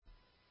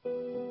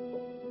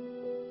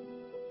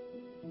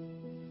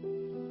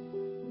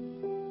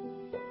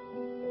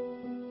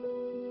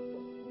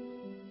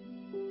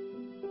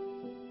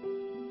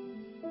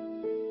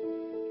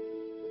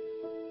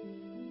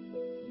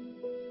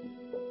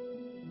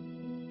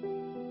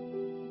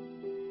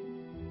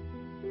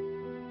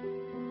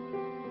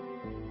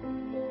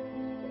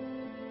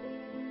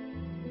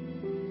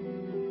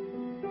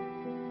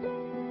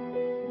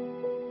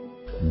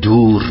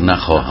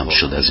نخواهم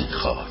شد از این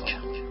خاک.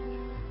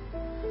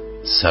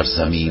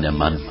 سرزمین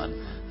من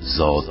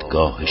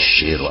زادگاه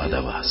شعر و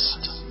ادب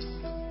است.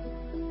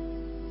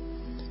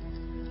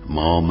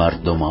 ما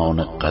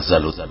مردمان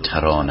غزل و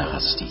ترانه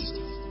هستیم،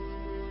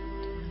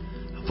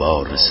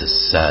 وارث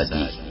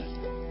سعدی،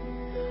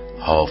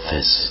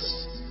 حافظ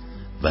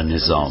و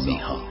نظامی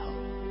ها.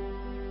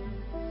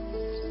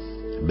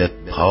 به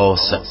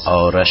پاس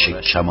آرش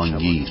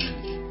کمانگیر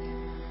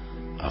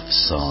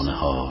افسانه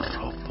ها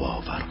را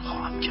باور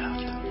خواهم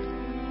کرد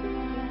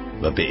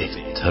و به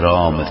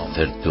احترام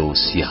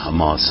فردوسی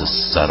حماس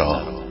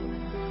سرا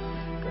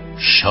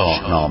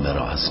شاهنامه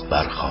را از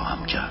بر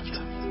خواهم کرد.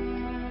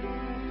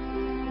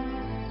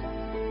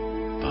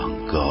 و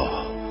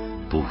آنگاه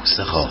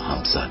بوسه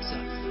خواهم زد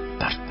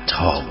بر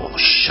تاج و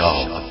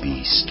شاه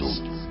بیستون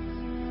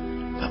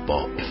و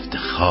با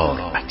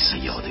افتخار عکس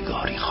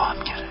یادگاری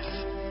خواهم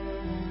گرفت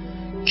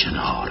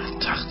کنار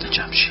تخت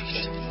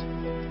جمشید.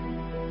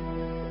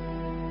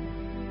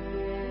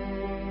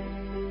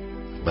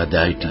 و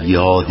در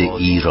یاد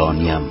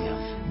ایرانیم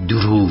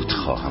درود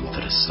خواهم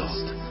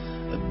فرستاد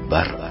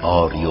بر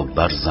آری و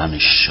بر زن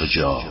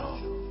شجاع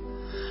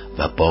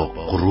و با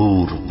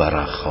غرور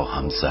ورق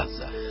خواهم زد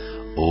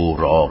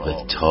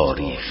اوراق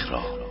تاریخ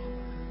را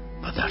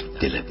و در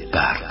دل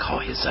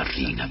برگ‌های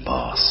زرین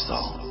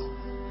باستان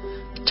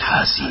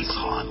تعظیم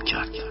خواهم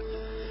کرد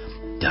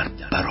در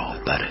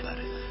برابر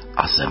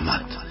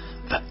عظمت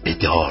و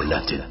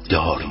عدالت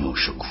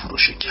داریوش و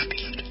کوروش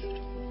کبیر.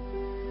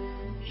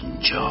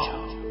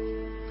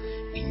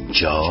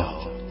 اینجا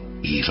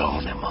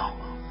ایران ما،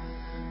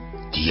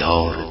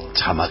 دیار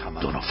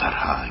تمدن و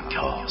فرهنگ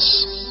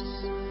هاست.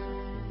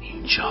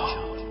 اینجا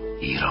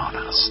ایران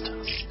است.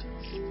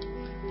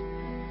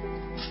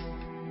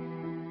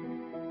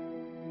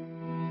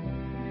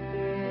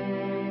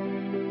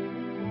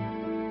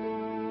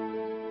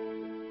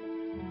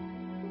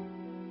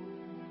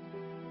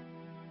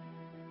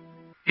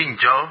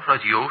 اینجا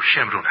رادیو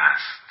شمرون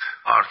است.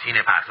 آرتین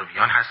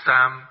پرتویان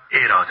هستم،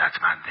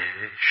 ارادتمند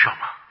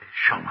شما.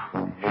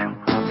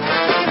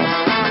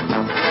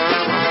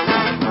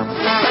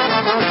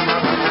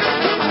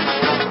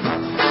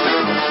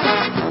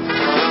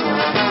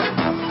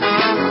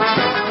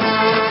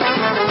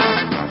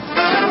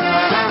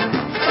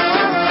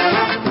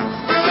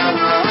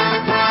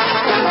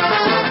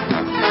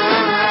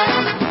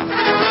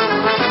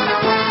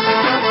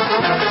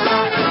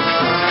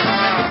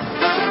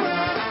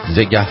 ز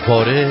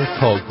گهواره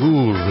تا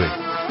گور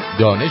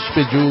دانش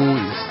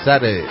بجوی،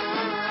 سر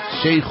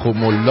شیخ و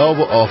ملا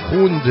و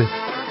آخوند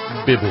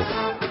ببر.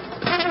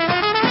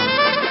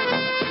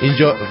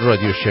 اینجا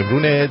رادیو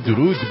شمرون.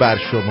 درود بر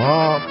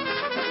شما.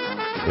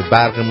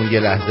 برقمون یه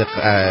لحظه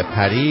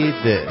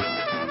پرید،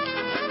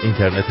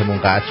 اینترنتمون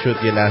قطع شد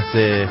یه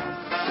لحظه.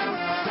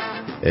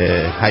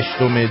 8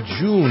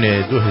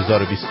 جون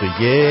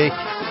 2021،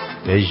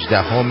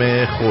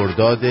 18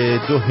 خرداد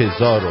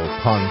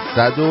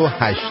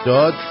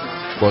 2580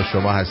 با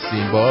شما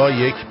هستیم با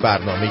یک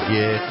برنامه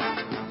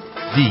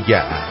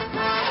دیگر.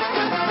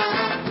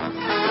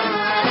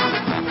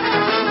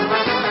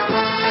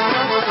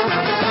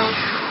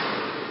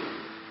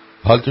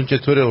 حالتون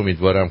چطوره؟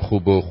 امیدوارم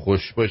خوب و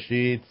خوش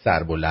باشید،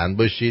 سربلند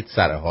باشید،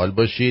 سرحال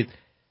باشید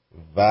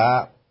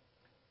و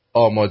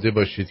آماده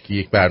باشید که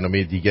یک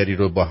برنامه دیگری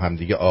رو با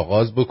همدیگه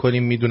آغاز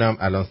بکنیم. میدونم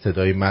الان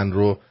صدای من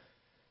رو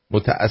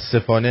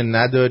متاسفانه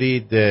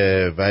ندارید،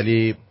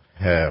 ولی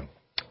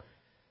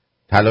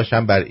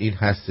تلاشم بر این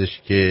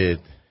هستش که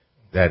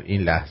در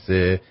این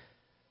لحظه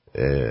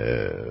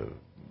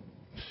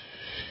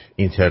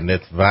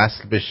اینترنت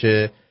وصل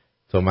بشه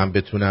تا من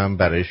بتونم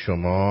برای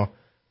شما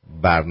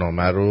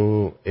برنامه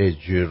رو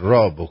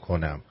اجرا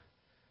بکنم.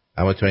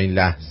 اما تا این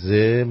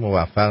لحظه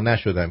موفق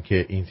نشدم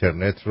که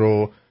اینترنت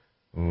رو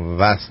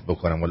وصل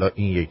بکنم. حالا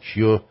این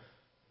یکی رو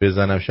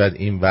بزنم، شاید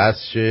این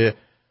وصل شه.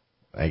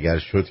 اگر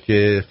شد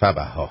که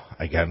فبها،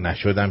 اگر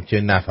نشدم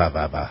که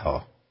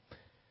نفبها.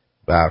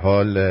 به هر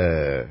حال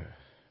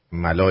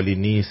ملالی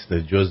نیست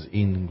جز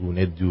این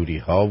گونه دوری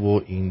ها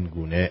و این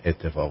گونه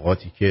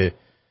اتفاقاتی که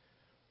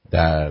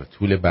در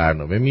طول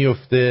برنامه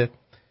میفته.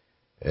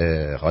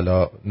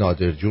 حالا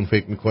نادر جون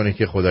فکر میکنه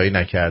که خدایی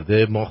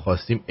نکرده ما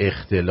خواستیم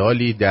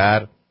اختلالی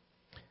در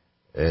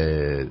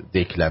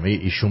دکلمه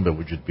ایشون به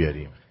وجود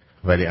بیاریم،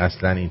 ولی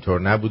اصلا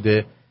اینطور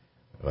نبوده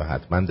و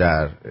حتما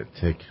در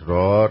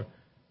تکرار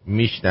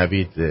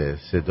میشنوید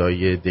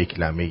صدای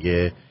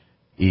دکلمه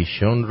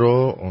ایشون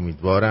رو.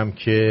 امیدوارم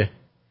که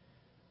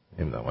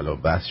نمیدونم حالا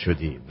بس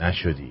شدیم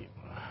نشدیم،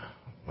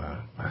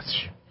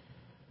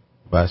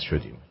 بس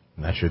شدیم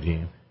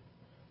نشدیم،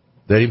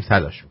 داریم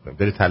تلاش میکنیم،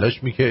 داره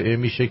تلاش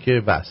میشه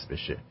که بس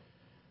بشه.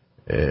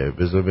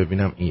 بذار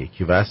ببینم این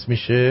یکی بس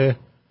میشه.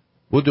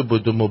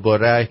 بودو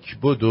مبارک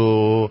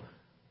بودو،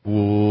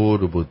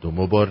 بودو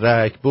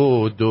مبارک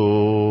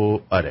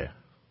بودو. آره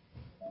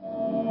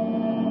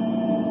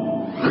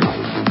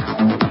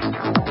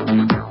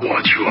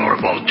What you are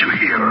about to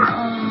hear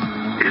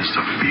is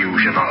the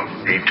fusion of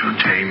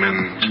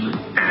entertainment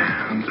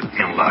and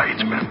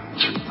enlightenment.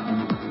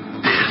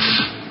 This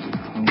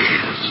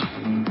is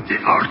the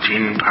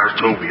Artin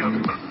Partovian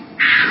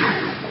Show.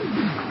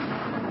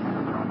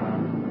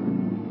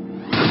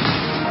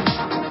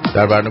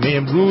 در برنامه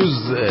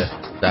امروز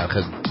در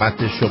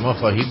خدمت شما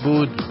خواهیم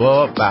بود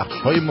با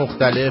بخش‌های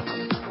مختلف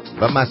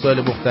و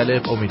مسائل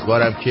مختلف.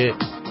 امیدوارم که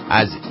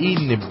از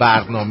این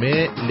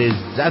برنامه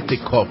لذت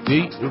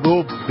کافی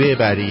رو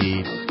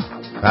ببرید.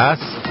 پس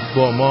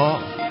با ما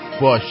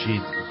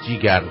باشید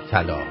جیگر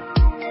طلا.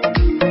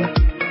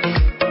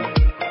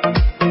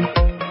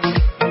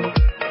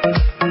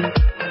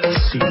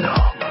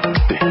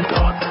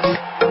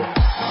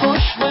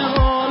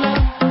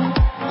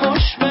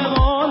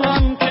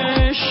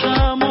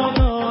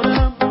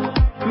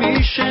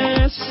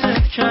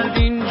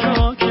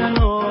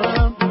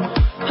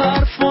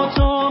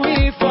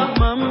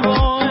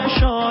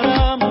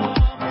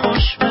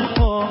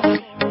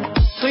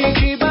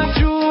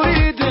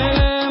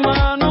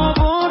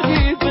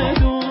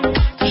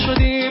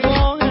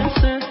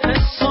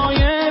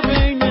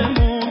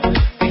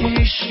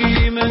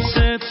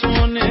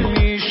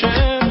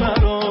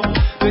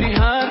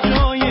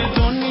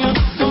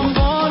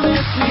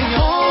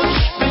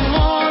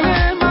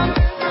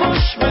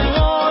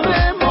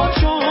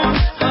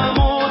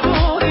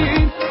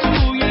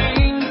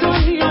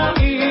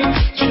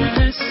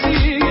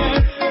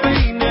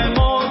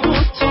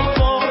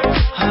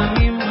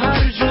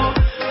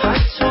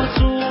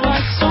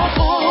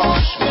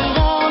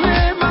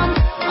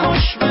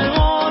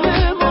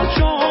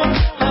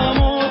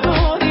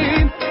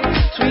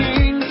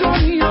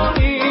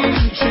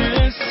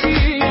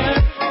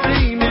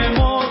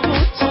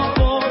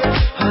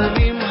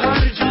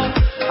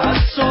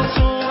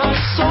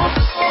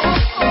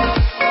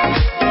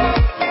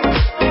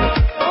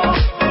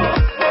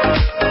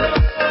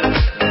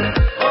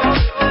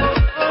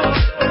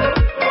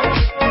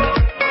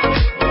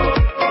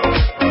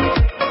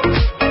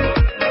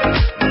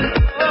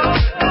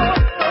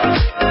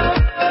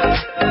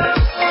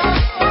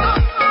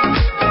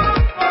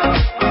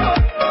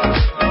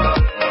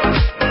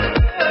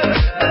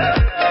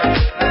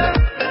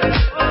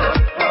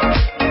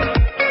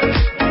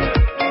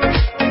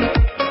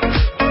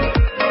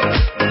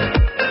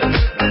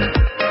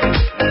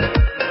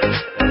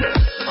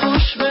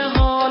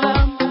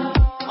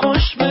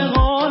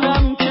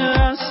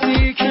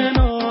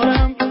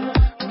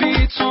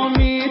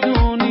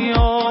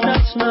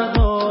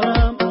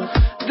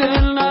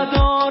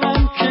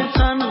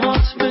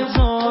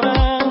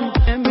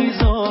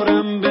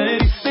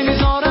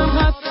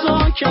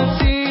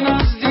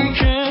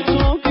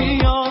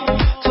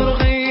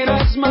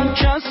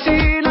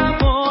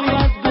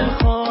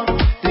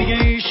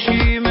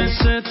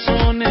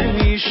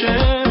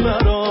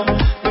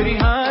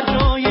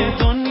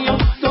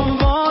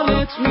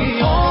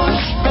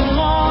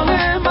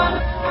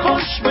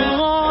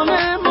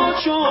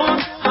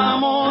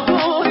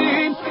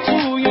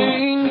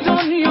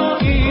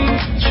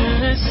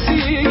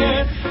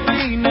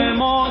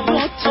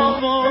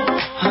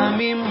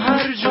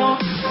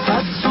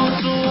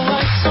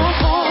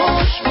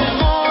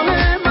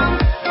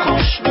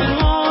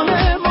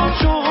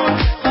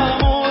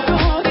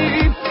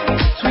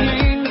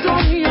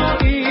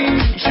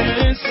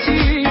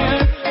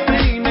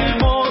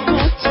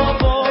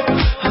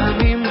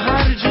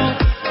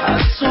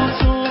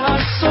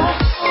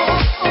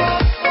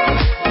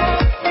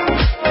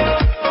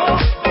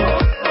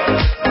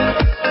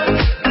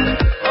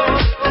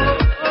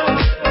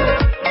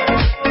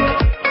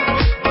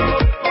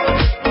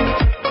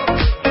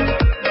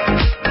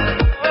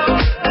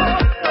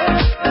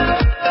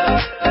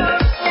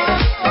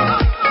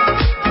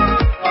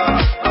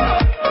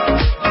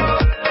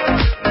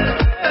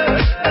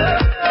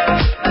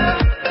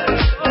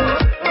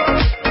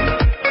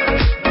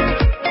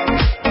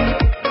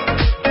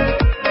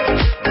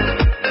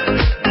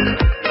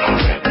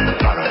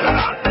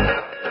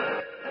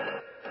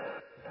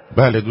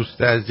 بله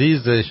دوست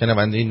عزیز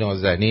شنونده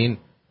نازنین،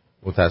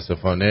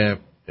 متاسفانه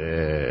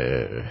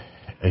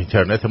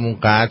اینترنتمون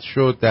قطع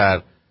شد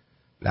در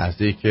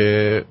لحظه‌ای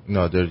که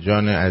نادر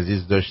جان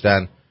عزیز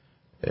داشتن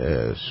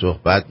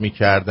صحبت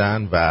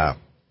می‌کردن و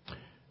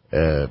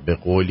به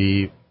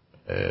قولی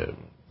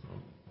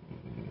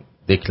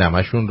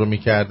دکلمه‌شون رو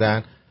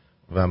می‌کردن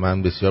و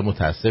من بسیار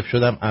متاسف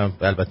شدم.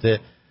 البته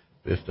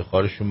به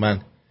افتخارشون من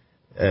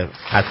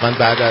حتما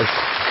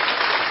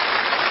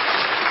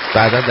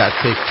بعدا در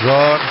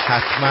تکرار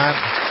حتما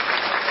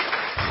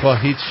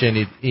خواهید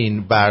شنید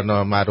این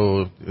برنامه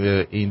رو،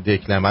 این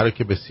دکلمه رو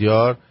که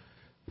بسیار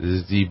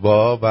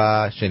زیبا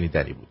و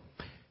شنیدنی بود.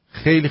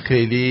 خیلی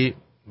خیلی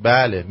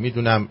بله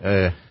میدونم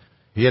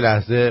یه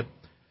لحظه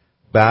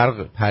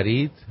برق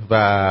پرید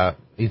و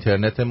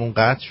اینترنتمون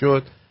قطع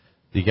شد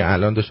دیگه.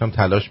 الان داشتم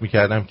تلاش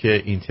میکردم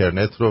که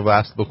اینترنت رو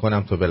وصل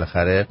بکنم تا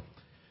بالاخره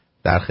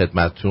در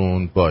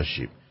خدمتتون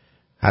باشیم.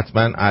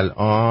 حتما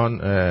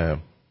الان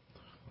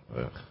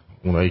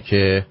اونایی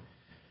که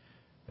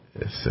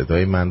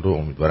صدای من رو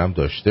امیدوارم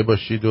داشته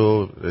باشید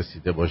و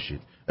رسیده باشید.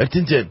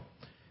 آرتین جان،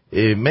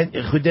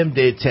 من خودم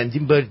در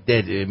چندین بار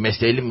در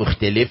مسائل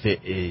مختلف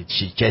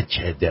شرکت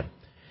کردم.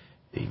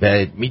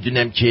 و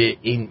میدونم که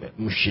این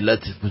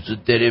مشکلات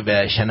وجود داره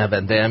و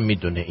شنونده هم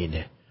میدونه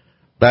اینه.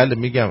 بله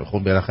میگم خب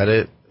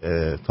بالاخره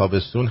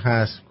تابستون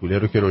هست، کولر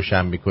رو که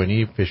روشن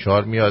میکنی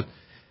فشار میاد،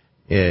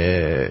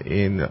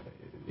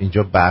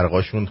 اینجا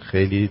برقاشون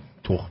خیلی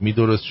تخمی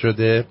درست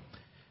شده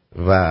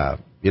و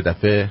یه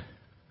دفعه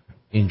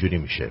اینجوری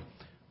میشه.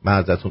 من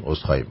ازتون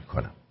عذرخواهی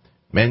میکنم.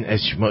 من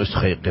از شما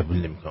عذرخواهی قبول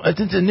نمیکنم.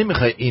 انت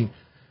نمیخوای این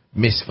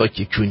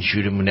مسواک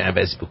کنشورمون رو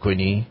عوض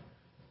بکنی؟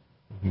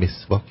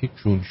 مسواک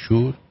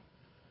کنشور؟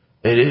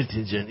 اره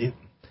جان، این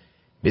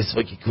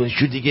مسواک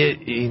کنشور دیگه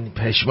این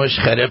پشماش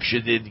خراب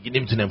شده دیگه،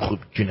 نمیتونم خوب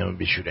کنم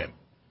بشورم.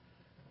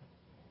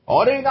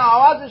 آره اینو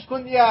عوضش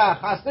کن دیگه،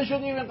 خسته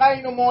شدیم اینقدر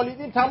اینو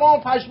مالیدیم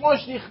تمام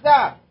پشماش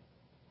ریخته.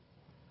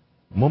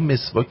 ما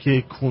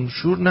مسواک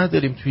کنشور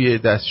نداریم توی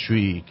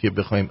دستشویی که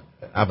بخوایم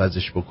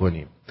عوضش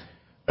بکنیم.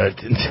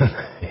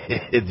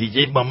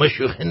 دیگه ماما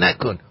شوخی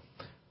نکن.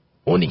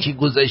 اونی که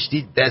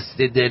گذاشتی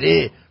دسته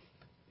داره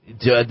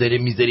جا داره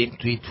میذاریم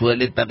توی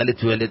توالت، بغل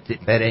توالت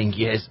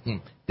فرنگی هست،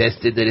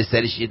 دسته داره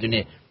سرش یه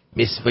دونه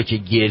مسواک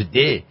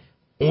گرده،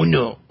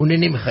 اونو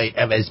نمیخوای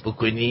عوض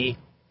بکنی؟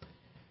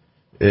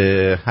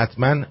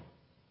 حتما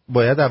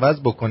باید عوض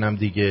بکنم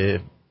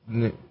دیگه.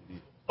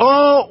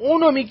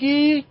 اونو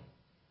میگی؟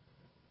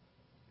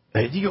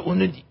 دیگه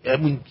اونو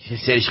همون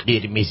سرش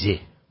قرمزه.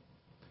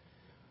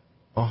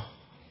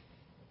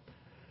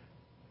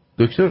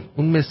 دکتر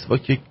اون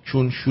مسواک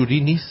کنشوری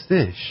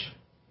نیستش.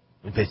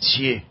 پس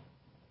چیه؟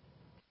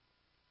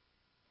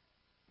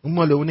 اون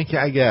مال اونه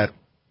که اگر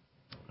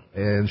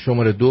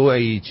شماره 2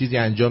 ای چیزی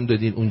انجام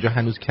دادین اونجا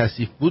هنوز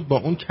کثیف بود، با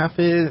اون کف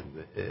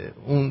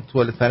اون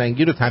توالت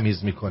فرنگی رو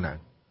تمیز میکنن.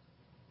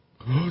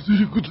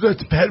 حاضر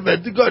قدرت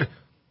پروردگار،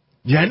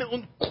 یعنی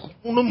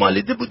اونو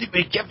مالیده بودی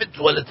به کف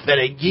توالت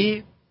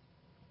فرنگی؟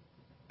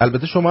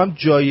 البته شما هم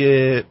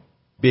جای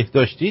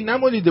بهداشتی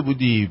نمالیده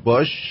بودی،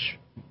 باش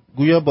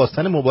گویا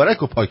باستن مبارک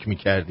رو پاک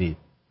میکردی.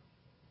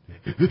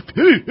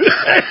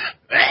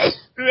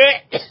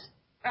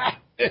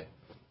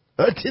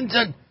 آرتین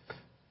جان،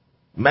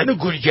 منو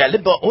گرگله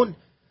با اون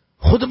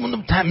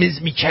خودمونو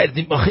تمیز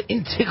میکردیم، آخه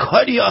این چه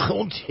کاری؟ آخه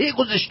اون چه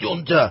گذاشتی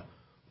اونجا؟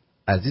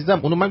 عزیزم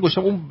اونو من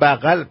گوشم اون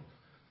بغل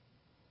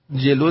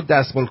جلو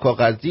دستمال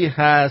کاغذی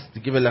هست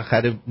دیگه،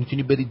 بالاخره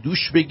میتونی بری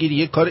دوش بگیری،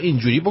 یه کار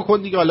اینجوری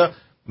بکن دیگه. حالا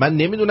من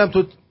نمیدونم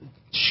تو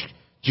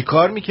چی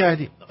کار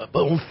میکردی؟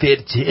 با اون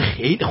فرچه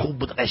خیلی خوب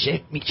بود،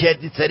 قشنگ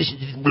میکردی سرش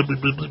بل بل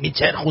بل بل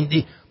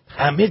میچرخوندی،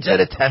 همه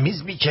جا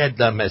تمیز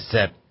میکردم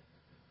مثلا.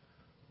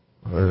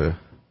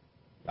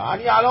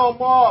 یعنی الان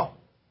ما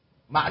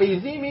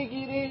مریضی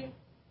میگیری؟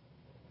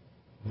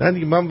 نه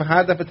دیگه، من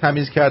هر دفعه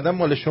تمیز کردم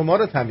مال شما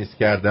رو تمیز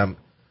کردم،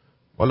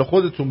 مال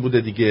خودتون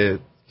بوده دیگه،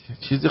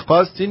 چیزی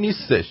خاصی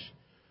نیستش.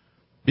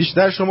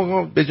 بیشتر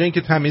شما به جای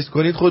اینکه تمیز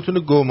کنید خودتون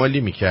رو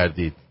گومالی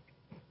میکردید.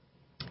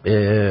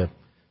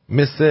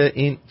 مثل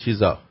این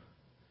چیزا،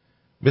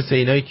 مثل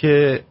اینایی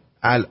که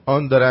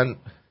الان دارن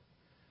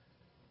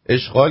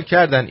اشغال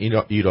کردن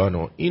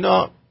ایرانو،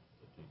 اینا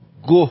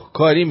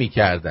گهکاری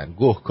میکردن،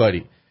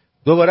 گهکاری.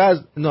 دوباره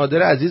از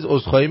نادر عزیز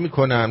عذرخواهی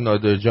میکنم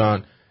نادر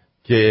جان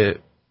که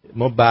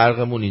ما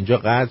برقمون اینجا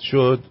قطع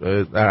شد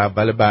در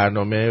اول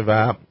برنامه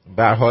و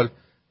به هر حال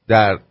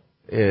در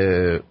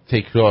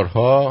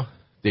تکرارها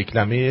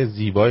دکلمه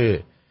زیبای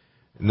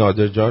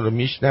نادر جان رو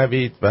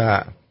میشنوید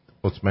و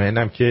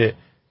مطمئنم که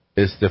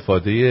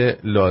استفاده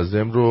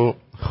لازم رو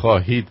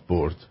خواهید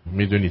برد.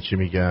 میدونی چی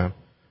میگم؟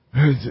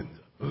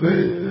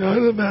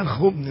 حال من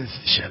خوب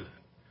نیست شل.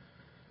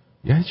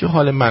 یعنی چه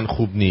حال من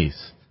خوب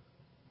نیست؟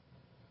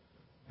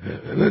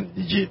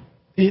 دیگه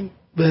این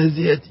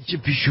وضعیتی که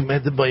پیش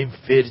اومده با این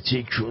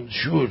فرچه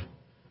کنشور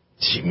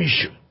چی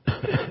میشد؟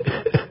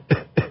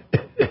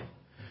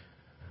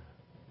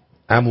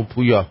 عمو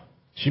پویا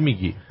چی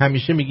میگی؟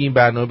 همیشه میگی این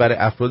برنامه برای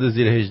افراد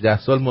زیر 18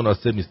 سال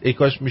مناسب نیست. ای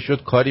کاش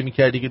میشد کاری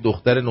میکردی که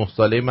دختر 9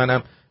 ساله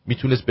منم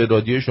میتونست به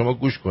رادیو شما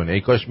گوش کنه.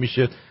 ای کاش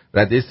میشد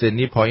رده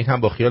سنی پایین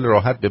هم با خیال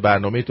راحت به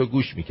برنامه تو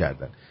گوش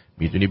میکردن.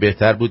 میدونی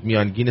بهتر بود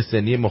میانگین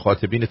سنی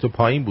مخاطبین تو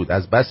پایین بود،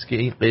 از بس که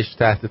این قشر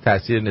تحت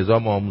تاثیر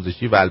نظام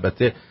آموزشی و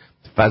البته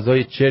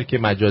فضای چرک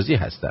مجازی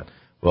هستن.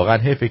 واقعا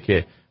حیفه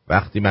که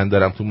وقتی من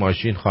دارم تو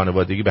ماشین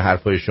خانوادگی به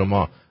حرفای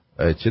شما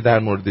چه در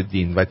مورد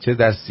دین و چه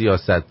در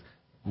سیاست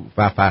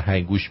و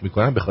فرهنگ گوش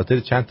میکنم، به خاطر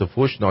چند تا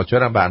فوش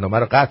ناچارم برنامه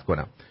رو قطع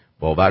کنم.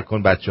 باور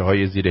کن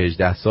بچه‌های زیر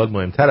 18 سال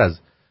مهمتر از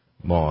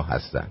ما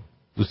هستن.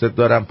 دوستت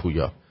دارم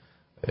پویا.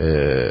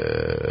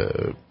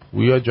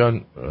 پویا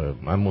جان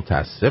من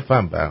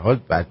متاسفم، به هر حال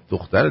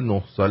دختر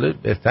 9 ساله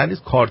بهتر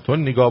نیست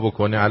کارتون نگاه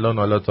بکنه الان،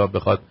 حالا تا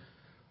بخواد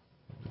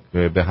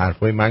به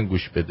حرفای من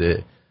گوش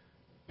بده؟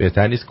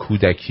 بهتر نیست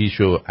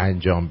کودکیشو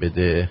انجام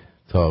بده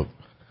تا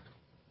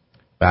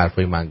به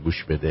حرفای من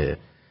گوش بده؟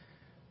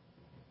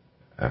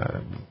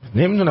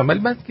 نمیدونم، ولی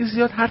من که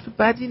زیاد حرف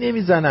بدی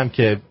نمیزنم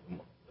که.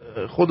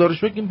 خدا رو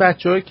شکر این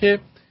بچه‌ها که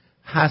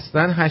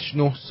هستن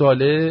 8-9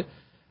 ساله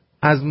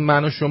از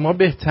من و شما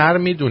بهتر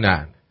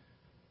میدونن،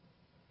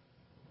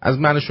 از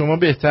من و شما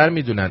بهتر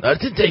میدونن.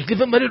 آرتین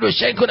تکلیفم برای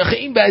روشن کن، آخه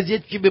این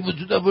وضعیت که به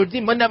وجود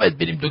آوردیم ما نباید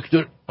بریم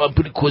دکتر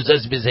آمپول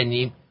کوزاز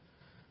بزنیم؟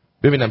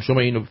 ببینم شما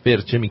اینو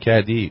فرچه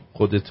میکردی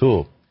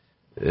خودتو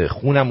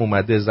خونم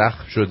اومده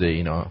زخم شده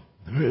اینا.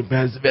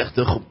 بعضی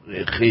وقتا خب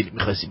خیلی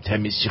میخواستیم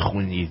تمیزی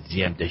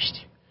خونریزی هم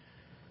داشتیم.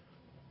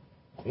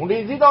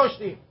 خونریزی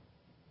داشتیم.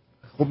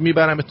 خب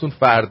میبرمتون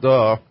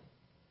فردا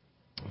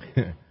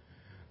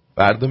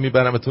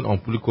میبرمتون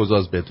آمپول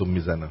کوزاز بهتون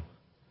میزنم.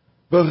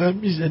 واقعا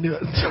میزنی؟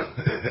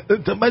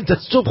 تا من تا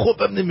صبح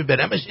خوبم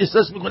نمیبرمش،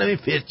 احساس میکنم این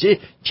فرچه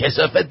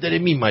کثافت داره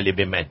میماله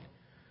به من.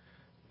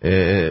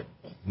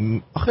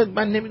 آخه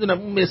من نمیدونم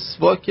اون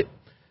مسواک.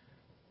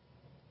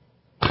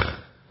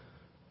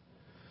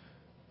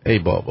 ای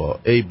بابا.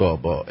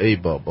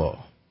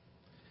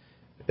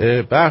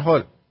 به هر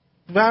حال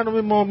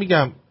برنامه ما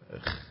میگم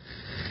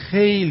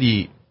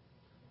خیلی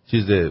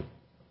چیزه.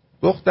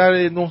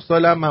 دختر 9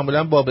 ساله هم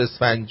معمولا باب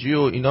اسفنجی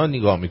و اینا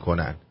نگاه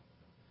میکنن.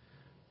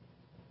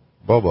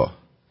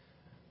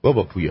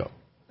 بابا پویا،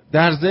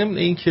 در ضمن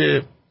این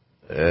که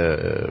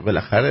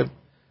بالاخره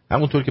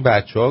همونطور که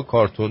بچه‌ها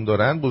کارتون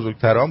دارن،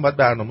 بزرگترها هم باید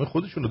برنامه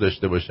خودشون رو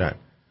داشته باشن.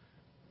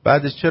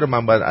 بعدش چرا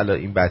من باید الان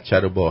این بچه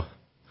رو با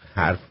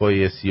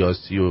حرفای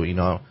سیاسی و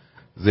اینا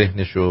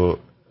ذهنشو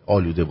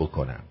آلوده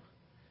بکنم؟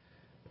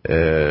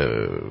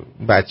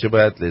 بچه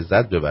باید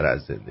لذت ببره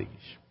از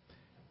زندگیش.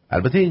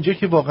 البته اینجا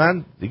که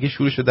واقعا دیگه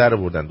شورشو در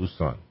آوردن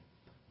دوستان.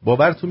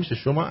 باورتون میشه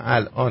شما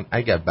الان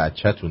اگر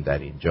بچه‌تون در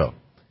اینجا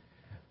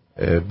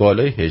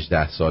بالای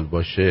 18 سال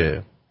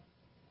باشه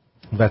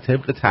و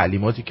طبق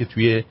تعلیماتی که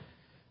توی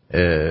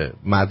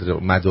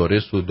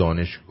مدارس و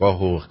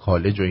دانشگاه و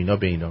کالج و اینا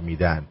به اینا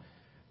میدن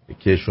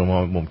که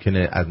شما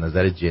ممکنه از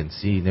نظر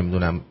جنسی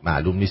نمیدونم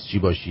معلوم نیست چی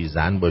باشی،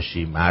 زن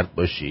باشی، مرد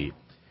باشی،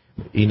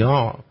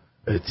 اینا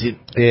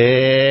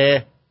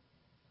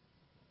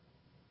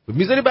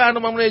میذاری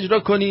برنامه‌مون اجرا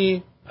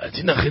کنی؟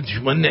 البته نخیر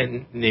شما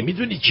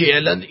نمیدونی که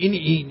الان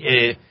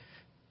این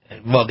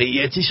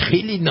واقعیتش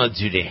خیلی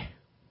نادره.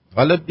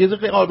 حالا یه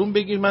دقیقه آروم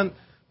بگیر، من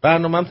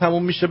برنامه‌ام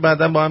تموم میشه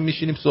بعدا با هم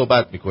میشینیم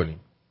صحبت میکنیم.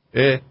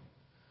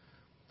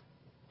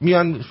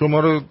 میان شما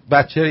رو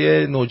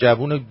بچه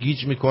نوجوان رو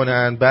گیج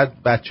میکنن،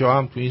 بعد بچه ها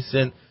هم تو این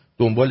سن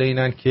دنبال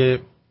اینن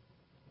که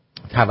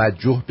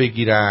توجه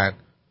بگیرن،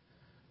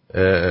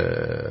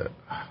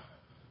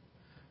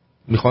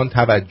 میخوان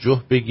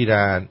توجه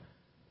بگیرن،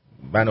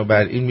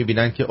 بنابراین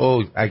میبینن که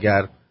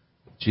اگر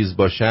چیز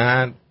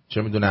باشن،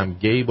 چه میدونم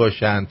گی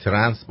باشن،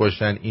 ترنس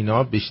باشن،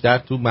 اینا بیشتر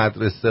تو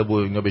مدرسه و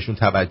اینا بهشون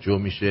توجه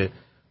میشه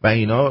و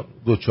اینا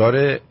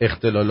دچار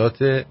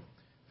اختلالات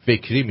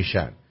فکری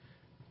میشن.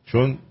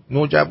 چون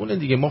نوجوانه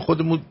دیگه. ما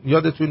خودمون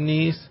یادتون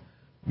نیست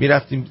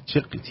میرفتیم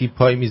چه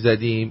تیپایی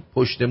میزدیم،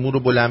 پشت مو رو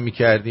بلند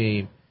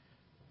میکردیم،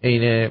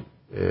 عین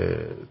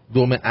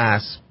دم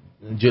اسب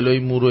جلوی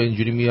مو رو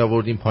اینجوری می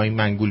آوردیم پایین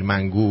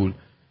منگول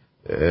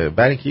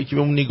برای اینکه یکی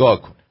بهمون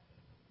نگاه کنه.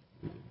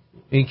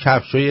 این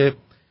کفشای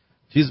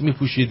چیز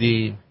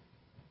میپوشیدیم،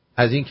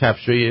 از این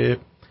کفشای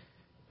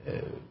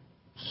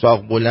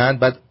ساق بلند،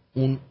 بعد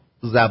اون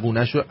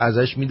زبونشو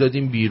ازش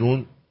میدادیم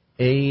بیرون،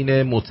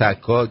 عین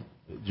متکا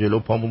جلو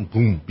پامون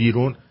بوم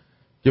بیرون،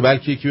 که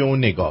بلکه یکی بهمون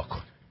نگاه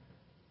کنه.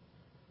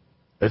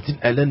 البته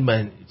الان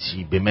من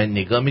چی به من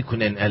نگاه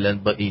میکنن الان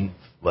با این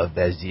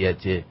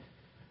وضعیت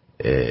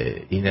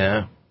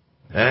اینا؟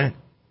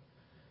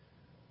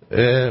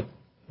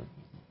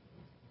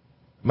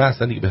 من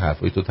اصلا دیگه به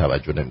حرفای تو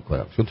توجه نمی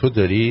کنم، چون تو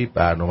داری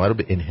برنامه رو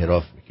به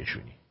انحراف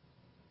میکشونی.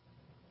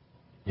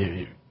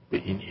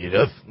 به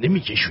انحراف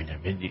نمیکشونم،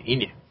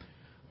 اینه.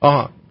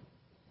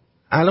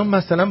 الان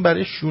مثلا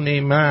برای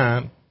شونه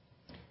من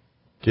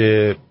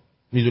که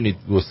میدونید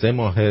 2-3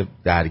 ماه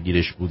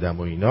درگیرش بودم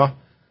و اینا،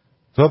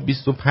 تا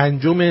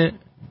 25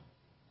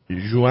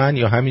 ژوئن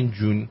یا همین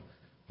جون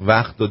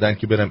وقت دادن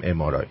که برم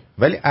ام‌آرآی.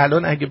 ولی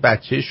الان اگه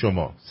بچه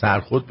شما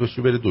سرخود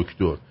بشه بره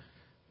دکتر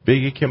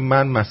بگه که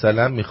من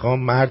مثلا میخوام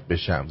مرد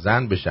بشم،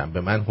 زن بشم،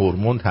 به من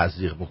هورمون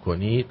تزریق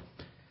بکنید،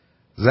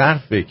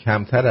 ظرف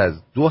کمتر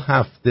از 2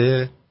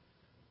 هفته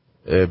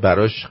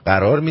براش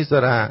قرار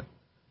میذارن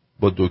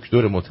با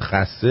دکتر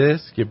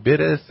متخصص که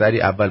بره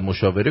سریع اول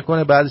مشاوره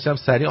کنه، بعدش هم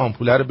سریع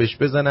آمپوله رو بهش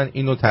بزنن،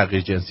 اینو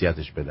تغییر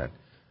جنسیتش بدن.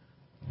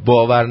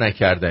 باور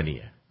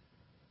نکردنیه.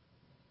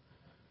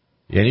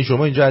 یعنی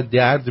شما اینجا از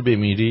درد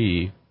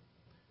بمیری،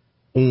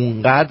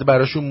 اونقدر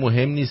براشون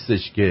مهم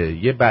نیستش که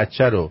یه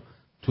بچه رو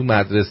تو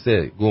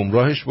مدرسه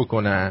گمراهش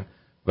بکنن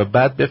و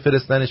بعد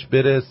بفرستنش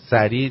بره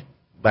سریع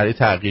برای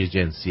تغییر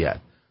جنسیت،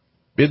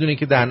 بدون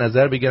اینکه در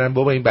نظر بگیرن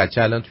بابا این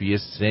بچه الان توی یه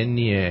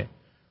سنیه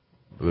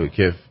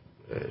که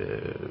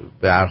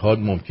به هر حال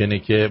ممکنه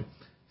که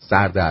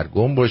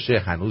سردرگم باشه،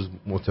 هنوز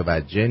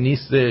متوجه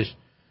نیستش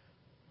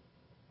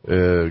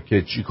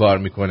که چی کار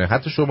میکنه.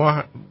 حتی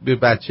شما به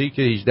بچه‌ای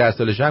که 18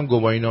 سالشه هم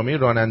گواهینامه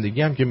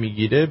رانندگی هم که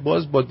میگیره،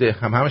 باز با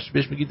همش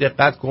بهش میگی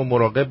دقت کن،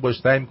 مراقب باش،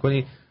 سعی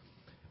میکنی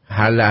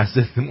هر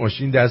لحظه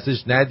ماشین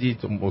دستش ندی،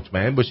 تو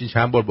مطمئن باشی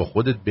چند بار با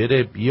خودت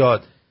بره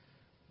بیاد.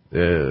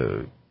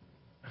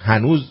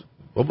 هنوز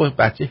بابا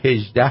بچه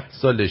 18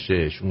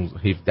 سالشه،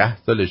 17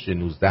 سالشه،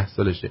 19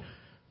 سالشه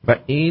و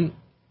این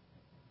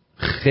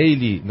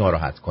خیلی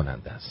ناراحت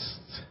کننده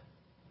است.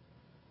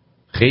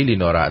 خیلی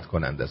ناراحت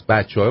کننده است.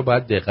 بچه‌ها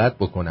باید دقت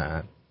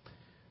بکنن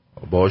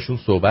باهاشون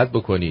صحبت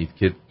بکنید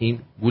که این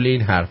گول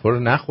این حرفا رو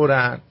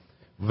نخورن.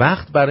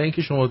 وقت برای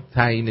اینکه شما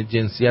تعیین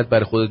جنسیت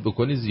برای خودت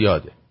بکنی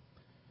زیاده.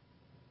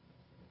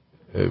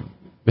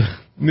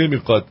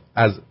 نمیخواد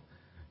از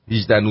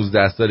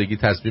 18-19 سالگی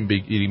تصمیم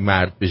بگیری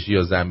مرد بشی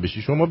یا زن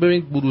بشی. شما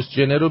ببین بروس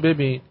جنر رو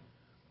ببین،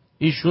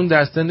 ایشون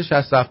در سن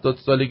 60-70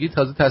 سالگی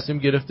تازه تصمیم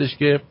گرفتش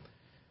که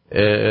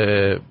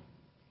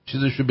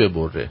چیزشو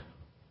ببره،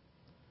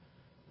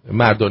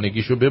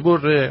 مردانگیشو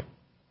ببره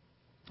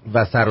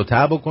و سر و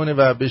ته بکنه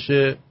و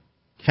بشه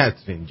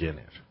کاترین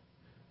جنر،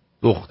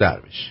 دختر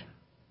بشه.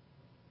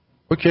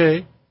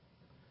 اوکی.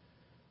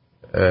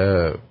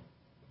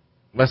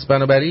 بس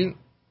بنابراین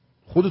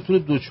خودتون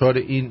رو دوچار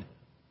این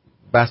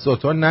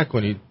بساطا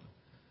نکنید.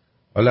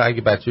 حالا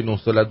اگه بچه 9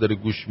 ساله داره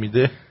گوش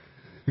میده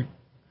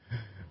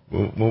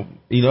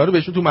اینا رو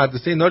بهشون تو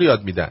مدرسه اینا رو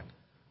یاد میدن،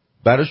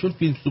 براشون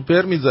فیلم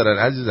سوپر میذارن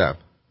عزیزم،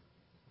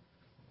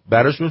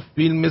 براشون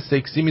فیلم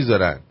سکسی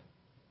میذارن.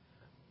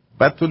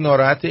 بعد تو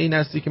ناراحت این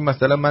هستی که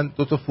مثلا من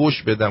 2 تا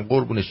فوش بدم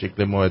قربون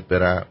شکل ماهت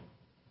برم.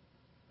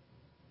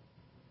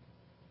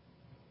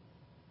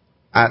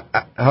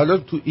 حالا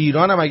تو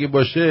ایران هم اگه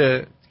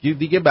باشه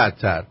دیگه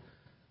بدتر.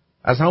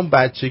 از همون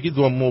بچگی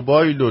 2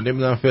 موبایل و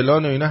نمیدونم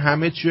فلان و اینا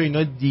همه چی و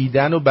اینا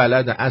دیدن و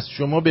بلدن، از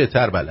شما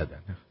بهتر بلدن.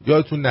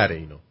 یادتون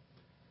نره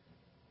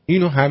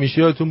اینو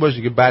همیشه یادتون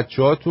باشه که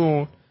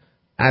بچه‌هاتون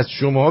از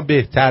شما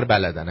بهتر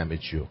بلدن همه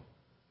چیو.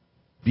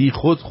 بی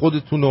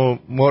خودتون و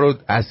ما رو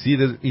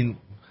اسیر این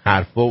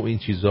حرفا و این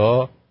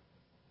چیزا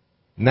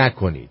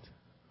نکنید.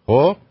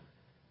 خب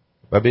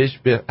و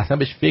اصلا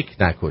بهش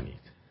فکر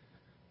نکنید.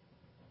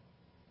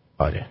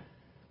 آره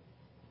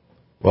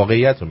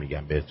واقعیت رو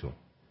میگم بهتون،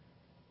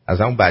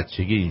 از همون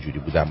بچگی اینجوری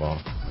بودم ها.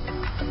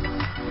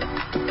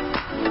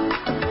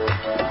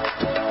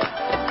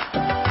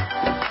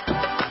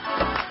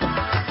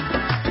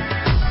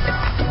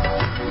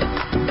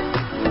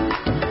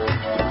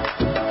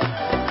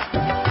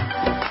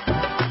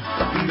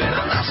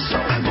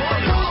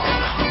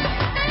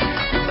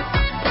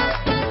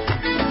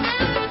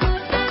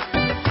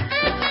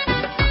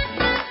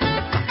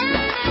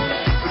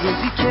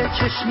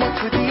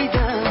 چشماتو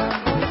دیدم،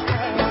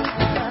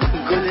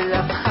 گل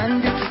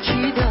لبخند تو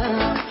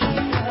چیدم،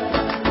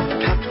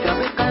 تپ تپ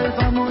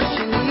قلبمو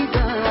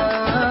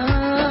شنیدم،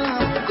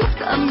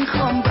 گفتم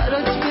میخوام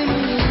برات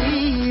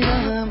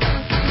بمیرم،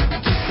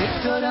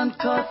 دوست دارم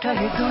تا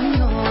ته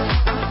دنیا،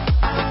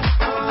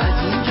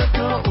 از اینجا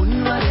تا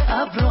اونور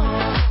ابرا،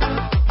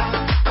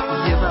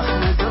 یه وقت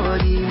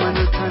نداری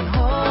منو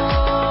تنها،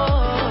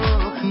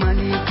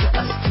 منی که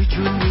از تو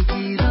جون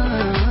میگیرم،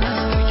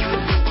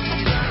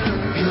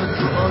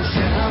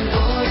 عاشقم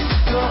باش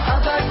تو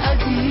ابد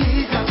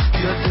عزیزم،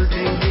 بیا تو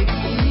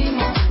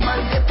زندگیمو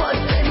من به پاس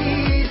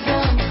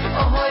بریزم،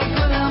 آهای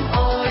گلم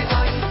آی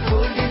آی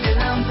کردی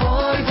دلم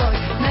وای وای،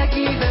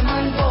 نگی به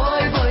من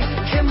وای وای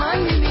که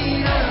من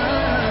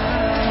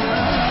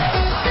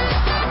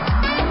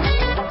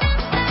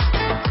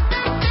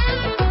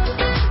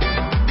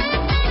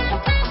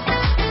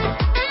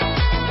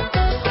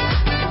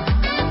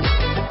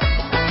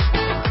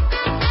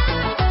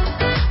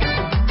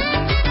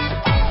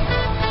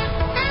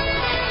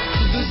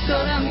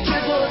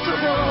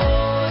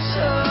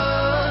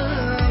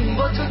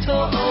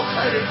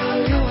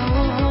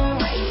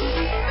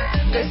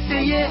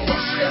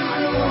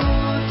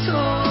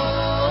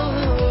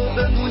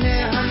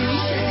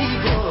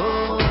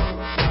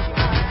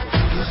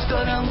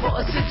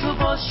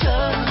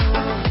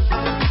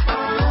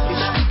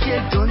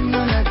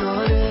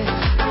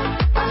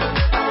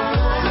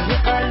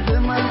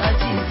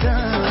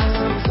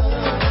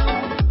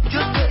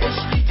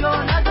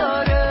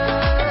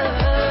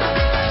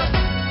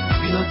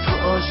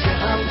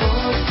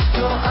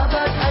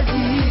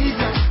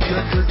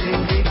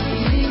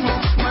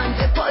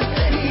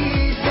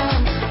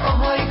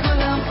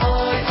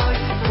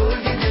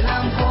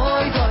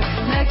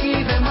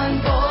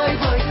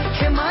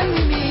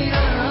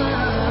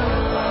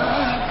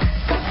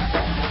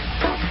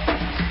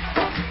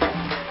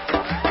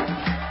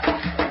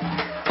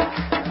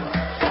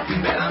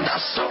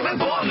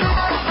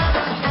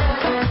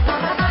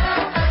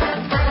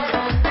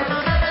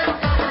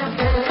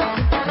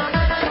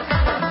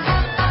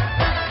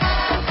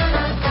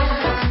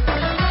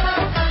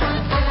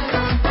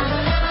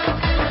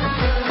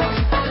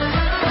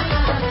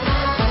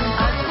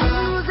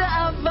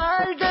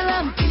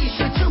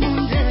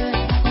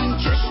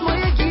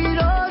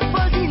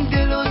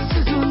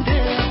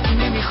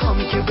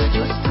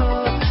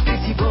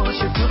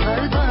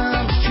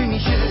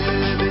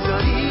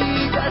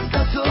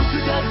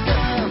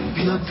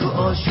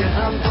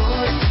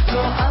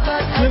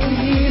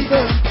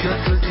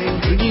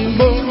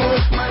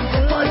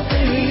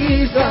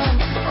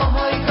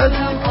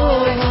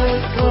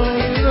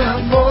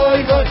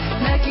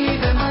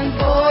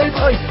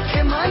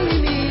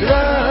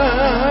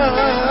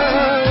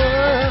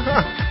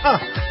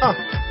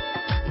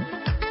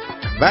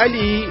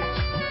ولی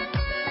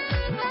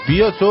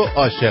بیا تو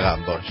عاشقم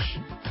باش.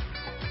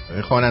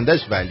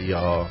 خوانندش ولی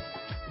ها،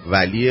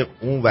 ولی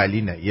اون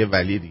ولی نه، یه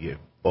ولی دیگه،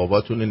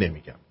 باباتونو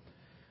نمیگم.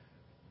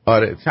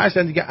 آره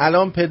هرچند دیگه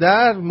الان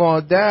پدر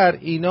مادر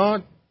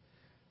اینا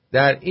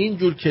در این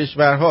جور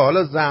کشورها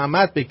حالا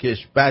زحمت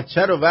بکش،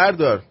 بچه رو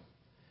وردار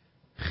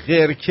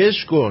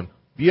خرکش کن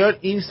بیار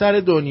این سر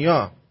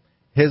دنیا،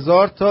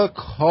 1000 تا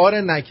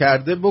کار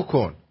نکرده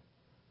بکن،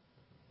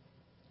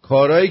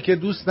 کارهایی که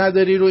دوست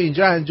نداری رو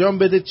اینجا انجام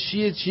بده.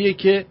 چیه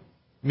که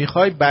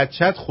میخوای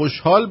بچت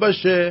خوشحال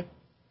باشه،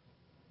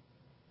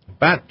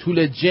 بعد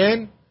طول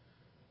جن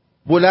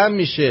بلند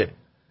میشه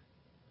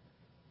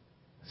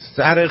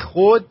سر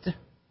خود،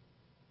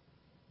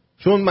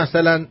 چون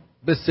مثلا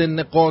به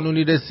سن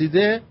قانونی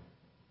رسیده،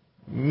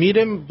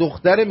 میره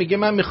دختره میگه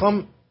من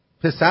میخوام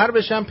پسر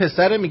بشم،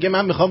 پسره میگه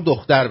من میخوام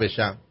دختر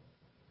بشم.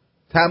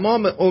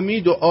 تمام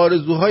امید و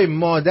آرزوهای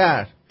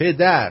مادر،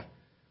 پدر،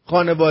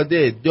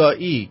 خانواده،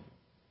 دایی،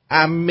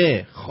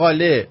 عمه،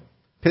 خاله،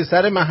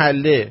 پسر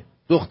محله،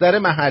 دختر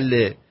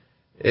محله،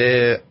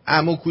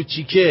 عمو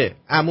کوچیکه،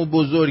 عمو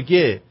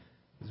بزرگه،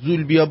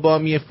 زولبیا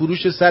بامیه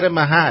فروش سر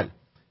محل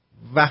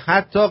و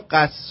حتی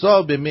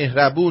قصاب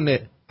مهربون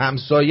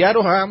همسایه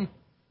رو هم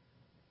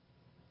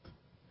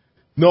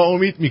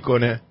ناامید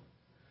میکنه.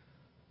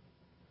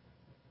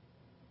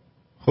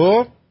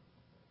 خب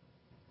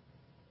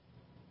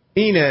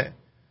اینه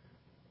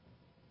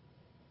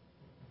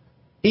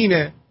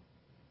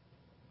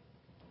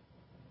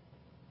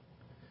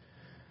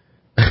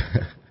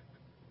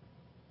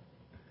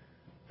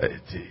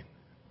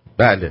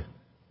بله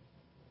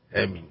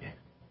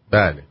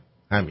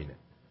همینه.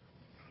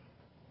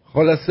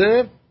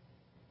 خلاصه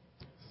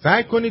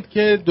سعی کنید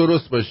که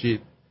درست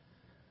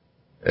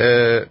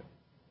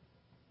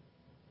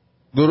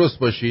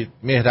باشید،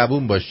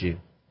 مهربون باشید.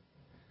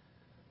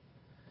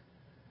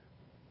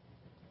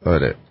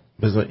 آره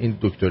بذار این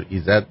دکتر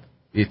ایزد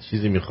یه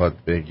چیزی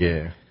میخواد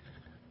بگه.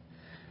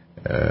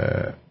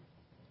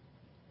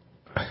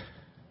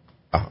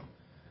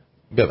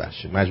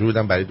 ببخشید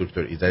مجبورم برای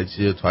دکتر ایزد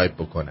چیزی رو تایپ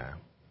بکنم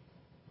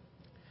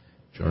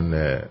چون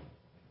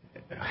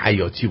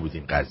حیاتی بود،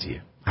 این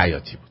قضیه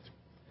حیاتی بود.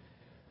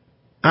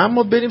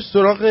 اما بریم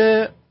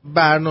سراغ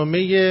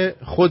برنامه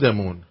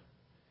خودمون.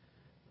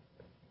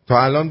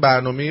 تا الان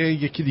برنامه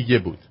یکی دیگه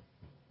بود.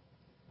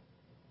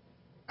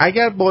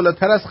 اگر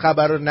بالاتر از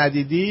خبر رو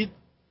ندیدید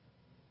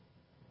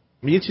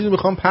یه چیزی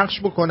میخوام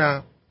پخش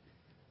بکنم،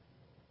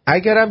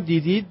 اگرم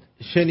دیدید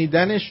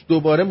شنیدنش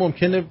دوباره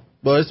ممکنه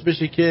باعث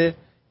بشه که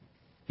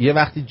یه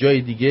وقتی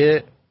جای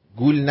دیگه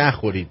گول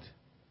نخورید.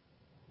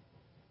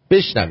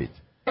 بشنوید.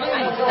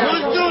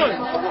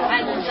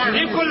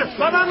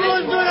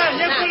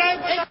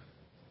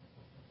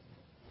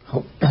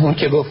 خب اون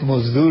که گفت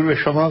مزدور به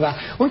شما و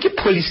اون که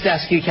پلیس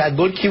دستگیر کرد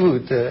بود کی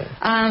بود؟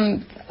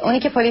 اونی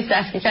که پلیس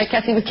دستگیر کرد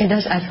کسی بود که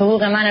داشت از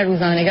حقوق من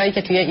روزانه‌نگاری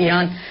که توی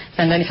ایران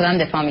زندانی شدم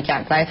دفاع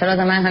می‌کرد و اعتراض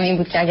من هم این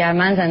بود که اگر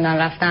من زندان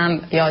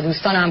رفتم یا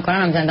دوستان و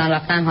همکارانم زندان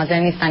رفتن حاضر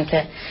نیستن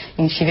که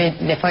این شیوه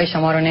دفاع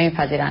شما رو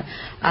نمی‌پذیرن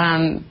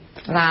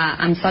و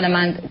امثال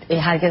من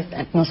هرگز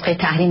نسخه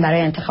تحریم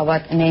برای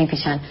انتخابات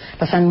نمی‌پیشن.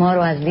 مثلا ما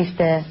رو از لیست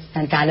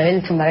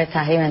دلایلتون برای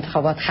تحریم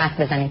انتخابات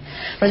خط بزنید.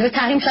 راجع به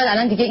تحریم شاید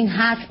الان دیگه این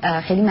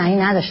حرف خیلی معنی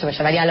نداشته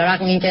باشه، ولی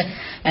علیرغم اینکه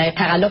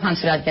تقلب هم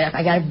صورت گرفت،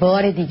 اگر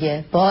بار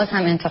دیگه باز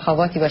هم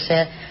انتخاباتی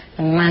باشه،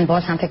 من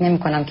باز هم فکر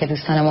نمی‌کنم که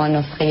دوستان ما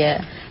نسخه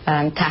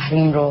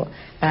تحریم رو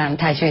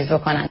تجویز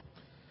بکنن.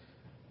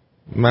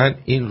 من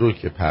این رو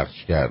که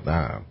پخش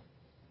کردم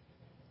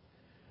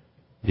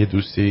یه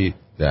دوستی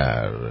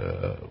در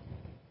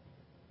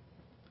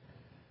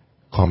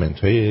کامنت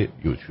های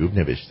یوتیوب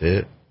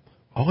نوشته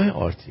آقای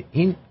آرتی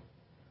این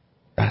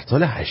در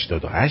سال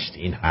 88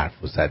 این حرف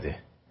رو زده،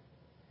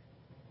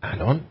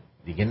 الان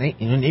دیگه نه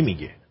اینو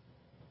نمیگه.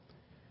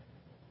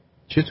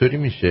 چطوری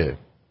میشه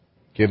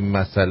که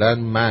مثلا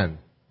من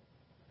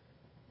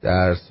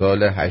در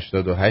سال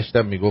 88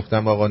 هم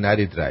میگفتم آقا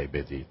نرید رای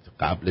بدید،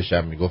 قبلش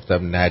هم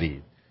میگفتم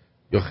نرید،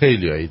 یا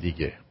خیلی های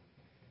دیگه،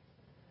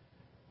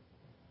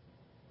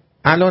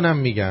 الانم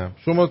میگم.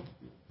 شما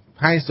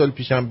 5 سال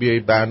پیشم بیایی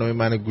برنامه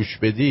منو گوش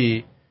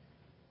بدی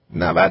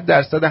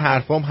 90%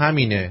 حرفام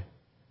همینه.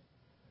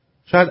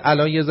 شاید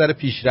الان یه ذره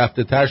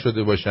پیشرفته تر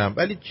شده باشم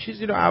ولی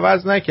چیزی رو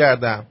عوض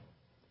نکردم.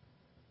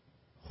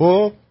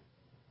 خب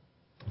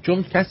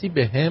چون کسی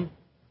به هم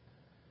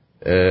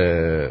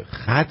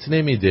خط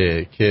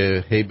نمیده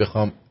که هی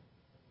بخوام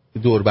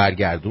دور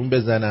برگردون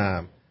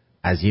بزنم،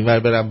 از این ور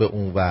برم به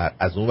اون ور،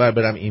 از اون ور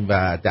برم این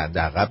ور، دند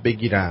عقب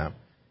بگیرم.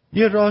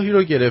 یه راهی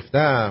رو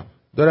گرفتم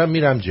دارم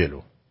میرم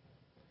جلو.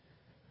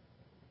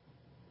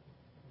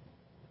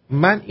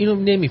 من اینو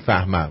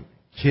نمیفهمم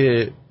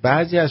که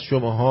بعضی از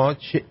شماها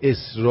چه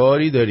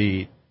اصراری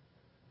دارید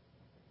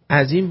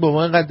از این با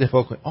ما اینقدر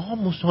دفاع کنید. آها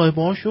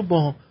مصاحبه هاشو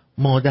با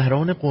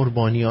مادران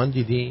قربانیان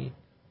دیدی؟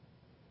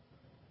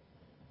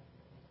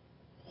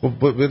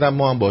 خب بدم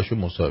ما هم باشون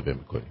مصاحبه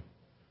میکنیم،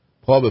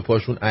 پا به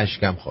پاشون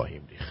اشکم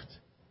خواهیم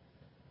ریخت.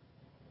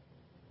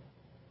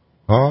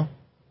 ها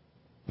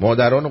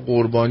مادران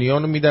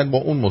قربانیان رو میدن با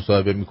اون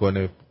مصاحبه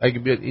میکنه، اگه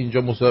بیاد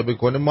اینجا مصاحبه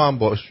کنه ما هم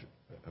باش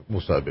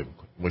مصاحبه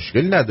میکنیم،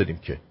 مشکلی نداریم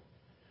که.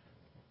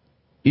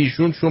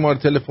 ایشون شماره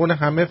تلفن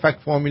همه فک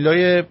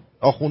فامیلای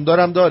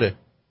آخوندارم داره.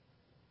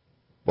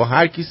 با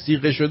هر کی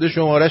صیغه شده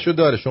شماره‌شو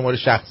داره، شماره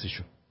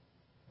شخصیشو.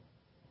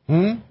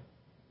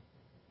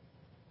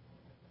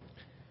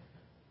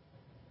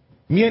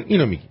 میان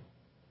اینو میگی.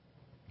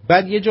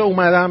 بعد یه جا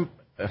اومدم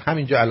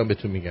همینجا الان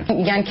بهتون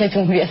میگن که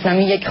جمهوری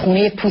اسلامی یک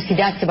خونه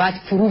پوسیده است که باید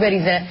فرو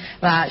بریزه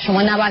و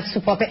شما نباید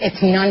سوپاپ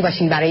اطمینان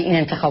باشین برای این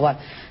انتخابات.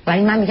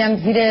 ولی من میگم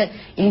زیر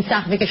این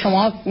سقفی که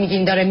شما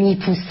میگین داره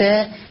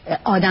میپوسه،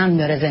 آدم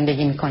داره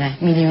زندگی میکنه،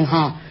 میلیون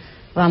ها.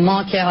 و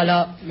ما که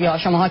حالا یا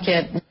شماها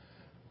که،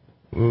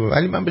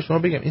 ولی من به شما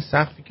بگم این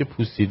سقفی که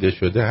پوسیده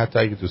شده حتی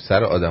اگه تو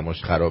سر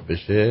آدماش خراب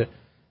بشه،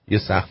 یه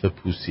سقف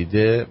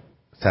پوسیده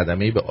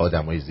صدمه‌ای به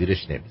آدمای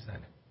زیرش نمیزنه.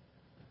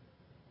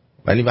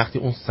 ولی وقتی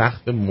اون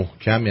سقف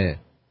محکم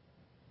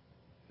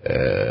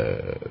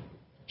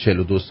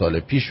 42 سال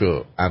پیش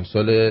و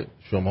امثال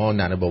شما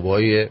ننه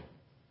بابای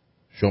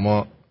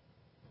شما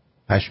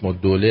پشم و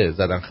دوله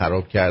زدن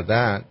خراب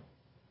کردن،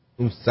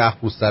 اون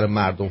سقف و سر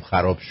مردم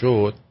خراب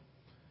شد،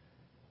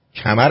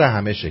 کمر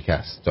همه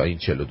شکست. تا این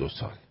 42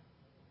 سال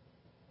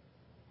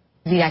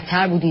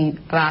زیرکتر بودیم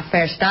و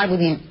فرشتر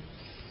بودیم،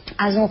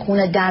 از اون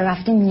خونه در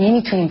رفتیم،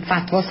 نمیتونیم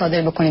فتوا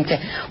صادر بکنیم که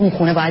اون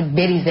خونه باید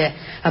بریزه.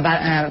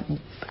 و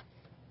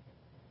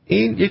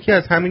این یکی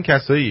از همین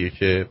کساییه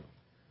که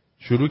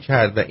شروع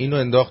کرد و اینو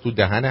انداخت تو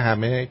دهن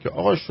همه که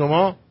آقا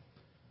شما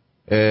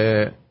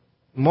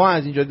ما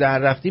از اینجا در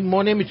رفتیم،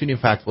 ما نمیتونیم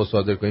فتوا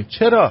صادر کنیم.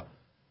 چرا؟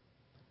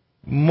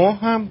 ما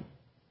هم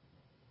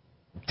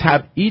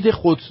تبعید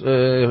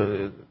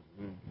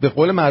به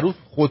قول معروف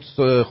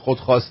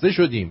خودخواسته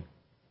شدیم.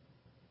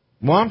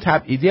 ما هم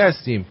تبعیدی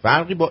هستیم،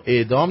 فرقی با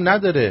اعدام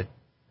نداره.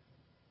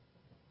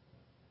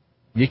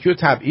 یکی رو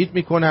تبعید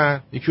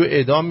میکنن، یکی رو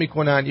اعدام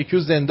میکنن، یکی رو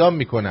زندان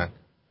میکنن.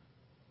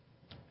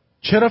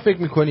 چرا فکر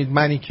میکنید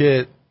منی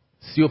که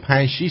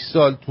 35-6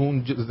 سال تو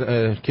اون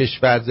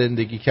کشور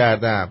زندگی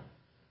کردم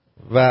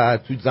و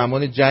تو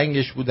زمان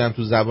جنگش بودم،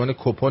 تو زمان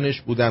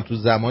کپونش بودم، تو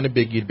زمان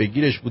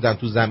بگیرش بودم،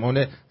 تو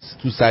زمان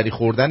تو سری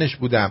خوردنش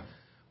بودم،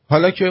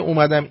 حالا که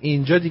اومدم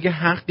اینجا دیگه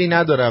حقی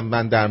ندارم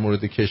من در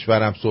مورد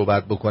کشورم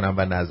صحبت بکنم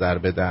و نظر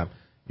بدم،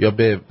 یا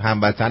به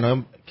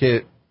هموطنام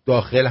که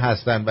داخل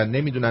هستن و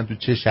نمیدونن تو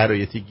چه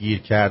شرایطی گیر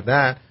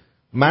کردن،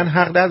 من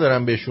حق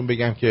ندارم بهشون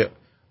بگم که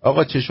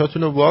آقا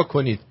چشاتون رو وا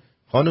کنید،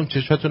 خانم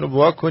چشاتون رو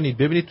وا کنید،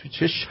 ببینید تو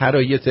چه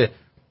شرایط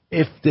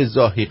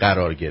افتضاحی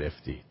قرار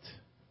گرفتید.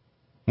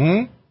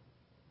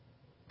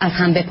 از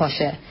هم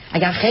بپاشه.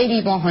 اگر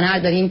خیلی با هنر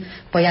داریم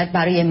باید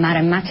برای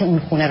مرمت اون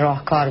خونه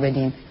راهکار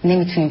بدیم.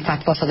 نمیتونیم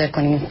فتوا صادر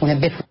کنیم این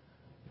خونه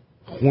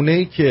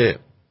خونه‌ای که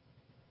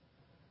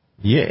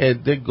یه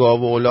عده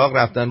گاو و الاغ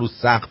رفتن رو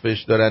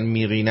سقفش دارن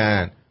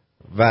میرینن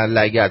و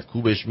لگد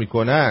کوبش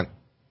میکنن،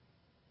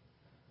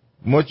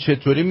 ما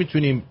چطوری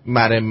میتونیم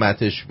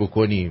مرمتش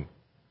بکنیم؟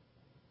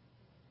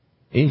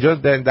 اینجا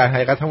در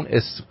حقیقت همون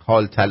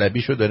اسهال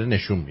طلبیشو داره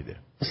نشون میده.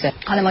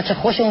 حالا ما چه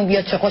خوشمون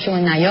بیاد چه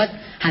خوشمون نیاد،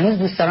 هنوز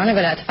دوستداران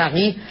ولایت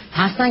فقیه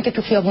هستن که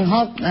تو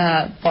خیابون‌ها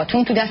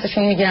باتون تو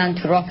دستشون میگیرن،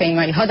 تو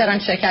راهپیمایی‌ها دارن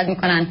شرکت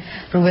میکنن،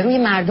 روبروی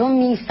مردم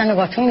میستن و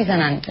باتون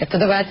میزنن.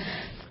 ابتدا باید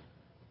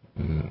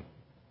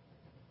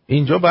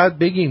اینجا باید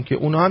بگیم که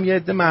اونا هم یه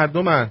عده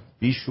مردمن،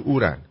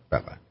 بیشعورن،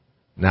 فقط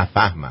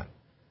نفهمن.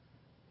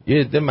 یه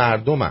عده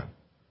مردمن،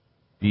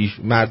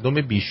 مردم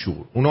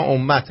بیشعور، اونا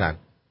امتن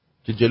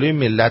که جلوی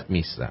ملت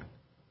میستن.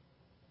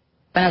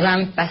 به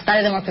نظرم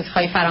بستر دموکراسی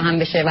خواهی فراهم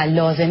بشه و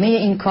لازمه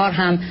این کار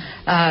هم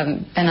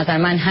به نظر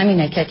من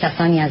همینه که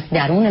کسانی از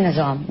درون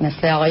نظام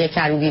مثل آقای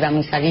کروبی و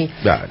موسوی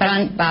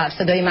برن و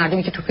صدای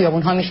مردمی که تو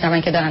خیابون‌ها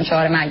میشنون که دارن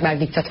شعار مرگ بر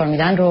دیکتاتور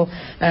میدن رو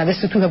به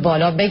سطوح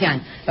بالا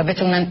بگن و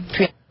بتونن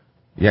توی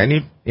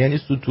یعنی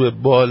سطوح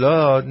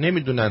بالا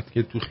نمیدونن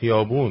که تو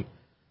خیابون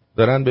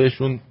دارن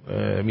بهشون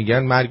میگن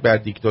مرگ بر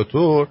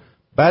دیکتاتور،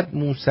 بعد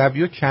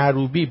موسوی و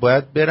کروبی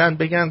باید برن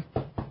بگن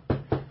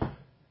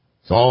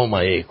سلام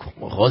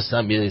علیکم،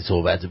 خواستم یه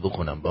صحبت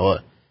بکنم با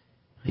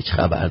هیچ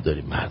خبر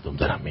داریم مردم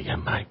دارن میگن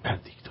مرگ بر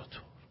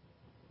دیکتاتور.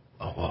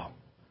 آقا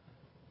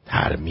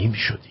ترمیم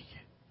شد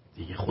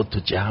دیگه خودتو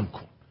جمع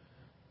کن.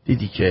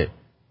 دیدی که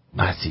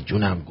مسیح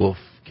جونم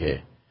گفت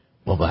که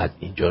ما باید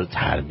اینجا رو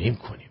ترمیم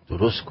کنیم،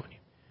 درست کنیم.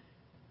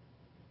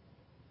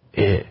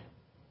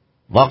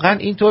 واقعا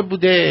اینطور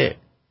بوده؟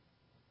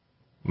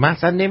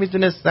 مثلا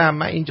نمیدونستم،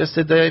 من اینجا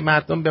صدای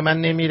مردم به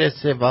من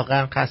نمیرسه،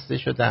 واقعا خسته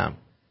شدم،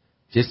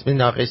 جسم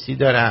ناقصی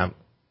دارم،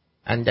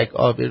 اندک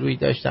آبرویی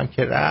داشتم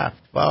که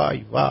رفت،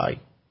 وای وای.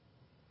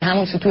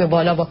 همون سطوح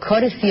بالا با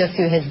کار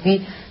سیاسی و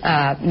حزبی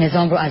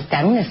نظام رو از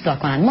درون اصلاح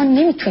کنن. ما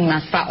نمیتونیم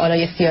از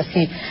فعالای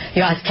سیاسی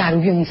یا از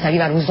کروبی و موسوی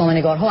و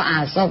روزنامه‌نگارها و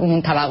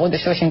احزابمون توقع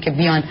داشته باشیم که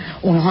بیان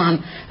اونها هم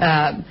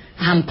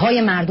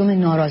همپای مردم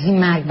ناراضی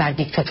مرگ بر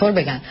دیکتاتور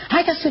بگن.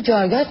 هر کس تو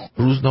جایگاه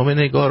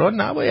روزنامه‌نگارا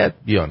نباید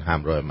بیان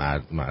همراه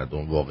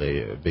مردم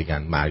واقعا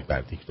بگن مرگ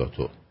بر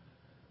دیکتاتور.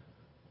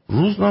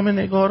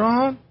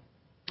 روزنامه‌نگاران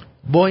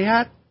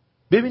باید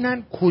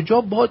ببینن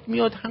کجا باد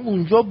میاد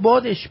همونجا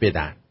بادش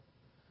بدن.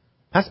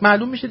 پس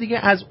معلوم میشه دیگه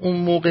از اون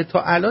موقع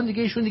تا الان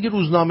دیگه ایشون دیگه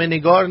روزنامه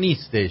نگار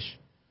نیستش،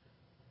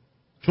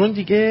 چون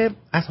دیگه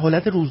از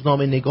حالت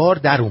روزنامه نگار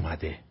در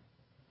اومده.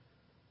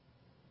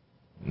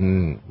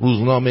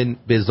 روزنامه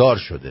بزار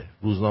شده،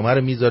 روزنامه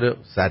رو میذاره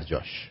سر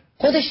جاش،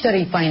 خودش داره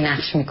ایفای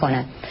نقش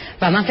میکنه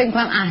و من فکر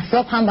میکنم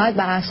احزاب هم باید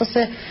بر اساس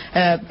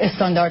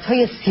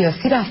استانداردهای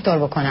سیاسی رفتار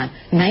بکنن،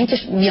 نه اینکه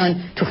بیان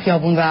تو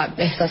خیابون و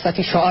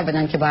احساساتی شعار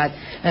بدن که باید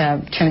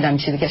چه میدونم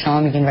چیزی که شما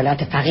میگین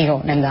ولایت فقیه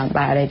رو نمیدونم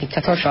برای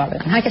دیکتاتور شعار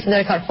بدن. هر کسی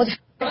داره کار خودش.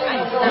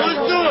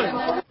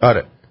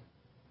 آره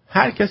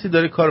هر کسی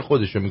داره کار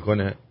خودشو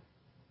میکنه.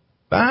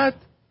 بعد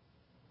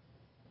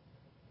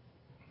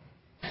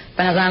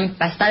به نظرم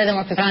بستر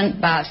دموکراتان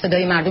و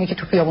صدای مردمی که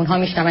تو خیابون ها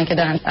میشنون که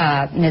دارن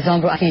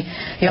نظام رو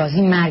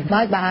یازی مرگ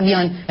باید به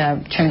بیان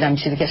چه میدونم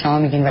چیزی که شما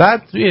میگین.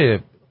 بعد توی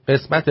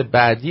قسمت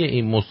بعدی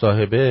این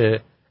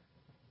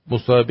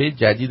مصاحبه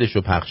جدیدش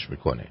رو پخش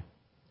میکنه.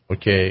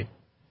 اوکی،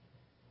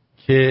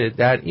 که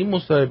در این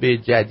مصاحبه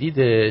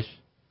جدیدش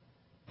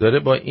داره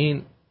با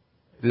این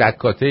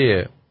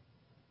لکاته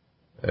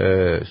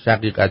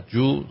شقیقت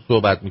جو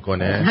صحبت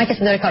میکنه. هر کسی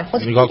داره کار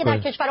خودش که در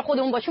کشور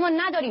خودمون باشه ما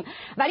نداریم،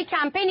 ولی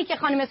کمپینی که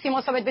خانم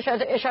سیما ثابت بهش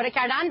اشاره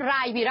کردن،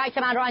 رای بی رای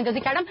که من راه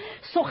اندازی کردم،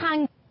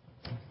 سخن.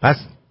 پس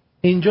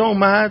اینجا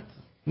اومد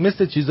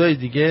مثل چیزای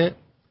دیگه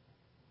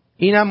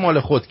اینم مال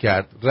خود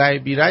کرد، رای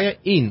بی رای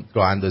این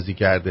راه اندازی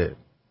کرده.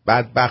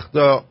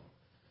 بدبختا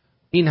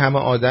این همه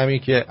آدمی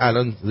که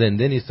الان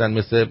زنده نیستن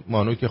مثل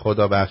مانوک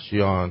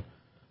خدابخشیان،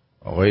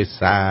 آقای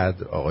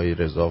صدر، آقای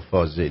رضا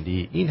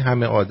فاضلی، این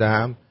همه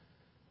آدم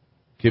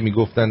که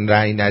میگفتن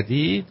رأی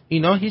ندید،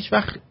 اینا هیچ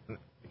وقت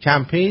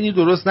کمپینی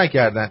درست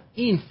نکردن،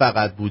 این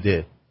فقط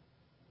بوده.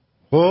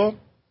 خب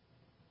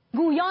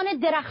گویان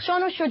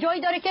درخشان و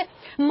شجاعی داره که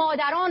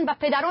مادران و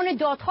پدران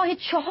دادخواه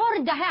 4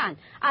 دهه‌اند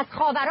از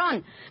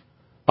خاوران.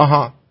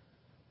 آها،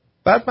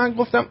 بعد من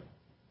گفتم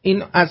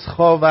این از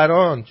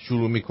خاوران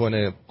شروع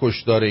میکنه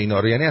کشتار اینا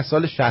رو، یعنی از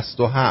سال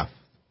 67،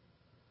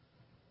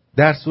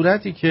 در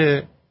صورتی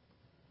که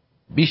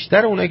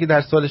بیشتر اونایی که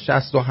در سال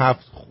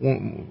 67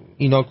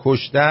 اینا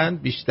کشتن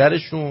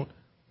بیشترشون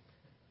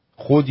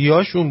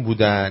خودیاشون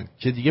بودن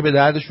که دیگه به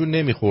دردشون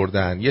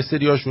نمیخوردن، یه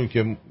سریاشون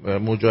که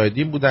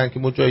مجاهدین بودن که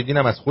مجاهدین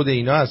هم از خود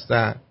اینا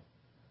هستن،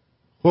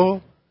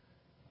 خب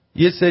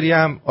یه سری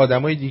هم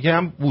آدمای دیگه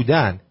هم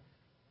بودن،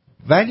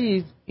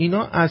 ولی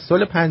اینا از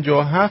سال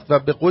 57 و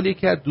به قول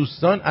یکی از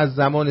دوستان از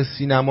زمان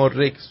سینما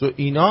رکس و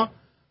اینا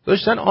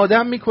داشتن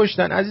آدم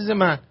میکشتن. عزیز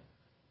من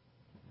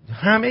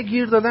همه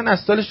گیر دادن از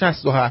سال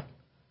 67.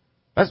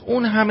 پس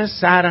اون همه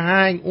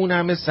سرهنگ، اون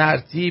همه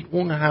سرتیپ،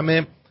 اون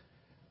همه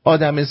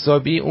آدم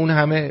حسابی، اون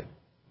همه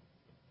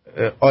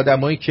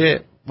آدمایی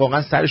که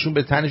واقعا سرشون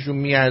به تنشون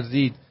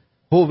میارزید،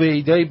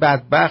 هویدای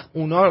بدبخت،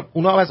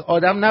 اونا از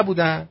آدم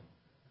نبودن.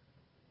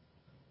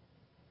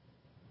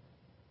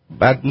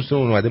 بعد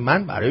دوستمون اومده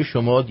من برای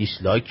شما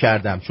دیسلایک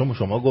کردم چون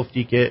شما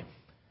گفتی که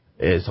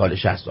سال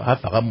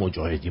 67 فقط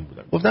مجاهدین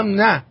بودن. گفتم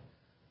نه،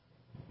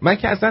 من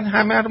که اصلا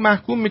همه رو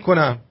محکوم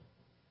میکنم،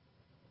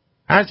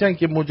 هرچند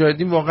که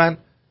مجاهدین واقعا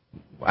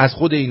از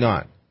خود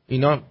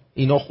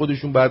اینا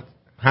خودشون باید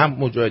هم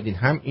مجاهدین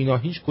هم اینا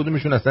هیچ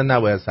کدومشون اصلا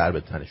نباید سر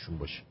به تنشون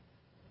باشه.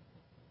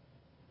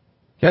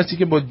 کسی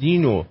که با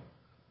دین و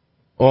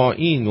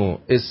آیین و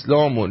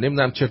اسلام و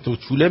نمیدونم چطور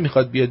چوله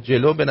میخواد بیاد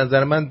جلو، به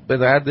نظر من به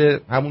درد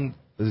همون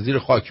زیر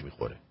خاک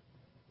میخوره،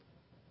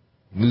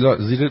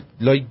 زیر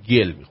لای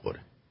گل میخوره.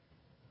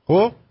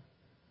 خب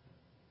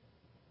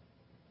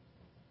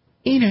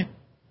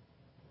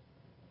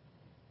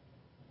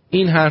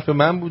این حرف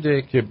من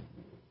بوده که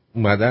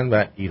اومدن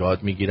و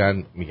ایراد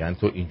میگیرن، میگن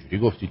تو اینجوری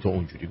گفتی، تو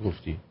اونجوری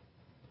گفتی.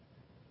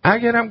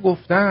 اگرم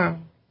گفتم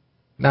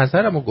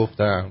نظرمو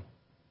گفتم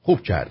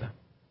خوب کردم،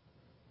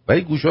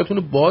 ولی گوشاتون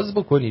رو باز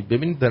بکنید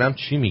ببینید دارم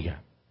چی میگم،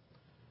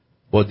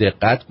 با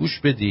دقت گوش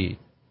بدید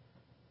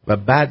و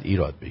بعد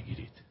ایراد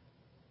بگیرید.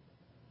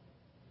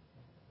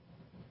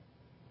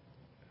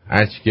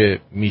 هرچی که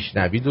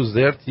میشنوید و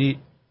زرتی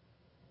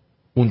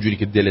اونجوری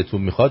که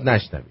دلتون میخواد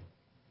نشنوید.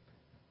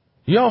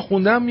 یا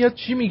خوندم میاد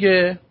چی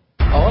میگه؟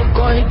 آقا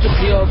گاهی تو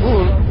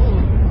خیابون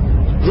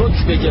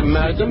رک بگه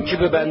مردم که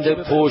به بنده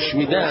پوش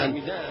میدن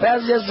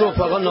بعضی از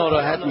رفقا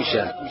ناراحت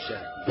میشن.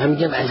 من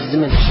میگم عزیز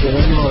من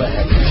چرا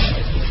ناراحت میشه؟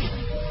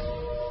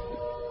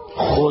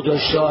 خدا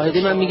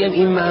شاهده، من میگم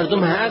این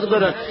مردم حق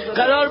دارن.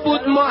 قرار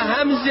بود ما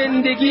هم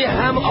زندگی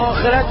هم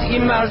آخرت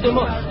این مردم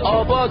رو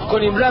آباد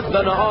کنیم.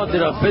 ربنا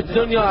آتنا فی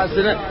الدنیا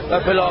حسنه و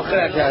فی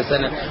الاخرة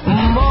حسنه.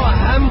 ما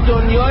هم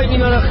دنیای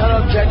اینا رو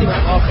خراب کردیم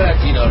هم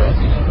آخرت اینا رو.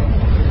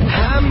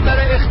 هم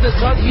برای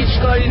اقتصاد هیچ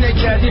کاری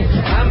نکردیم،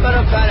 هم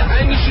برای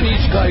فرهنگشون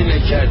هیچ کاری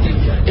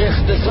نکردیم.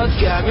 اقتصاد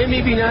که همه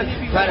میبینن،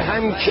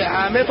 فرهنگ که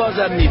همه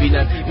بازم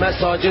میبینن،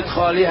 مساجد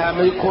خالی،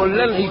 همه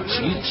کلن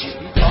هیچ.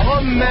 آقا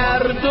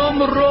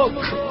مردم رک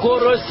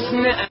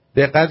گرسنه.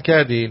 دقت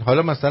کردین؟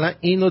 حالا مثلا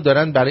اینو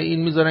دارن برای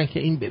این میذارن که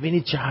این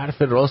ببینید چه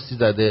حرف راستی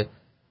زده،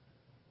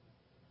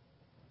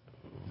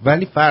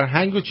 ولی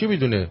فرهنگ رو چی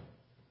میدونه؟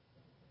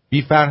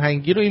 بی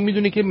فرهنگی رو این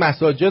میدونه که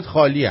مساجد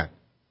خالی هن.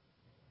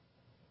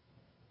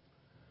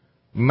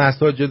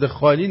 مساجد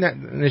خالی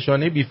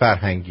نشانه بی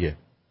فرهنگیه.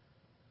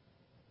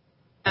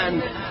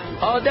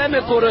 آدم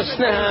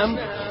گرسنه هم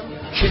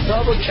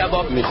کتاب و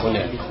کباب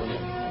میخونه،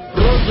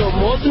 روز و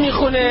مد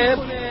میخونه،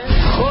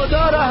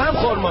 خدا را هم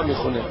خرما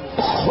میخونه.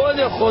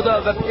 خود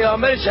خدا و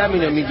پیامبرش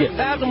همینو میگه.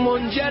 حق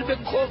منجر به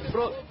کفر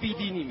و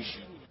بیدینی میشه.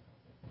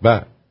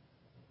 بله،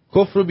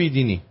 کفر و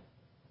بیدینی.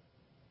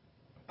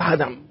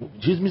 بعدم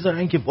چیز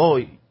میذارن که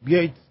وای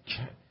بیایید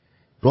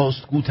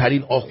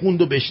راستگوترین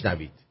آخوندو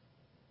بشنوید.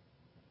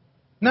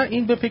 نه،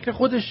 این به فکر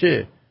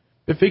خودشه،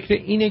 به فکر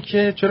اینه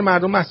که چرا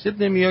مردم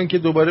مسجد نمیان که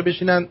دوباره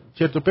بشینن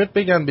چرت و پرت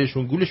بگن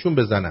بهشون، گولشون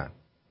بزنن.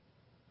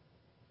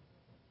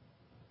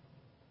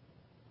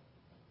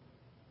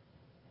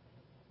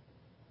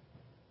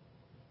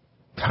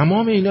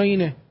 تمام اینا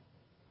اینه.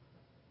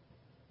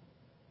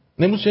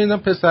 نمیشه شنیدم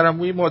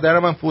پسرموی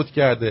مادرم هم فوت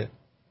کرده.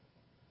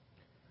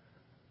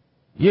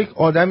 یک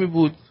آدمی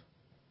بود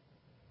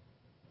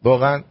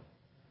واقعا،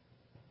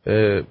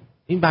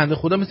 این بنده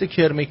خدا مثل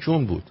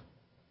کرمکون بود.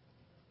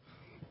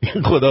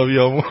 این خدا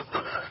بیامون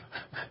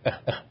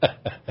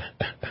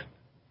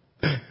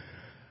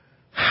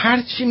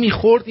هرچی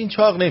میخورد این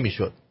چاق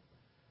نمیشد.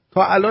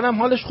 تا الان هم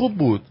حالش خوب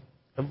بود.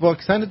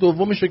 واکسن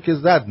دومشو که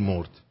زد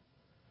مرد.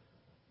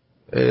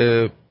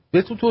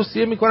 بهتون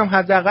توصیه میکنم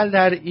حداقل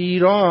در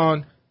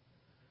ایران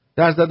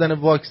در زدن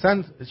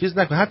واکسن چیز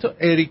نکن. حتی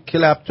اریک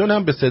کلپتون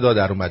هم به صدا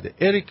در اومده.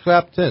 اریک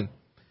کلپتون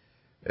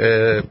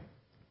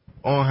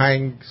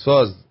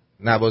آهنگساز،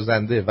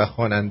 نوازنده و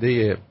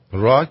خواننده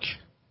راک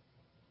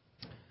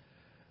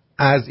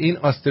از این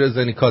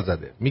آسترازنیکا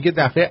زده. میگه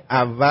دفعه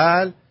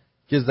اول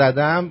که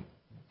زدم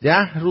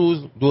 10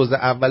 روز، دوز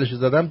اولش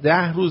زدم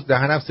 10 روز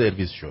دهنم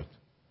سرویس شد،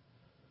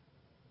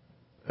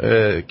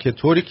 که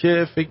طوری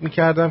که فکر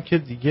میکردم که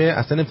دیگه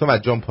اصلا نمیتونم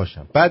از جام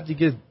پاشم. بعد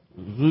دیگه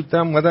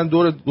زودم اومدن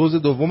دوز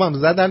دومم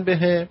زدن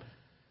بهم،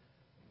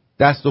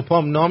 دست و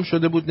پام نام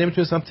شده بود،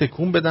 نمیتونستم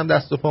تکون بدم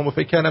دست و پامو.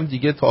 فکر کردم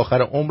دیگه تا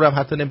آخر عمرم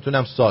حتی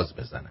نمیتونم ساز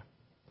بزنم.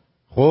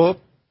 خب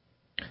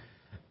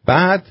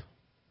بعد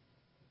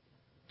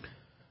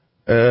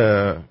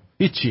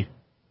هیچی.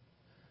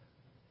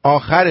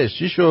 آخرش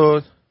چی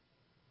شد؟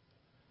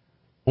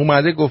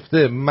 اومده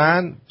گفته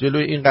من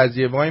جلوی این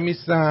قضیه وای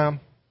میستم،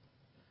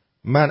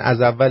 من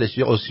از اولش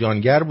یه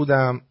عصیانگر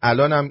بودم،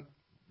 الانم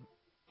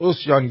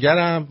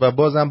عصیانگرم و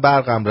بازم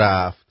برقم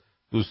رفت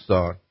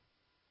دوستان،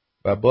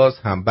 و باز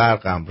هم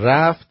برقم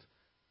رفت.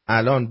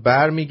 الان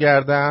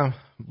برمیگردم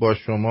با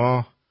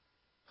شما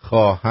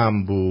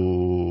خواهم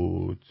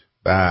بود.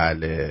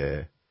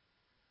 بله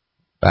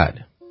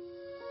بله.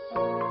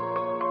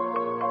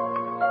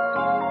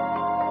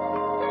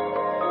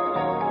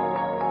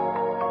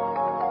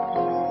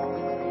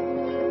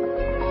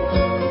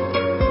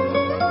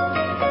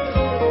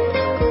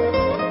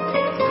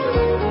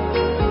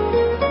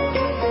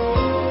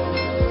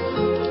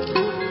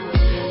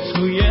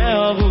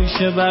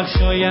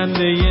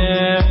 بخشاینده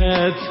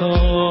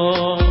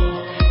تو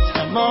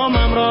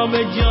تمامم را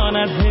به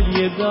جانت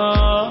هدیه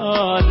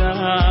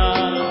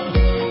دادم.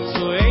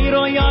 تو ای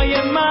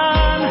رویای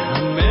من،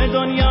 همه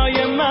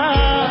دنیای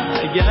من،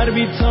 اگر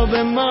بی تو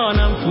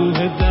بمانم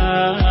کوه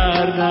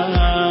دردم.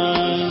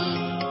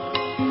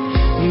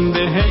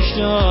 بهشت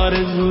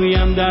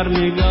آرزویم در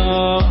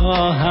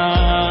نگاهم،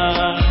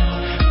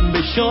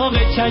 به شوق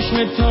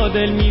چشم تو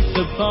دل می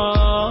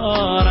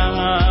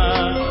سپارم.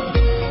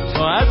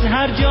 تو از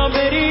هر جا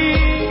بری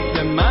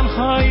به من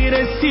خواهی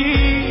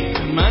رسید،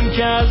 من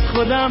که از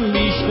خودم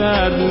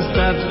بیشتر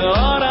دوستت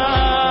دارم.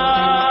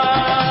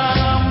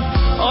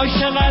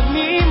 عاشقت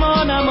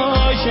میمانم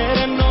و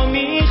شعر نو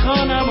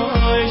میخوانم و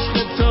عشق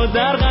تو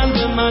در قلب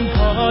من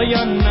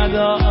پایان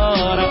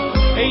ندارم.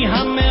 ای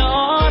همه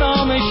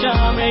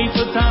آرامشم، ای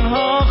تو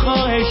تنها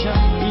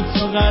خواهشم، ای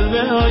تو قلب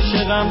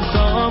عاشقم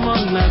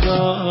سامان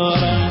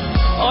ندارم.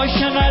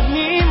 عاشقت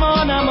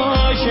میمانم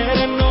و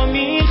شعر نو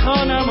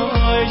میخوانم و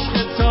عشق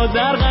تو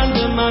در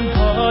قلب من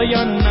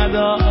پایان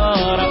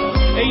ندارم.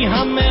 ای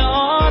همه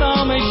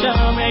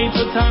آرامشم، ای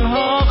تو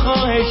تنها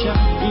خواهشم،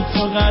 ای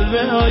تو قلب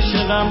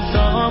عاشقم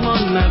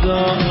سامان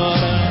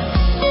ندارم.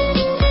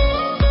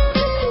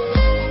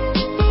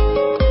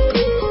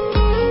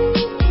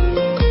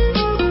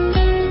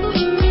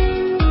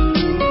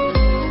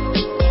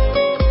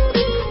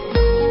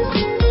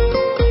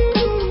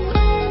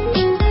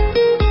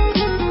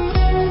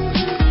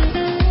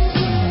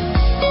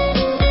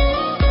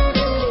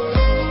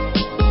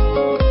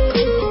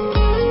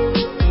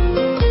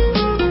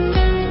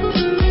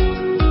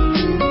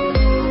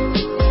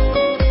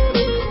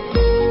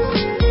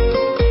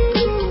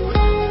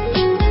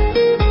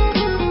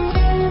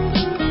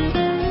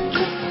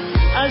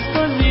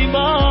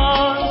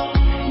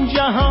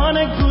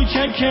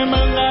 که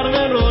من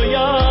غرق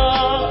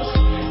رویاست،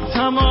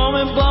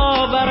 تمام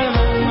باور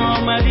من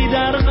آمدی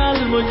در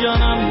قلب و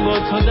جانم، با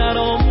تو در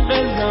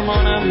عمق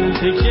زمانم،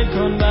 تکیه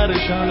کن بر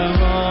شانه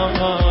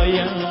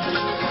هایم.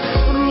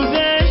 روز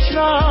عشق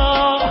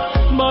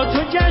با تو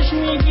جشن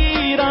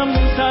میگیرم،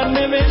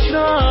 سرنوشت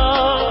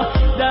را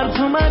در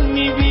تو من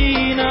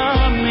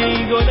میبینم.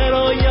 ای گل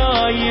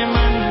رویای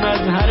من،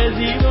 مظهر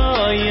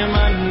زیبای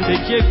من،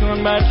 تکیه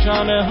کن بر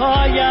شانه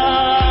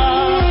هایم.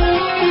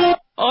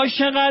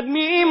 عاشقت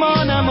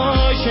میمانم و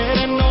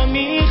شعر نو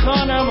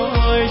میخوانم و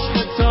عشق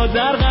تو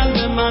در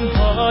قلب من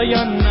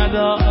پایان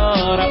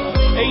ندارم.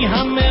 ای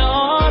همه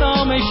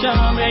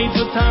آرامشم، ای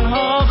تو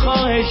تنها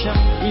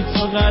خواهشم، بی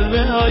تو قلب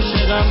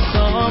عاشقم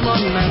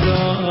سامان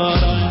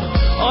ندارم.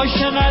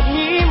 عاشقت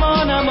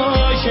میمانم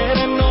و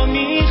شعر نو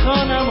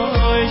میخوانم و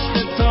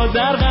عشق تا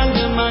در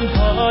قلب من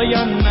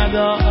پایان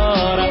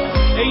ندارم.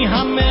 ای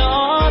همه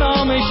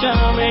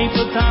آرامشم، ای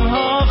تو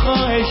تنها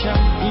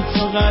خواهشم، بی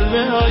تو قلب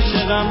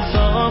عاشقم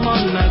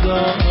سامان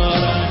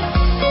ندارم.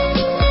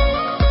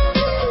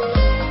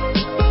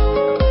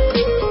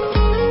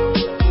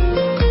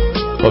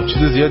 خب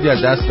چیز زیادی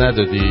از دست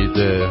ندادید.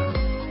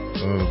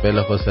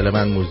 بلافاصله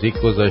من موزیک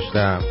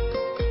گذاشتم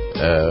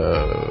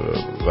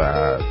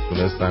و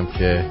تونستم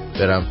که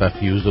برم و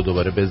فیوز رو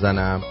دوباره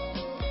بزنم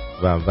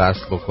و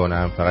وصل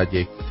بکنم. فقط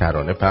یک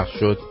ترانه پخش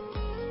شد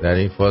در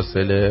این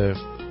فاصله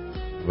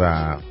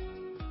و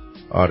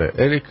آره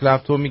اریک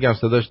کلپتون میگم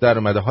صداش در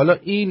اومده. حالا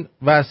این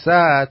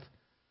وسط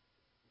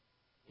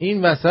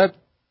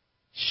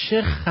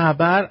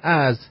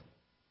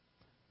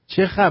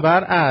چه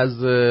خبر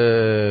از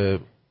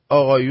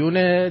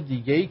آقایون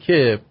دیگه‌ای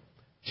که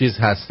چیز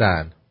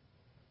هستن،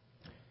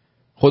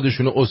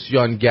 خودشونو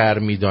اوسیانگر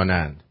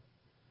میدانن؟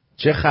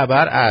 چه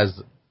خبر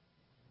از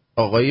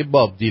آقای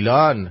باب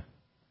دیلان؟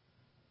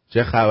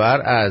 چه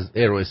خبر از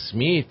ایرو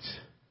اسمیت؟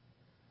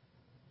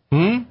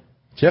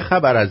 چه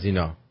خبر از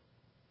اینا؟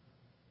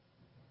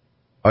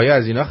 آیا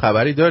از اینا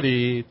خبری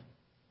دارید؟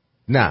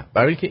 نه،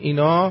 برای اینکه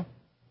اینا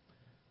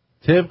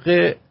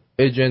طبق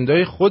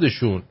اجندای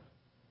خودشون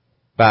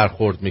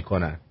برخورد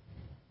میکنن.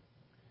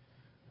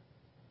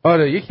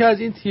 آره یکی از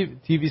این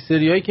تیوی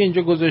سریایی که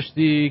اینجا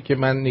گذاشتی که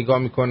من نگاه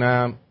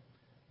میکنم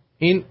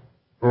این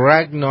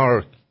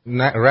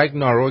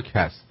رگناروک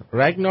هست.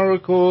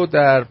 رگناروکو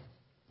در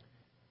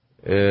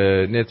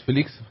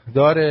نتفلیکس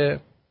داره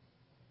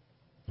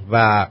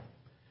و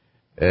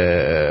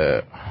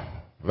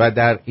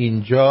در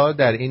اینجا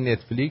در این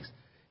نتفلیکس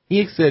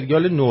یک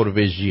سریال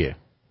نروژیه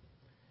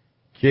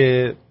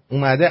که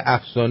اومده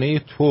افسانه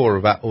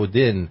تور و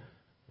اودن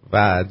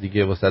و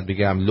دیگه واسط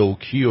بگم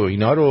لوکی و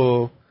اینا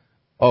رو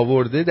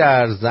آورده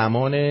در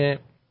زمان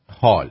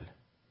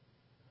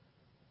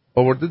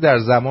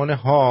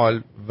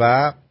حال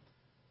و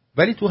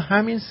ولی تو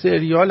همین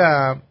سریال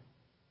هم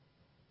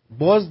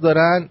باز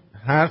دارن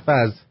حرف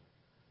از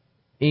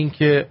این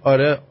که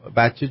آره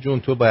بچه جون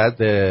تو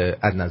باید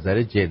از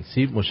نظر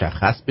جنسی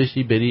مشخص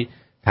بشی، بری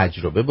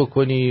تجربه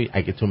بکنی،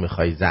 اگه تو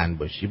میخوای زن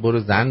باشی برو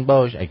زن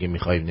باش، اگه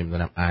میخوای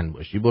نمیدونم ان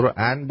باشی برو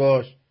ان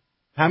باش.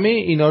 همه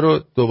اینا رو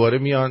دوباره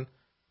میان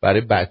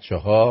برای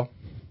بچه‌ها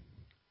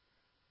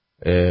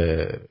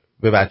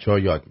به بچه‌ها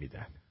یاد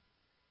میدن.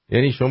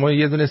 یعنی شما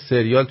یه دونه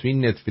سریال تو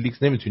این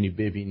نتفلیکس نمیتونی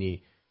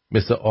ببینی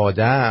مثل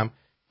آدم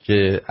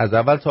که از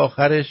اول تا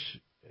آخرش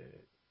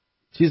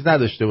چیز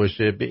نداشته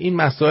باشه، به این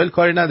مسائل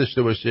کاری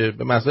نداشته باشه،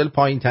 به مسائل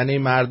پایین تنه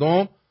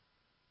مردم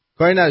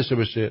کاری نداشته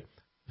باشه.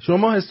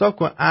 شما حساب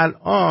کن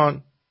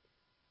الان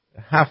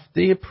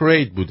هفته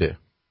پرید بوده،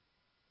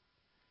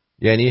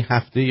 یعنی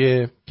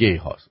هفته گی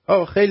هاست.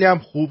 خیلی هم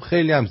خوب،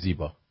 خیلی هم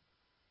زیبا.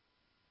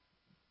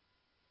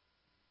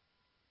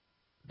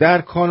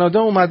 در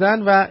کانادا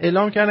اومدن و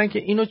اعلام کردن که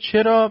اینو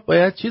چرا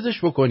باید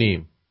چیزش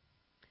بکنیم،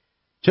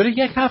 چرا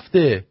یک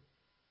هفته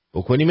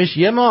بکنیمش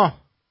یه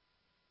ماه.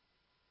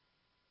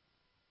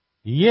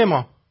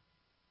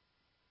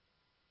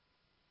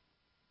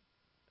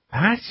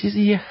 هر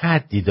چیزی یه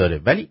حدی داره،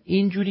 ولی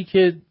اینجوری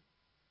که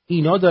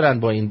اینا دارن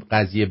با این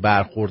قضیه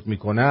برخورد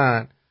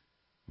میکنن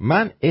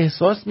من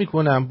احساس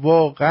میکنم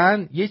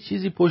واقعا یه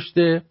چیزی پشت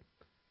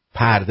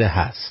پرده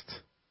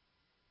هست.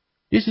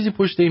 یه چیزی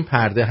پشت این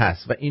پرده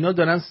هست و اینا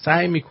دارن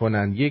سعی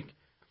میکنن یک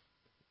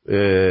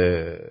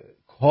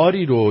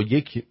کاری رو،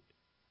 یک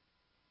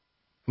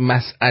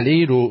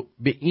مسئله رو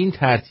به این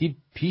ترتیب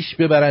پیش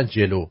ببرن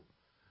جلو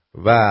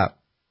و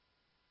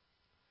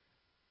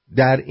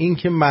در این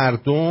که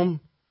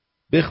مردم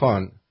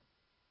بخوان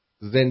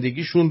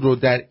زندگیشون رو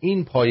در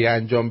این پایه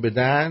انجام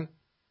بدن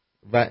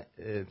و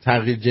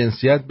تغییر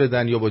جنسیت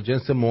بدن یا با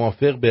جنس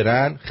موافق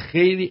برن.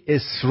 خیلی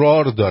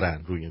اصرار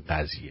دارن روی این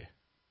قضیه،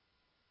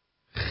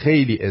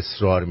 خیلی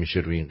اصرار میشه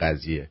روی این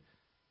قضیه،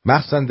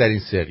 مخصوصا در این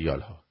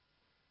سریال ها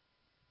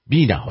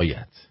بی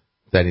نهایت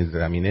در این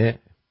زمینه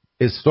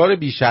اصرار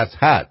بیش از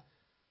حد،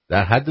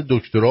 در حد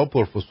دکترا و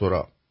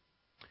پروفسورا.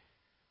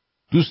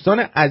 دوستان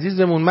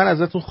عزیزمون من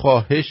ازتون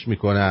خواهش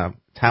میکنم،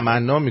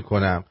 تمنا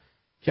میکنم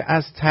که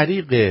از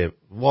طریق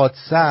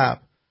واتساپ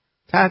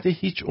تحت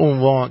هیچ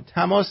عنوان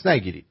تماس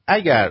نگیرید.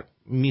 اگر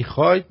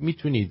میخواید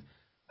میتونید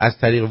از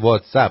طریق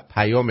واتساپ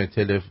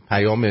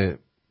پیام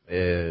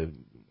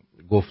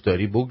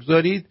گفتاری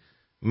بگذارید.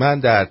 من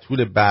در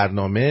طول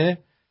برنامه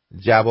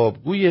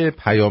جوابگوی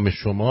پیام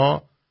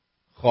شما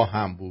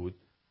خواهم بود.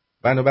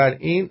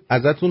 بنابراین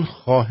ازتون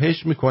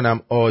خواهش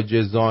میکنم،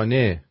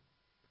 عاجزانه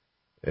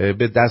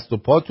به دست و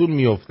پاتون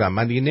میافتم.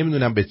 من دیگه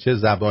نمیدونم به چه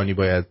زبانی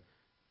باید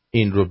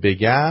این رو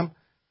بگم.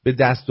 به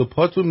دست و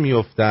پاتون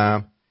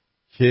میافتم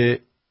که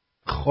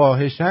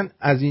خواهشاً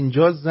از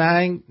اینجا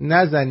زنگ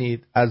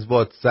نزنید، از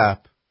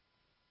واتساپ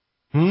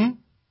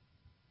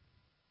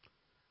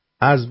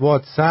از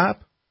واتساپ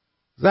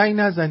زنگ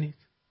نزنید.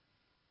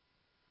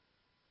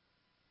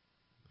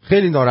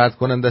 خیلی ناراحت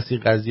کننده است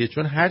این قضیه،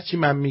 چون هرچی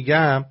من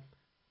میگم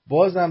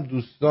بازم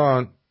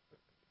دوستان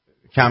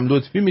کم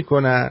لطفی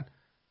میکنن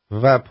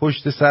و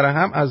پشت سر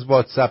هم از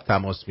واتساپ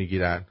تماس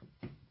میگیرن.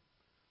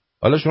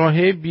 حالا شما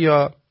هی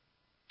بیا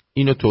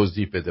اینو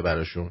توضیح بده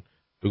براشون،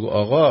 بگو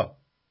آقا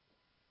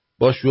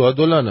با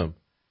شهادلانم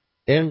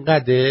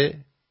انقدر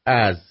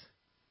از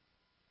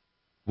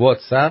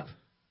واتساپ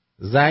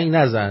زنگ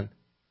نزن،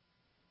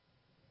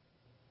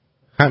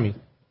 همین،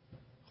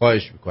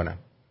 خواهش میکنم.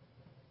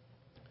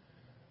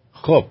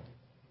 خب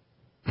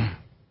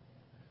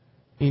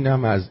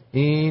اینم از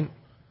این.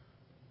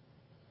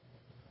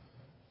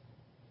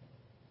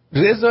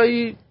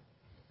 رضایی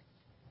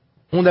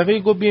اون دفعه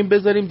گفت بیایم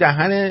بذاریم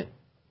دهن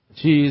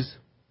چیز،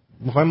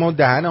 میخوایم ما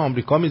دهن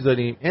آمریکا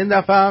میذاریم، این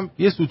دفعه هم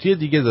یه سوتی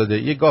دیگه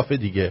داده، یه گاف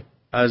دیگه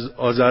از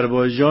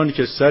آذربایجان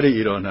که سر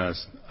ایران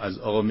است، از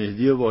آقا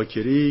مهدی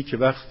واکری که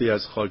وقتی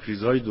از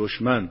خاکریزهای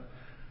دشمن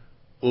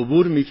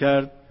عبور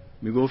میکرد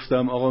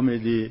میگفتم آقا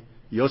مهدی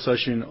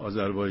یاساشین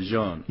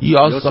آذربایجان،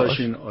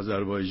 یاساشین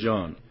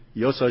آذربایجان،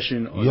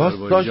 یاساشین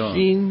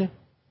آذربایجان.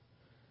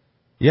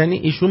 یعنی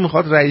ایشون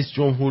میخواد رئیس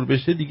جمهور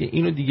بشه دیگه،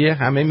 اینو دیگه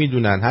همه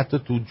میدونن، حتی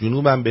تو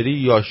جنوبم بری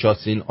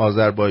یاشاسین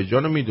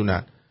آذربایجان رو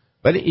میدونن،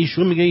 ولی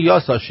ایشون میگه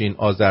یاساشین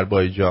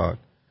آذربایجان.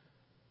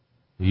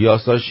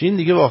 یاساشین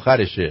دیگه با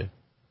آخرشه.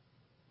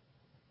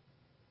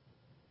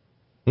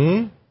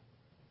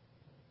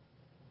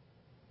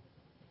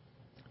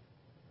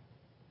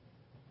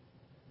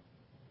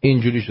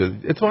 اینجوری شد.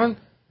 اتفاقا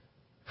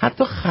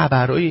حتی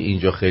خبرهای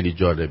اینجا خیلی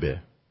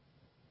جالبه.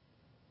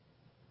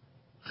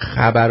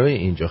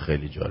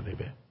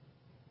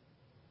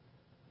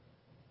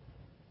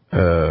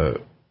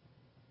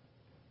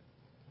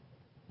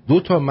 دو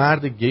تا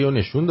مرد گیو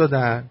نشون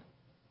دادن.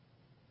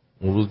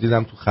 اون روز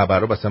دیدم تو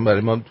خبرها، مثلا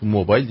برای ما تو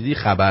موبایل دیدی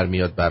خبر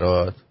میاد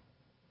برات،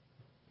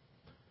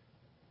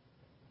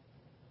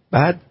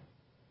 بعد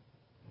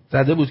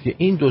زده بود که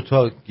این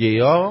دوتا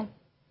گیا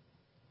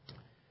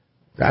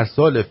در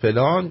سال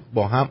فلان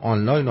با هم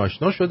آنلاین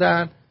آشنا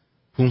شدن،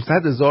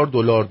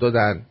 $500,000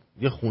 دادن،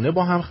 یه خونه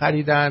با هم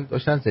خریدن،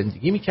 داشتن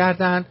زندگی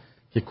میکردن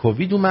که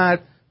کووید اومد،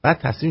 بعد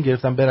تصمیم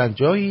گرفتن برن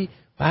جایی،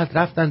 بعد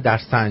رفتن در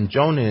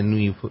سنجان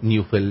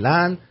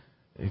نیوفلند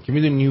که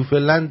میدونی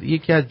نیوفلند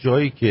یکی از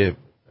جایی که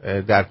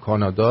در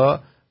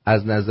کانادا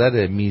از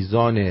نظر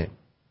میزان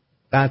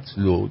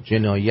قتل و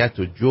جنایت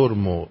و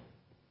جرم و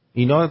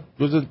اینا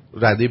جز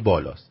رده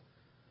بالاست.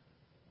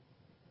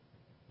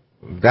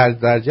 در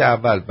درجه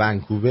اول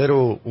ونکوور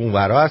و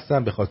اونورا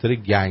هستن به خاطر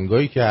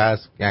گنگایی که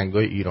هست،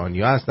 گنگای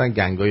ایرانیا هستن،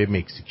 گنگای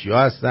مکزیکیا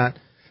هستن،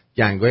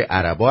 گنگای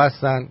عربا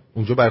هستن،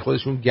 اونجا برای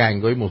خودشون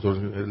گنگای موتور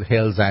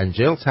هلز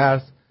انجلز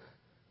هست.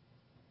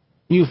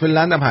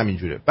 نیوفلند هم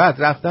همینجوره.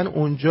 بعد رفتن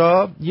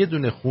اونجا یه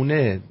دونه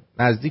خونه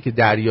نزدیک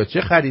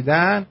دریاچه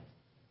خریدن،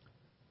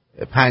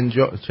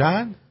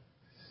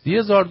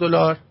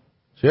 30,000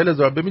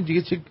 $40,000 ببین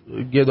دیگه چه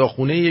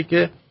گداخونه ایه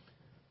که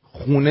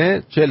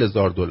خونه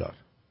 $40,000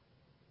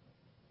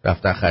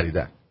 رفتن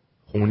خریدن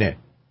خونه.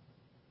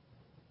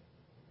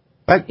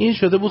 بعد این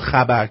شده بود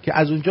خبر که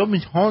از اونجا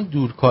میخوان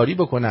دورکاری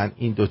بکنن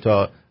این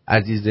دوتا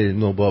عزیز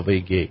نوباوه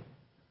گی.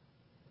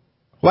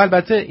 و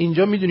البته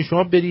اینجا میدونی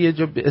شما بری یه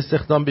جا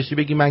استخدام بشی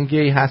بگی من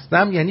گی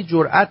هستم، یعنی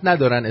جرئت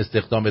ندارن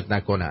استخدامت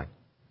نکنن.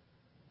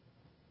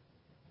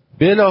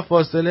 بلا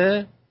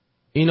فاصله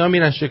اینا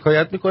میرن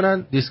شکایت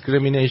میکنن،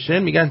 دیسکریمینیشن،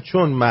 میگن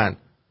چون من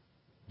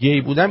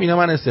گی بودم اینا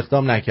من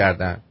استخدام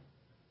نکردن.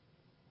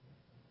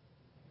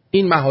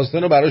 این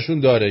محاسن رو براشون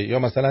داره، یا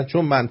مثلا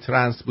چون من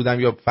ترنس بودم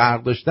یا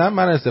فرق داشتم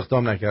من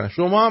استخدام نکردن.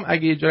 شما هم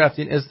اگه یه جا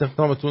رفتین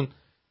استخدامتون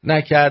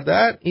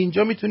نکردن،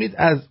 اینجا میتونید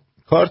از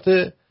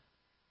کارت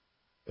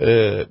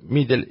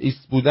میدل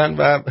ایست بودن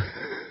و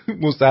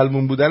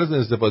مسلمون بودن از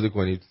استفاده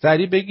کنید.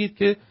 سریع بگید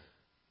که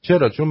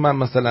چرا، چون من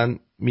مثلا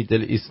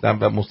میدل ایستم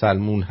و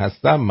مسلمون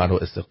هستم منو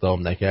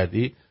استخدام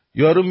نکردی.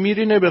 یارو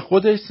میرینه به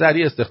خودش،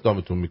 سریع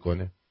استخدامتون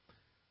میکنه.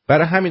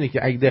 برای همینه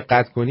که اگه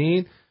دقت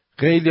کنید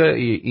خیلی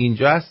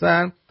اینجا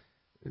هستن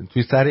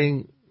توی سر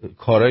این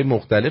کارهای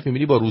مختلف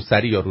میبینی با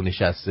روسری یارو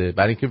نشسته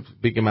برای اینکه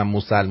بگه من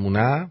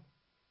مسلمونم.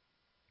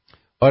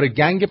 آره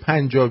گنگ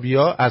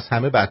پنجابیا از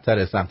همه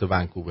بدتره سمت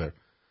ونکوور.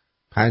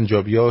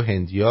 پنجابیا و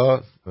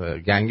هندیا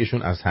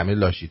گنگشون از همه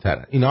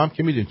لاشی‌ترن. اینا هم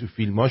که میدونی تو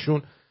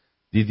فیلماشون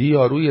دیدی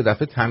یارو یه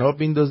دفعه طناب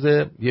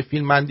میندازه. یه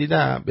فیلم من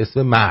دیدم به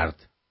اسم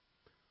مرد،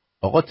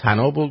 آقا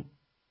طنابو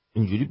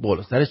اینجوری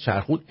بالا سر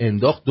چرخود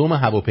انداخت، دم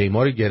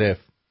هواپیما رو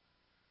گرفت.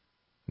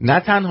 نه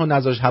تنها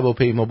نذاش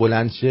هواپیما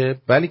بلند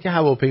شه، بلکه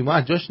هواپیما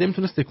از جاش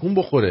نمیتونست تکون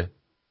بخوره.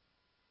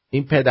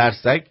 این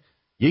پدرسگ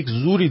یک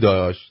زوری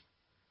داشت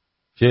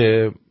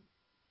که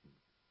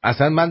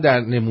اصلا من در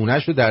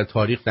نمونهش رو در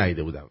تاریخ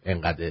ندیده بودم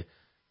انقدر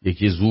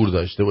یکی زور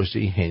داشته باشه.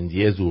 این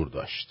هندیه زور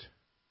داشت،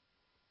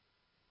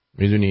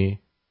 میدونی.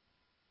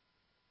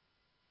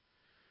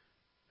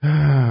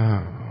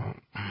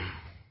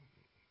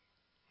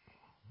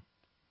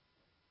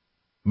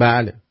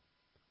 بله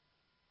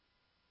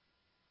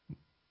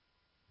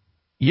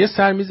یه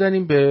سر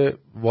میزنیم به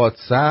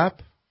واتساپ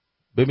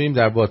ببینیم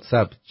در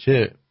واتساپ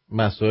چه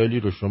مسائلی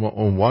رو شما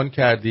عنوان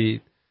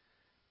کردید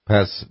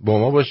پس با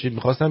ما باشید.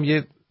 میخواستم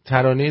یه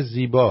ترانه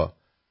زیبا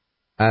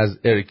از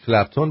اریک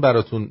کلپتون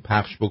براتون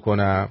پخش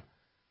بکنم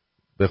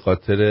به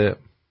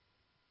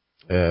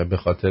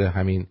خاطر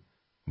همین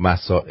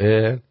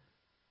مسائل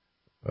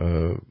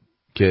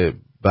که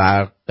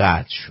برق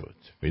قطع شد.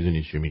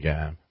 میدونی چی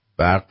میگم؟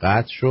 برق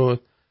قطع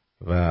شد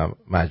و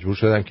مجبور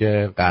شدم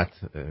که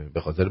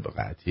به خاطر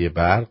قطعی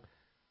برق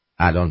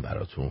الان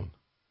براتون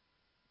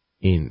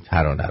این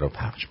ترانه رو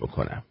پخش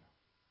بکنم.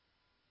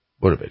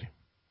 برو بریم.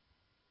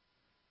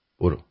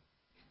 برو.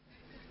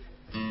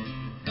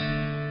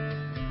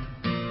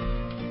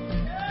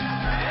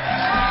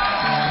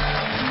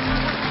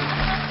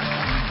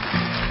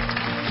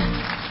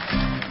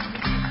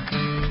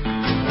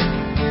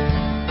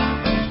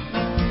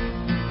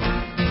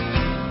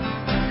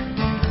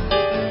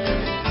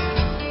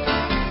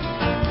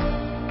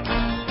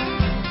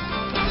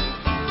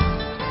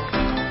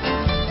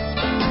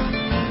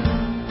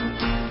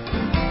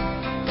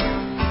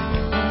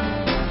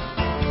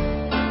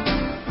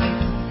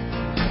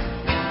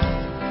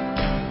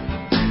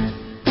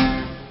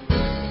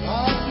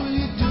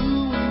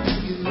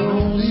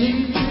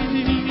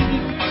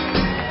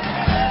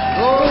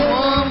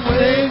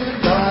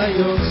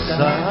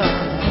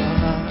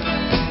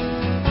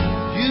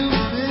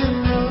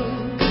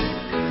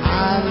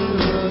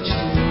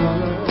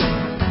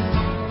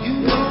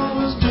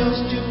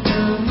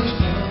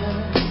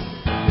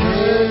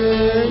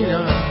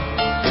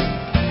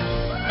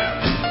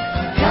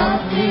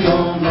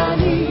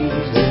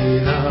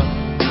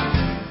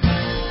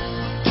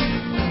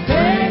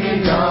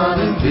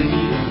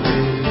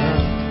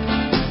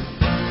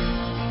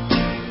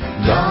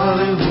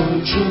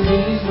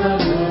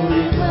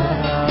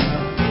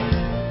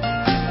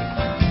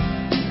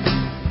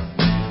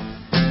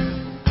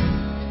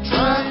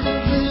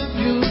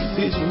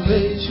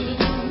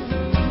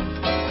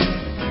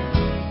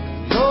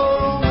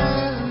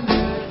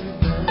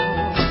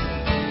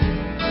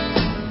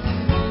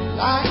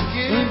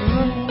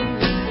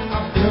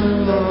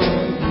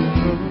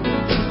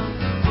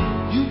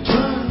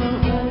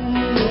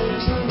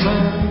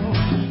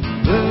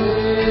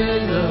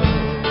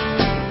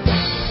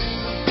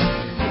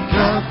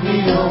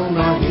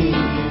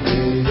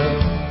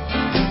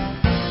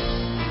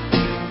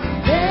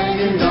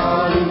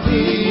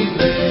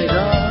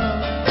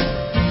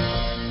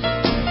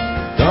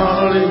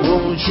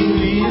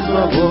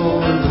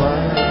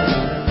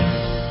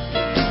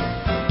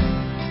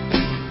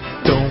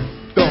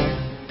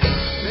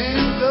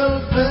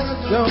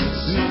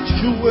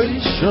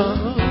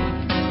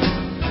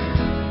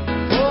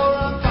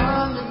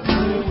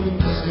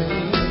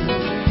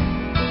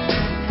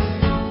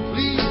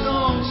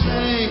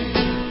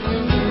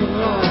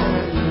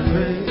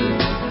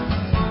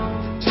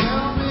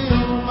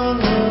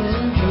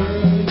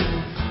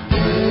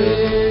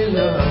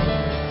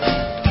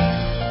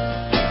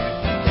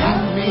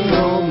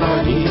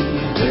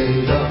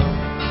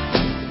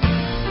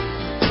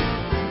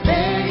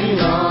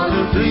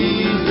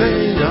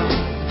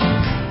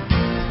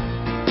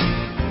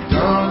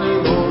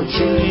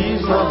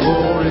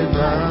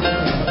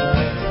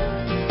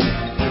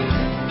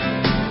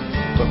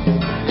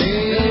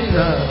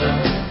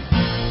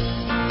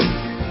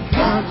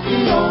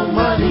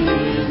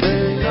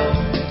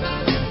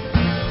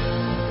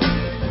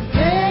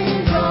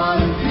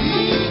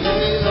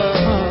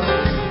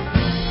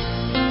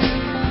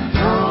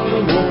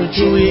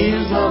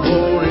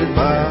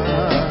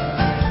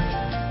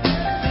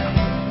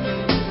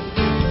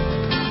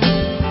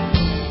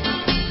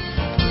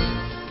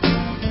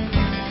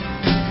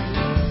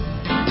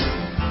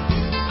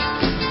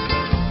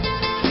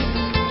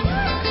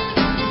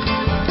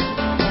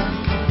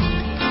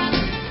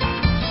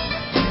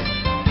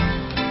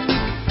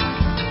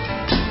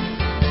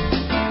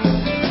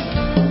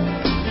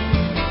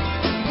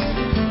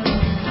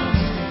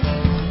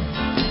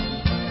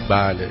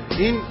 بله،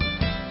 این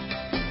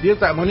یه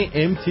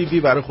زمانی MTV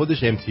برای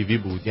خودش MTV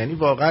بود. یعنی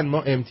واقعا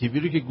ما MTV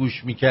رو که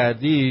گوش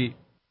میکردی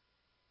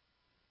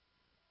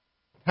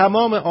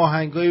تمام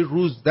آهنگای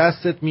روز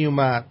دستت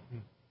میومد،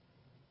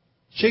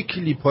 چه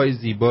کلیپای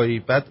زیبایی.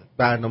 بعد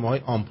برنامه‌های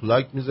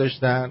آنپلاگ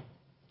میذاشتن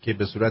که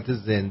به صورت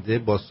زنده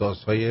با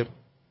سازهای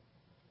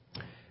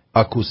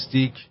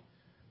آکوستیک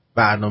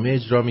برنامه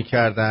اجرا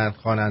میکردن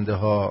خواننده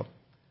ها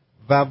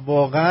و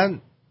واقعا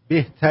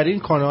بهترین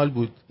کانال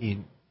بود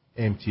این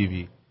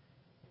MTV.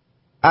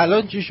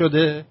 الان چی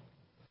شده؟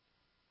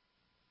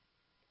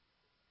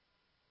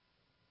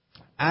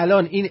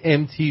 الان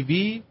این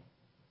MTV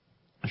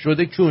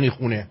شده کونی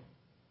خونه.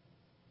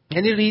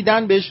 یعنی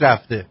ریدن بهش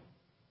رفته،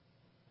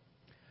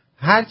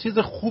 هر چیز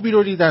خوبی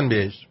رو ریدن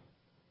بهش.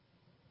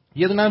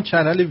 یه دونه هم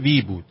چنل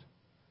وی بود.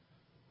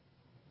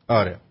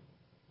 آره،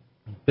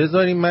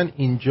 بذاریم من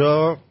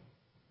اینجا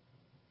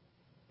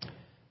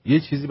یه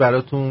چیزی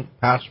براتون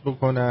پخش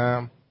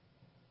بکنم،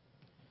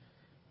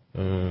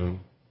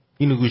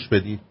 اینو گوش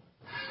بدید.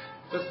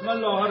 بسم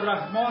الله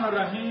الرحمن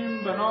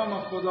الرحیم. به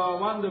نام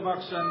خداوند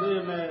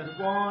بخشنده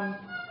مهربان.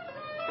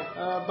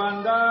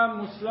 بنده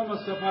مسلم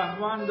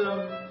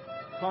سپهوندم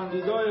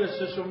کاندیدای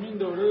ششمین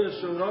دوره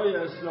شورای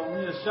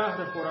اسلامی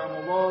شهر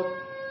خرم‌آباد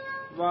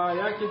و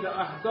یکی از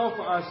اهداف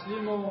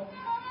اصلیم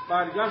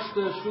برگشت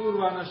شور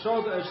و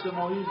نشاط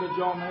اجتماعی به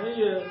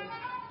جامعه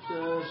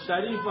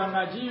شریف و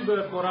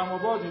نجیب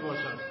خرم‌آباد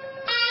میباشد.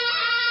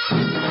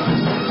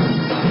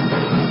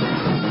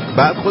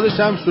 بعد خودش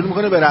هم شروع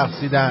میکنه به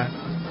رقصیدن.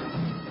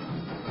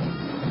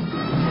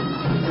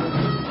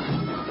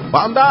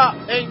 بنده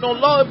عین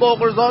الله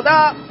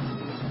باقرزاده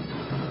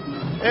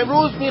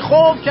امروز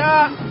میخوام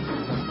که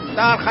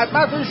در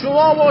خدمت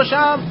شما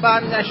باشم و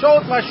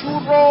نشاط و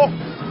شور رو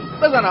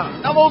بزنم.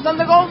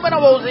 نوازندگان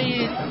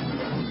بنوازید.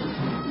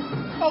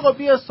 آقا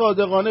بیا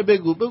صادقانه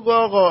بگو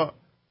آقا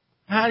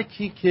هر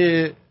کی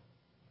که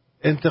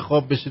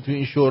انتخاب بشه تو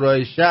این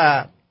شورای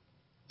شهر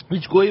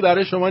هیچ گویی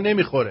برای شما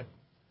نمیخوره.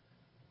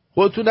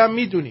 خودتونم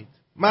میدونید.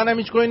 منم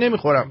هیچ گویی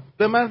نمیخورم.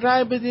 به من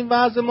رأی بدین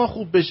وضع ما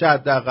خوب بشه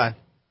حداقل.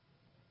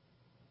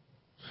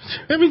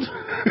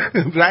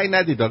 رأی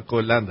ندید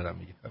کلا دارم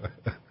میگم.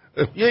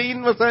 یا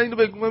این مثلا اینو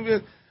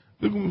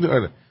بگو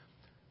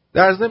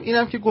در ضمن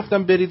اینم که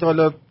گفتم برید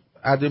حالا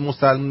عده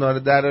مسلمانا رو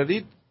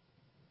درارید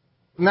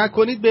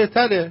نکنید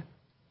بهتره.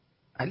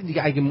 ولی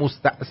دیگه اگه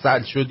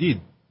مستعسل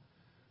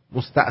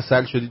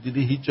شدید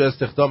دیدی هیچ جا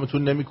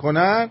استخدامتون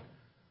نمیکنن،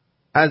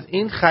 از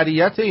این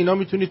خریت اینا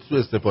میتونید تو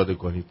استفاده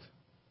کنید.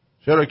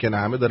 چرا که نه،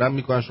 همه دارن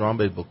میکنن شما هم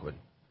برید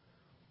بکنید.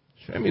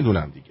 چه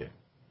میدونم دیگه،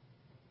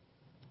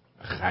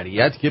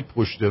 خریت که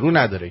پشت رو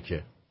نداره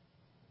که.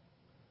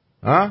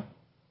 ها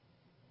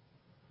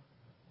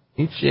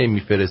این چیه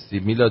میفرستی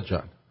میلاد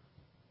جان؟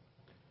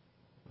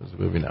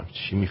 ببینم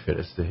چی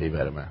میفرسته هی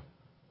برای من.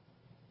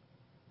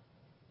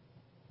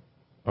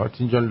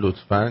 آرتین جان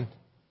لطفاً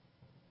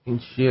این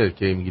چیه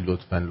که میگی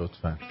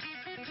لطفاً؟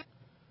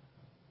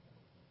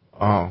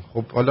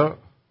 خب حالا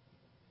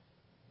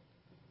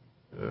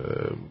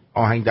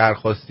آهنگ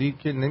درخواستی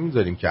که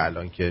نمیذاریم که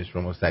الان که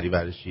شما سری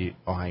برشی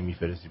آهنگ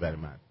میفرستی برای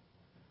من.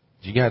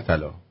 جیگر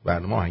طلا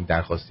برنامه آهنگ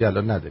درخواستی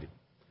الان نداریم.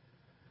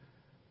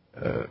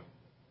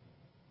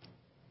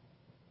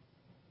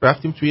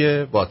 رفتیم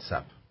توی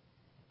واتساپ.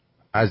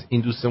 از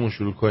این دوستمون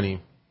شروع کنیم.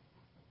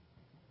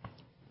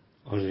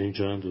 آرتین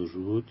جان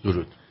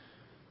درود.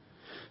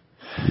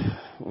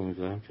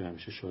 امیدوارم که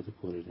همیشه شاد و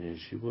پر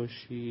انرژی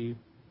باشی.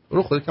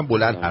 رو خودت کم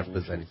بلند حرف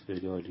بزنید.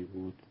 خیلی عالی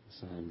بود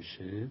مثل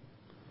همیشه.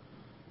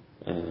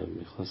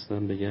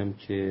 میخواستم بگم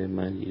که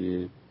من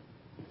یه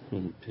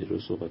پیرو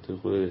صحبت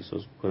خود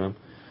احساس میکنم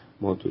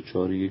ما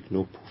دوچار یک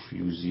نوع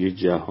پوفیوزی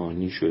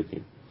جهانی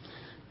شدیم.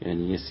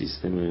 یعنی یه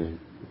سیستم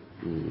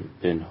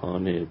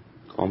پنهان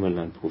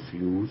کاملا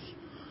پوفیوز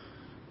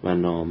و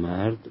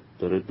نامرد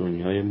داره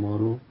دنیای ما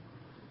رو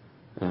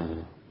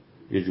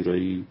یه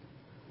جورایی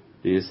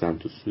به یه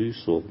سمت و سوی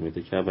سوق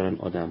میده که اولا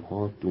آدم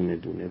ها دونه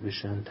دونه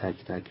بشن،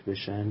 تک تک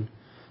بشن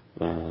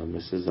و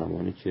مثل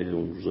زمانی که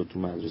اون روزا تو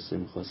مدرسه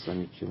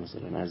میخواستن که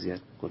مثلا اذیت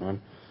میکنن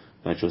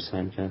بچه ها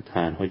سعی میکنن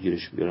تنها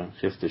گیرش بیارن،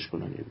 خفتش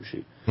کنن یه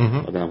گوشی.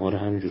 آدم ها رو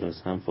همینجور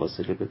از هم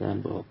فاصله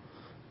بدن با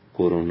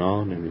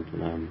کرونا،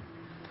 نمیدونم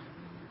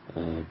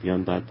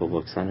بیان بعد با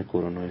واکسن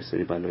کرونا یه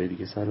سری بلای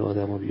دیگه سر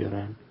آدم ها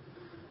بیارن،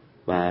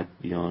 بعد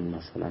بیان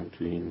مثلا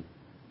تو این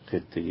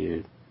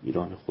خطه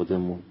ایران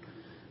خودمون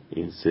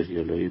این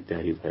سریال های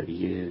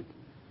دریوری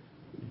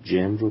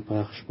جم رو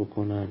پخش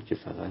بکنن که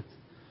فقط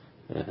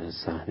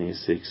صحنه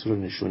سکس رو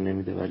نشون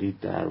نمیده ولی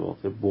در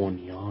واقع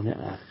بنیان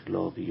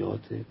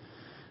اخلاقیات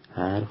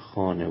هر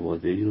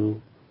خانواده‌ای رو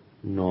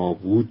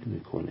نابود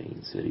میکنه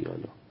این سریال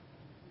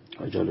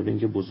ها. جالب این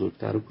که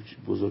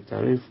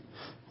بزرگترهای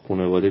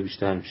خانواده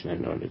بیشتر میشن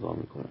اینا رو نگاه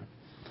میکنن.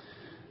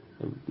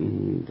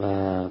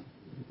 و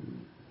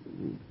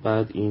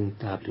بعد این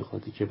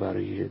تبلیغاتی که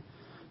برای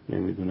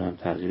نمیدونم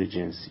تغییر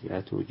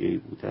جنسیت و گی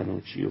بودن و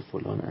چی و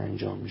فلان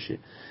انجام میشه،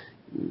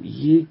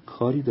 یه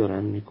کاری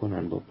دارن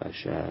میکنن با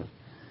بشر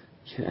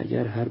که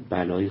اگر هر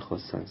بلایی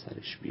خواستن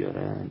سرش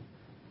بیارن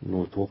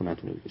نطق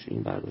نتونه بکشه.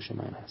 این برداشت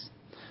من هست.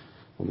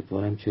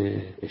 امیدوارم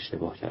که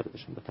اشتباه کرده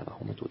باشم و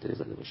توهم توطئه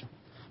زده باشم.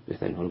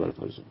 بهترین ها رو برات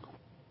آرزو میکنم.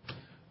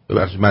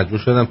 ببخشید مجبور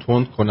شدم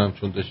تند کنم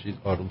چون داشتید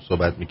آروم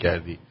صحبت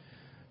میکردی.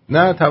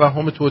 نه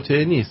توهم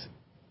توطئه نیست.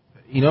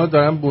 اینا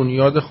دارن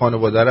بنیاد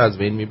خانواده رو از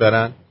بین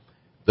میبرن،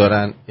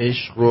 دارن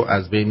عشق رو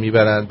از بین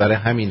میبرن. برای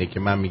همینه که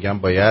من میگم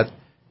باید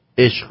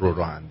عشق رو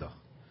راه انداخت.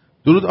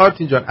 درود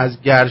آرتین جان.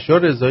 از گرشا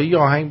رضایی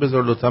آهنگ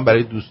بذار لطفا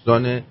برای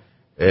دوستان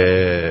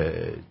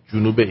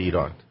جنوب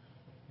ایران.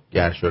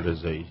 گرشا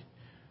رضایی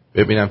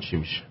ببینم چی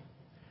میشه.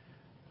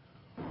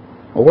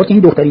 آقا این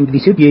دختر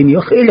انگلیسی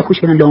بیمیا خیلی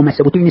خوشگلن،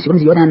 لامصب تو این سیگار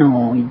زیادن.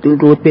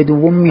 رتبه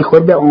دوم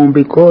میخوره به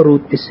آمریکا،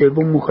 رتبه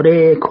سوم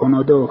میخوره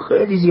کانادا،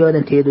 خیلی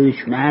زیادن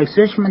تعدادشون.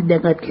 عکساش من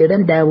دقت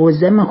کردم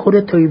 12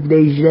 میخوره تا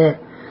 17.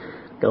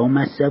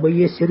 لامصبا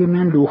یه سری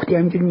من لختی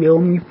همینجوری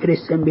میام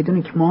میفرستم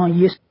بدون که ما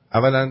یه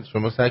اولا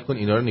شما سعی کن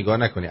اینا رو نگاه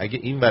نکنی. اگه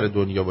این ور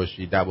دنیا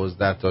باشی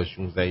 12 تا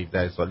 16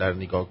 17 ساله رو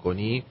نگاه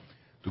کنی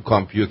تو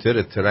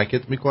کامپیوتر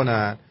ترکت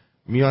میکنن،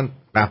 میان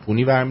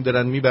قپونی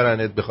برمی‌دارن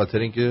میبرنت به خاطر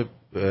اینکه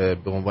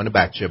به عنوان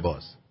بچه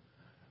باز.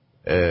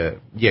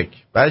 یک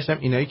بعدش هم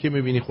اینایی که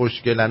میبینی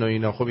خوشگلن و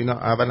اینا، خب اینا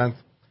اولا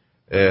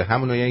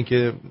همونایی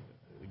که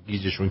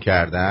گیجشون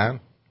کردن.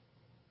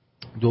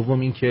 دوم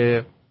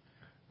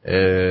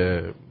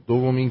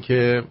این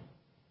که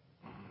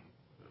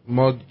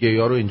ما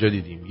گیا رو اینجا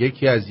دیدیم،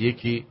 یکی از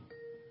یکی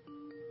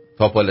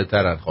تاپاله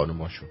ترن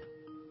خانوماشون.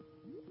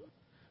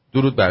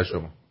 درود بر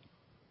شما.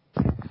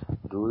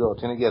 درود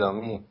آرتین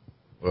گرامی.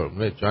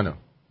 جانم.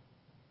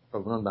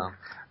 قربونت برم.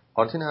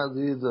 آرتین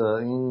عزیز،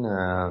 این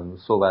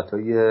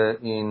صحبت‌های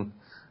این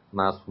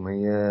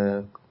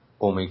معصومه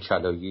قومه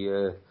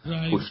کلاگی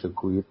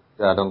پشتکویی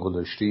الان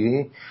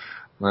گذاشتی،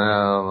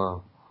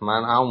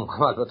 من هم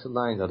البته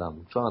زنگ دادم،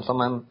 چون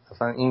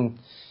اصلا این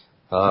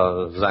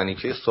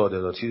زنیکه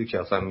صادراتی رو که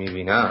اصلا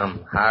میبینم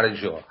هر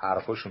جا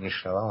حرفاشو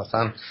میشنوم،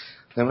 اصلا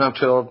نمیدونم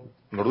چرا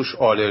روش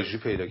آلرژی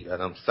پیدا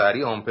کردم،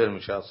 سریع آمپر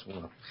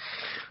میچسبونم.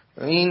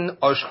 این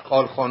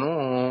آشغال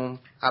خانوم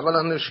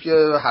اولندش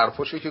که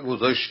حرفاشو که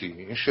گذاشتی،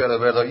 این شعر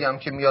برداری هم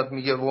که میاد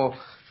میگه و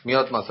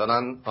میاد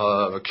مثلا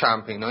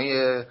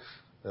کمپینای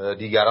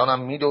دیگران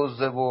هم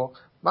میدوزه و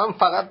من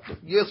فقط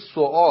یه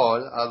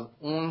سوال از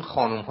اون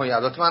خانوم های،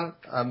 البته من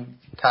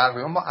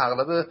تقریبا با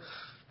اغلب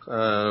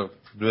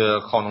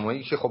خانوم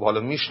هایی که خب حالا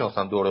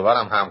میشناسم دور و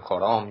برم،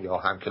 همکارام یا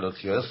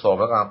همکلاسی های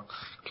سابقم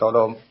که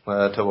حالا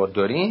ارتباط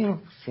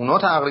داریم، اونا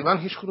تقریبا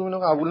هیچ کدوم اینو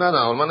قبول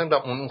ندارن. من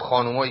نمیدونم اون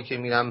خانوم هایی که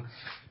میرم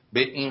به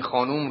این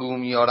خانوم رو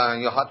میارن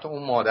یا حتی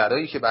اون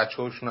مادرایی که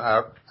بچه‌هاشون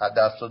رو از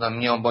دست دادن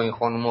میان با این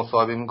خانوم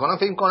مصاحبه میکنن،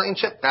 فکر میکنن این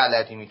چه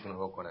غلطی میتونه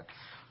بکنه.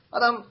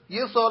 بعدم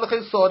یه سوال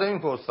خیلی ساده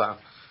میپرسم،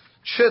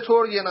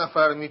 چطور یه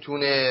نفر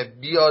میتونه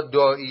بیاد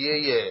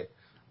داعیه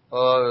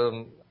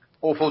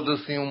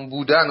اپوزیسیون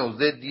بودن و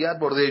ضدیت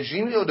با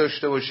رژیم رو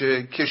داشته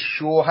باشه که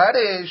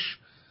شوهرش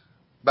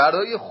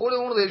برای خود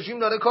اون رژیم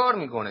داره کار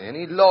میکنه،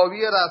 یعنی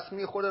لابی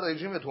رسمی خود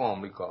رژیم تو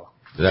آمریکا.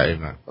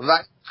 دقیقاً. و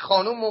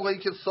خانم موقعی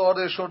که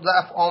صادر شد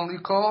رفت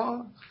آمریکا،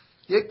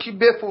 یکی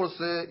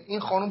بپرسه این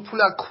خانم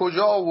پول از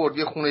کجا آورد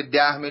یه خونه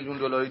 $10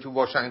 میلیون تو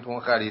واشنگتن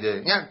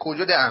خریده، یعنی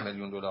کجا $10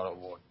 میلیون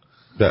آورد؟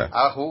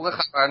 از حقوق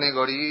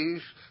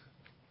خبرنگاریش.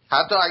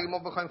 حتی اگه ما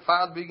بخوایم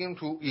فقط بگیم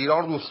تو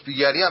ایران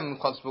روسپیگری هم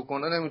میخواست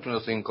بکنه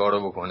نمیتونست این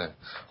کارو بکنه.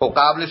 خب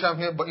قبلش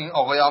هم با این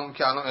آقای هم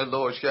که الان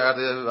ازدواج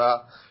کرده و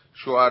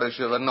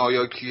شوهرشه و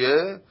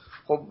نایاکیه،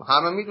 خب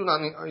همه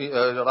میدونن این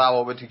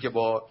روابطی که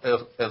با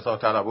اصلاح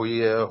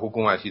طلبای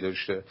حکومتی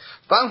داشته.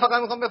 من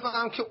فقط میخوام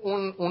بفهمم که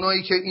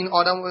اونایی که این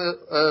آدم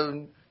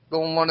به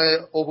عنوان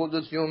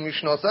اپوزیسیون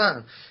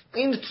میشناسن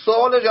این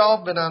سوال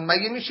جواب بدن.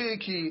 مگه میشه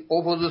یکی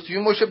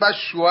اپوزیسیون باشه بعد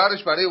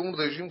شوهرش برای اون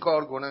رژیم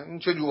کار کنه؟ این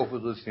چه جور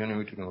اپوزیسیونی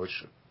میتونه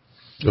باشه؟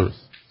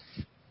 درست.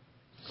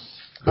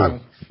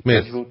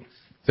 مرسی.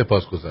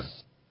 سپاسگزارم.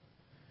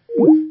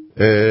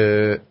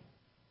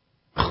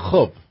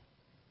 خب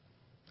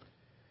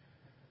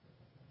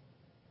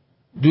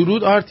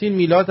درود آرتین،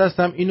 میلاد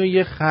هستم. اینو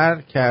یه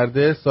خر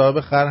کرده، صاحب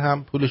خر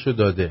هم پولشو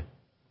داده.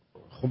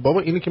 خب بابا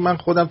اینو که من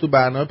خودم تو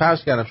برنامه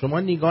پخش کردم، شما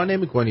نگاه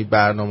نمی کنید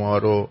برنامه ها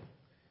رو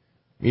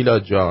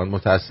میلاد جان.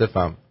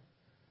 متاسفم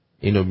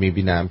اینو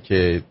میبینم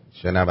که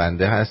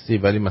شنونده هستی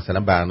ولی مثلا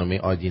برنامه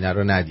آدینه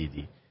رو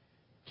ندیدی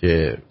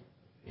که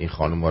این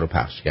خانم ها رو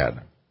پخش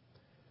کردم.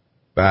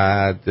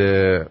 بعد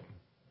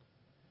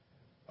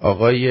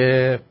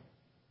آقای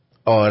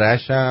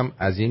آرش هم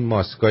از این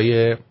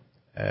ماسکای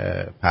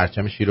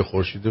پرچم شیر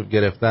خورشید رو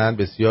گرفتن،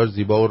 بسیار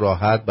زیبا و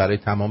راحت برای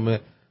تمام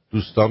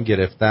دوستام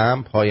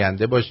گرفتم.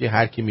 پاینده باشی،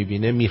 هر کی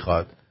میبینه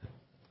میخواد.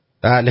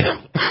 بله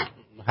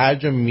هر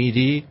جا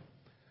میری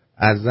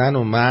از زن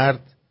و مرد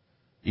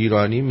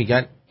ایرانی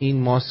میگن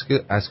این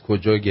ماسک از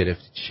کجا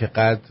گرفتی،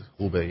 چقدر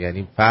خوبه،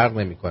 یعنی فرق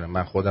نمیکنه.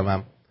 من خودم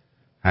هم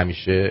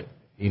همیشه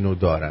اینو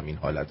دارم این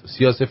حالت.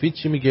 سیاسفید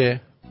چی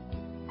میگه؟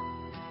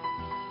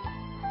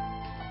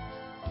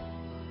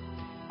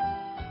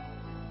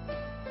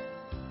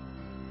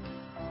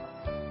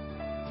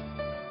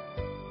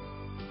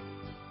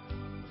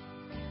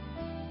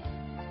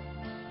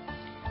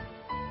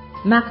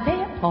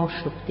 مقطع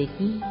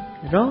آشفتگی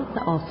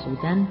راه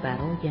آسودن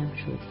برایم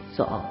شد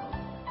سؤال.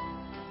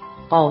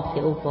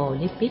 قاطع و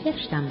واله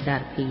بگشتم در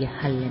پی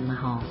حل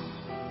محال.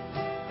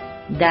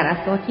 در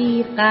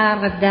اساطیر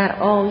غرق در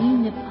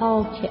آیین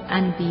پاک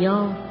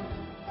انبیا،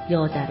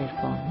 یا در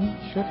عرفانی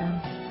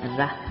شدم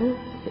رهرو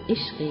به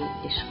عشق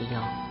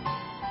عشقیان.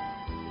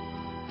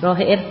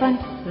 راه عرفان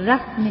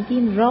رسم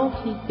دین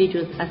راهی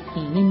بجز از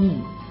کینه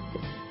نیست،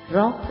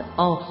 راه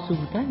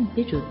آسودن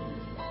بجز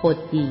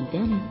خود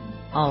دیدن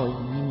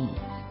آینه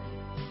نیست.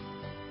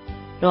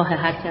 راه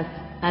هر کس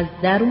از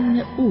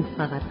درون او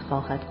فقط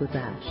خواهد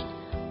گذشت،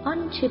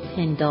 آنچه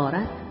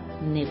پندارد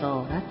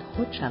نگارت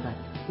خود شود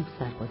او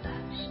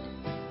سرگذشت.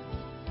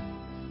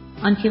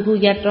 آنکه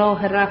گوید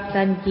راه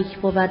رفتن یک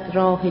بود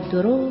راه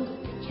درست،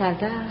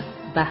 کرده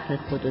بهر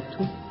خود و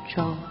تو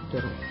چاه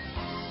درست.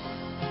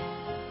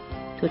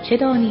 تو چه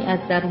دانی از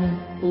درون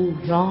او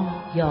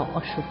راه یا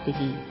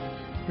آشفتگی؟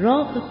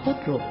 راه خود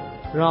رو،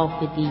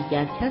 راه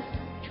دیگر کس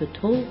چو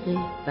طوق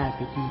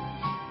بردگی.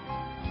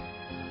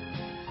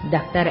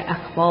 دفتر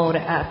اخبار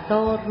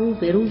اعصار رو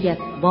به رویت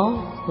باز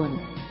کن،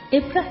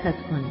 عبرتت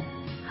کن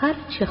هر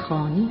چه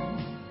خوانی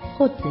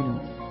خود زنو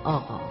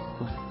آغاز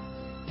کن.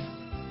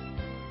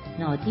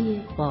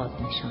 نادی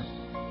بازنشان.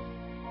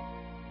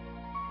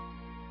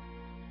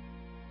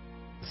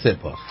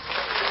 سپاس.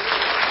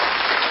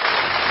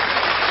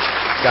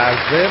 در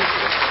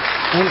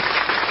ضمن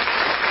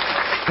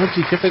اون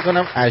تیکه فکر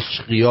کنم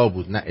اشقیا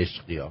بود نه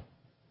اشقیا.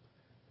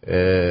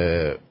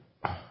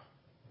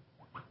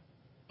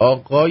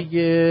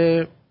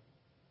 آقای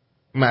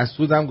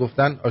مسعود هم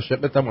گفتن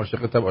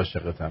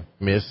عاشقتم.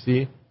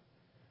 مرسی.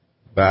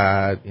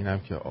 بعد اینم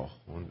که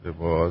آخونده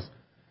باز.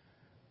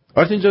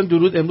 آرتین جان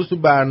درود. امروز تو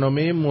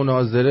برنامه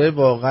مناظره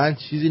واقعا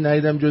چیزی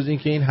ندیدم جز این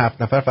که این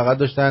 7 نفر فقط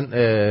داشتن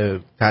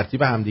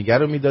ترتیب همدیگر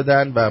رو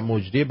میدادن و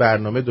مجری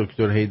برنامه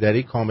دکتر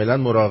حیدری کاملا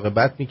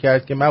مراقبت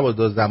میکرد که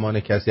مبادا زمان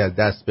کسی از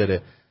دست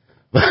بره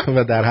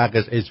و در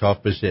حقش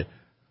اجحاف بشه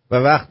و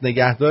وقت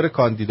نگهدار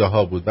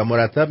کاندیداها بود و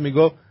مرتب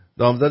میگفت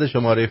نامزد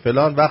شماره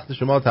فلان وقت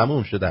شما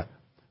تموم شده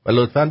و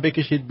لطفاً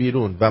بکشید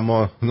بیرون و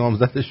ما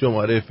نامزد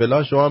شماره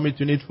فلان شما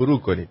میتونید فرو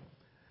کنید.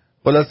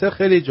 خلاصه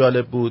خیلی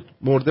جالب بود.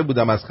 مرده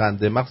بودم از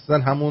خنده، مخصوصا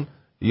همون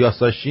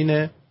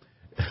یاساشین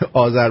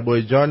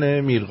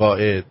آذربایجان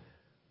میرقائد.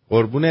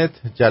 قربونت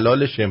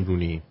جلال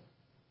شمرونی.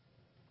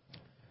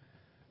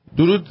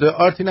 درود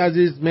آرتین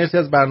عزیز، مرسی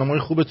از برنامه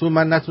خوبتون.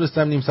 من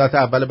نتونستم نیم ساعت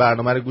اول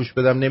برنامه رو گوش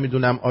بدم،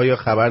 نمیدونم آیا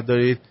خبر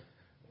دارید؟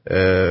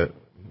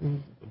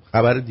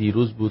 خبر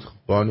دیروز بود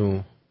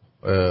بانو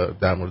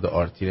در مورد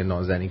آرتین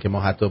نازنین که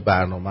ما حتی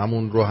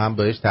برنامه‌مون رو هم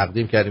بهش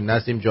تقدیم کردیم.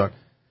 نسیم جان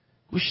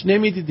گوش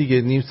نمیدی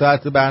دیگه، نیم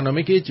ساعت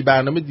برنامه که هیچی،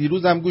 برنامه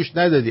دیروز هم گوش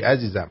ندادی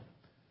عزیزم.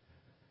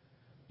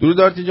 درود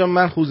آرتین جان،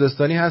 من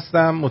خوزستانی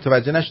هستم،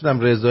 متوجه نشدم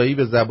رضایی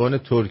به زبان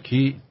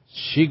ترکی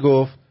چی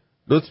گفت،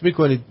 لطف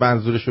میکنید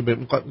منظورشو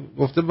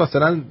گفته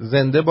مثلا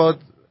زنده باد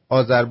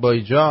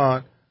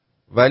آذربایجان،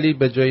 ولی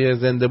به جای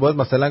زنده باد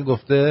مثلا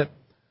گفته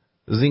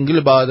زینگل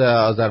باد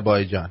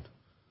آذربایجان.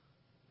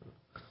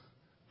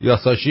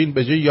 یاساشین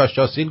به جای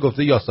یاشاسین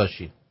گفته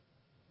یاساشین.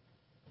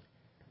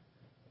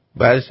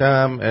 بعدش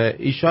هم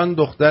ایشان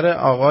دختر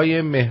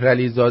آقای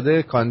مهرعلی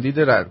زاده کاندید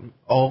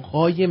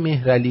آقای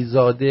مهرعلی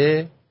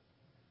زاده،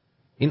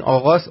 این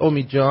آقاست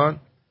امید جان،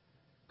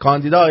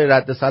 کاندیدای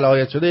رد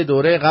صلاحیت شده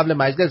دوره قبل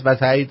مجلس و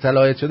تایید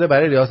صلاحیت شده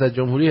برای ریاست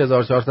جمهوری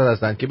 1400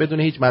 هستند که بدون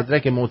هیچ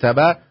مدرک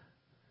معتبر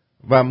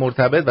و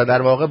مرتبط و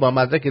در واقع با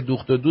مدرک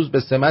دوخت و دوز به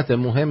سمت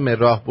مهم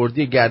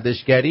راهبردی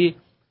گردشگری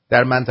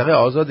در منطقه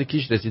آزاد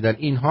کیش رسیدن.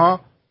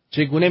 اینها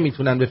چگونه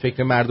میتونن به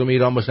فکر مردم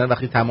ایران باشن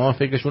وقتی تمام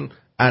فکرشون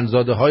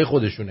انزاده های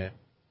خودشونه؟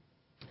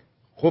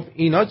 خب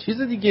اینا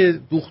چیز دیگه،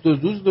 دوخت و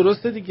دوز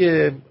درسته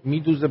دیگه،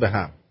 میدوزه به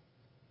هم.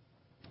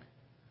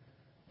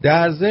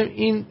 در ضمن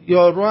این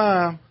یارو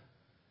هم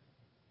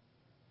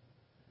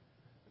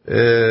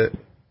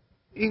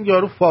این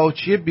یارو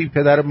فاوچی بی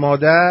پدر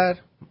مادر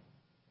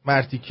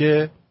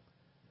مرتیکه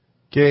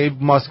که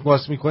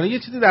ماسک میکنه. یه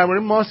چیزی در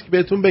مورد ماسک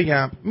بهتون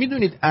بگم.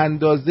 میدونید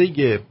اندازه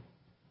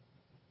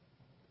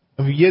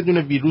یه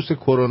دونه ویروس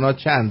کرونا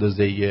چه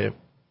اندازه‌ایه؟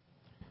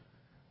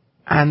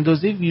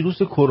 اندازه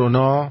ویروس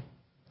کرونا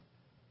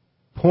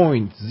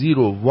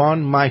 0.01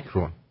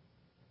 میکرون،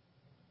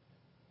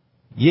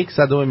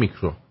 1/100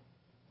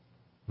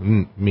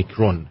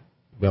 میکرون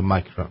یا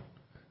میکرون.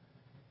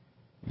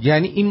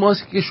 یعنی این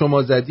ماسک که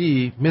شما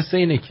زدی مثل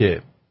اینه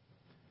که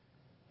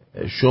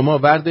شما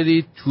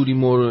بردارید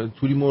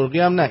توری مرغی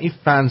هم نه، این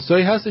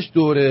فنسایی هستش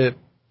دوره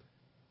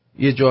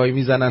یه جایی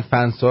میزنن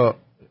فنسا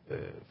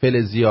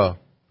فلزیا،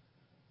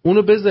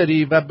 اونو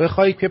بذاری و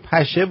بخوای که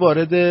پشه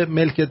وارد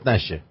ملکت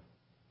نشه.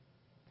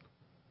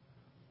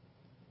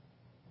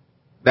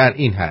 در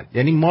این حد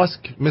یعنی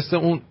ماسک مثل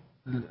اون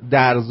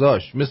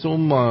درزاش مثل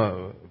اون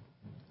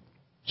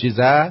چیز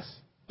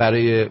است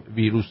برای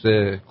ویروس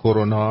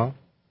کرونا.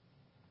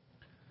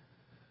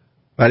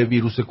 برای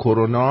ویروس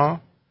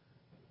کرونا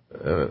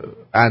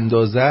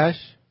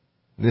اندازش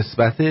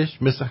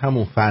نسبتش مثل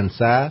همون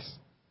فنسه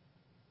است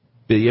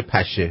به یه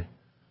پشه.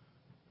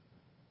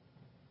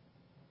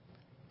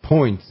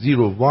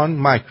 0.01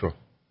 میکرو.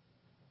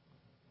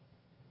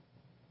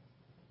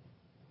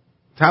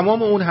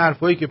 تمام اون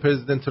حرفایی که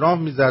پرزیدنت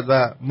ترامپ میزد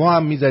و ما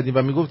هم میزدیم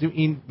و میگفتیم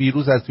این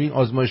ویروس از تو این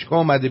آزمایشگاه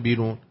اومده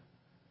بیرون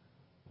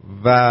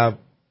و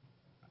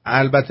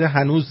البته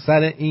هنوز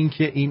سر این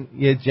که این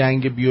یه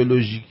جنگ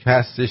بیولوژیک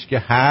هستش که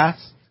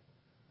هست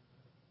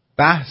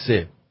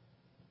بحثه،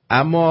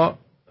 اما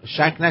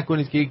شک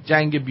نکنید که یک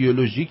جنگ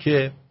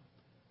بیولوژیک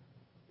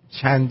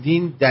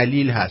چندین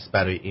دلیل هست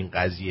برای این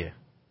قضیه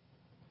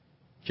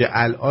که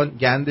الان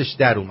گندش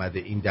در اومده.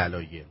 این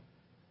دلایل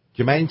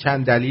که من این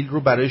چند دلیل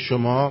رو برای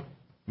شما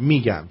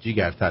میگم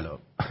جیگر طلا.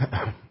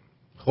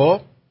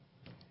 خب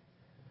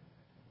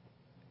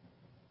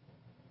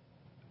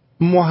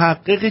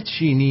محقق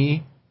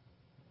چینی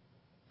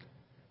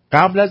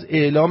قبل از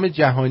اعلام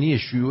جهانی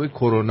شیوع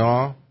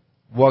کرونا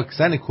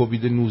واکسن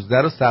کووید 19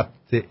 رو ثبت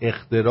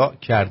اختراع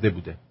کرده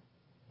بوده.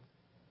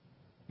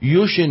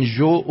 یوشن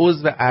ژو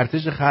عضو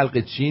ارتش خلق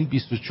چین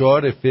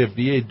 24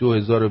 فوریه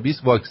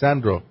 2020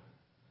 واکسن رو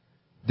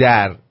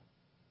در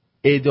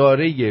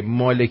اداره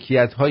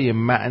مالکیت‌های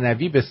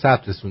معنوی به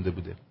ثبت رسونده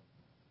بوده.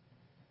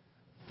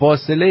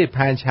 فاصله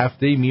 5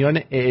 هفته‌ای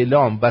میان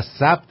اعلام و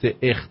ثبت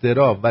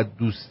اختراع و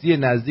دوستی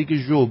نزدیک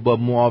ژو با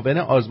معاون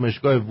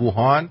آزمایشگاه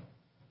ووهان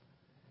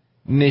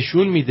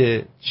نشون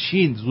میده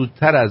چین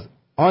زودتر از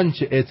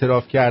آنچه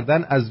اعتراف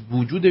کردن از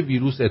وجود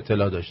ویروس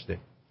اطلاع داشته.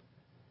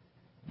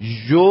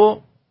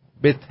 جو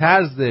به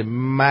طرز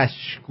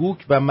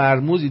مشکوک و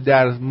مرموزی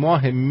در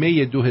ماه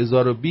می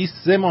 2020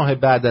 3 ماه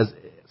بعد از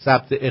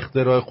ثبت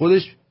اختراع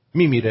خودش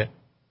میمیره.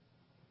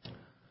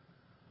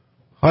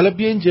 حالا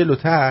بیاین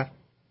جلوتر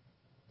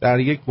در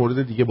یک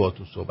مورد دیگه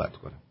باهاتون صحبت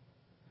کنم.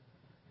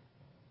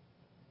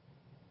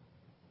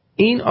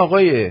 این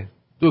آقای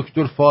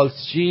دکتر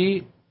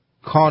فالچی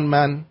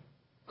کانمن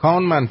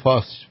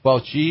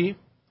فالچی،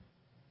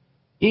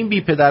 این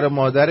بی پدر و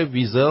مادر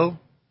ویزل،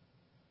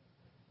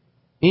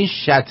 این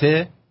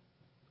شته،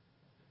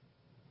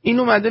 این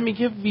اومده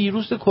میگه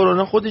ویروس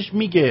کرونا خودش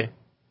میگه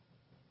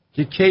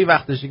که کی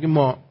وقتشه که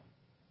ما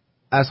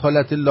از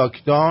حالت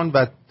لاکداون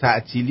و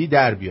تعطیلی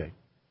در بیاییم.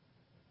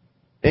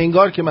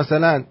 انگار که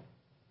مثلا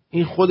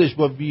این خودش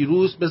با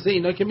ویروس، مثل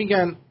اینا که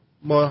میگن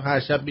ما هر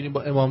شب میریم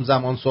با امام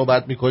زمان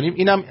صحبت میکنیم،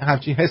 اینم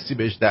همچین حسی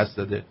بهش دست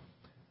داده.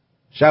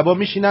 شبا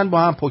میشینن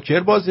با هم پوکر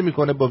بازی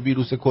میکنه با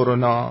ویروس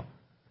کرونا،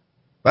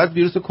 بعد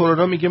ویروس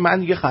کرونا میگه من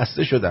دیگه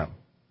خسته شدم،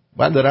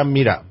 من دارم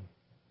میرم،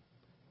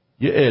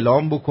 یه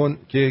اعلام بکن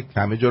که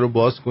همه جا رو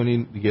باز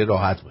کنین دیگه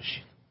راحت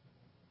باشین.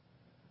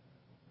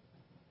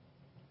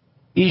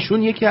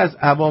 ایشون یکی از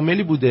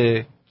عواملی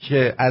بوده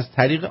که از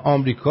طریق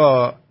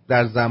آمریکا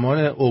در زمان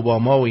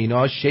اوباما و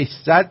اینا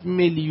 600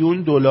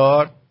 میلیون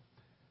دلار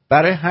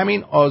برای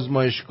همین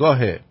آزمایشگاه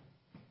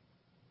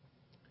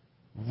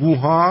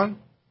ووهان،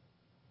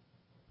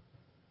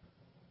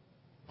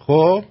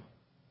 خب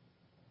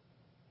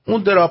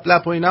اون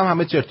دراپلپ و اینا هم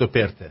همه چرت و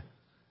پرته.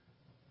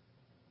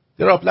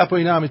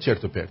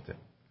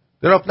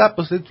 دراپلپ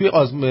واسه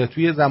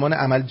توی زمان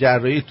عمل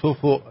جراحی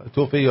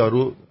توف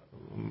یارو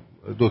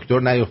دکتر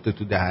نیفته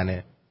تو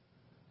دهنه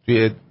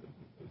توی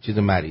چیز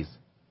مریض،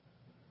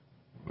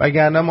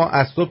 وگرنه ما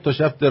از صبح تا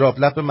شب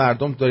دراپلپ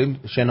مردم داریم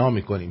شنا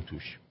میکنیم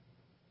توش.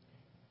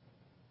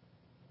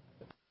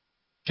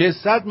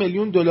 600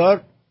 میلیون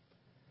دلار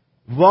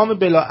وام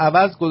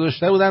بلاعوض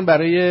گذاشته بودن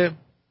برای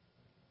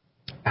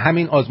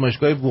همین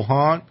آزمایشگاه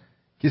ووهان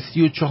که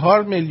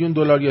 34 میلیون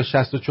دلار یا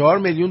 64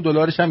 میلیون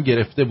دلارش هم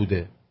گرفته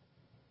بوده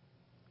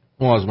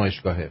اون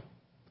آزمایشگاهه،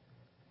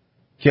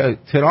 که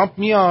ترامپ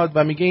میاد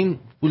و میگه این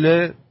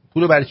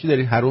پولو برای چی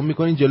دارین حرام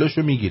میکنین،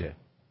 جلوشو میگیره.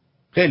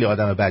 خیلی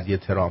آدم بدیه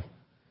ترامپ.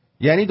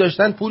 یعنی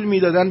داشتن پول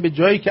میدادن به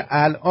جایی که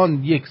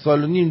الان 1.5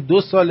 سال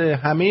 2 سال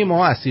همه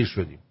ما اسیر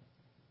شدیم.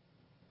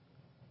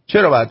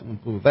 چرا باید اون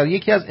پول؟ و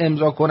یکی از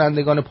امضا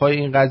کنندگان پای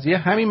این قضیه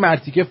همین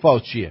مرتیکه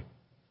فاوچیه.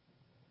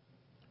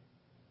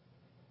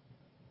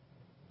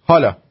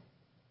 حالا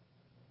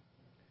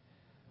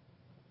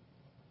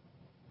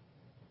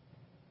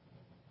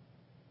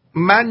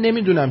من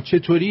نمیدونم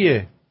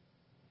چطوریه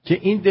که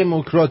این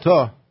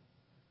دموکرات‌ها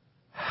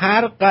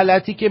هر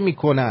غلطی که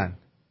میکنن،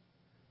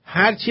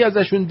 هر چی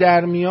ازشون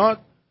در میاد،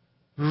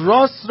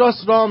 راست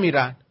راه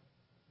میرن،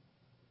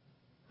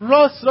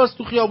 راست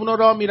تو خیابونا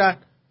راه میرن،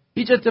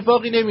 هیچ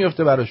اتفاقی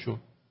نمیفته براشون.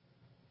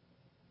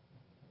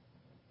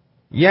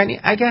 یعنی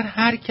اگر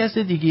هر کس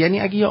دیگه، یعنی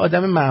اگه یه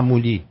آدم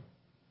معمولی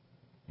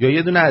یا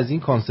یه دونه از این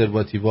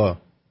کانسرواتیوا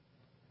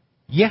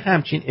یه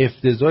همچین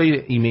افتضاحی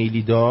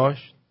ایمیلی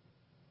داشت،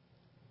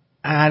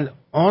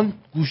 الان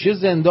گوشه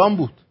زندان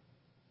بود.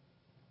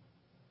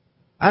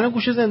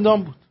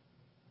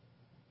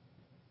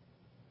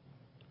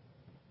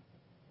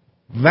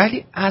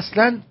 ولی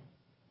اصلا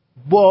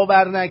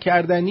باور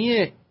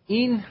نکردنیه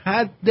این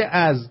حد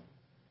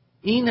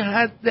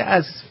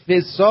از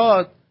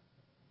فساد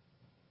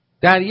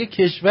در یک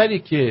کشوری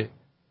که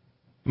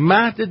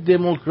مهد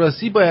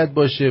دموکراسی باید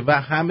باشه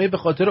و همه به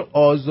خاطر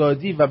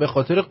آزادی و به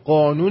خاطر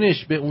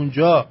قانونش به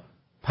اونجا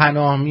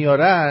پناه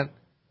میارن.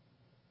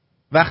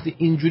 وقتی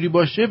اینجوری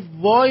باشه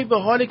وای به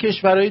حال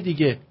کشورهای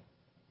دیگه.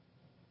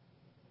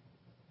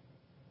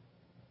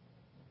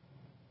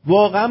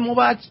 واقعا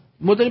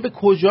ما داریم به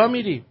کجا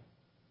میریم؟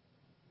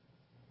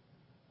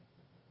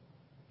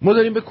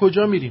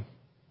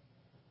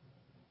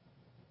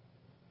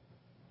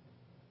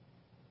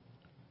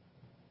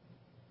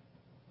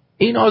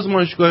 این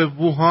آزمایشگاه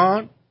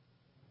ووهان،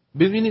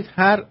 ببینید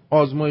هر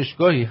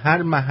آزمایشگاهی،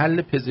 هر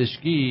محل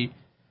پزشکی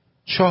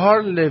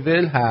 4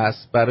 لول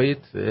هست برای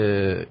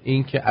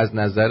این که از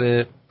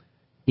نظر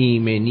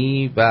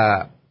ایمنی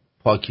و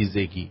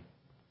پاکیزگی.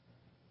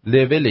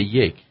 لول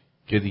 1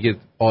 که دیگه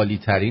عالی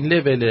ترین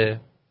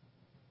لوله،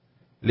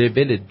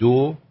 لول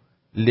 2،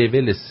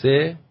 لول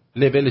 3،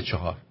 لول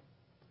 4.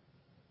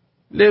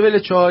 لول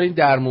 4 این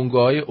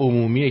درمونگاه‌های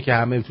عمومیه که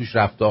همه توش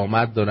رفت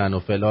آمد دارن و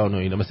فلان و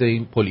اینا، مثل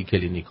این پلی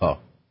کلینیکا.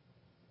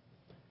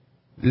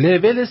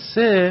 لول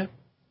 3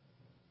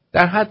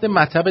 در حد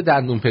مطب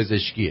دندون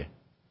پزشکیه.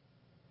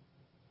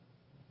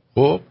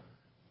 خب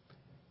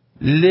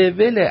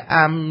لول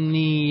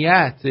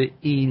امنیت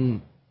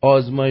این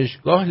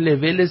آزمایشگاه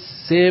لول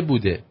 3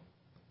 بوده.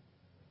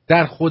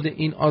 در خود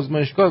این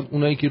آزمایشگاه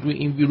اونایی که روی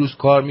این ویروس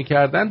کار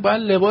میکردن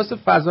باید لباس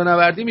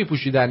فضانوردی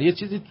میپوشیدن، یه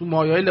چیزی تو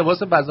مایه‌های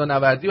لباس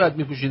فضانوردی باید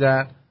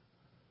میپوشیدن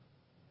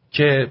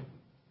که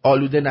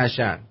آلوده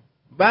نشن.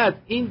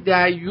 بعد این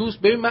دیوس،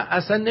 ببین من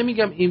اصلا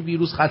نمیگم این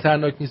ویروس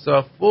خطرناک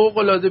نیست، فوق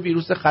العاده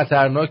ویروس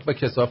خطرناک و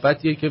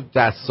کثافتیه که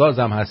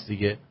دستسازم هست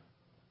دیگه.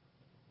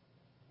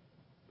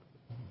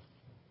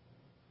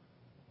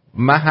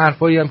 من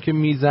حرفایی هم که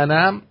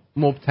میزنم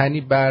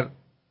مبتنی بر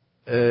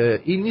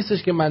این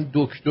نیستش که من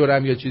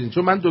دکترم یا چیزی،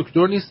 چون من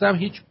دکتر نیستم،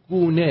 هیچ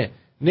گونه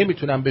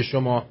نمیتونم به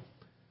شما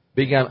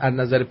بگم از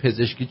نظر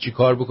پزشکی چی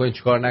کار بکنید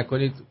چی کار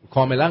نکنید.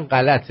 کاملا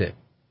غلطه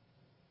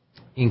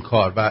این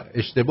کار و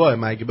اشتباهه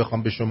من اگه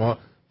بخوام به شما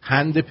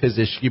پند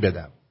پزشکی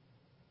بدم.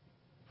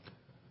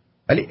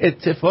 ولی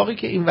اتفاقی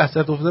که این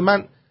وسط افتاده،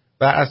 من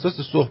بر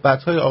اساس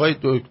صحبت‌های آقای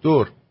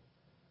دکتر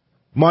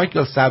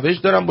مایکل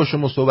سویج دارم با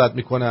شما صحبت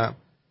میکنم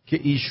که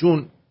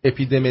ایشون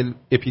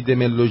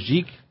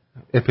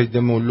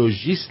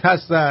اپیدمیولوژیست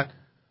هستن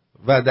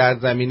و در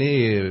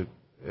زمینه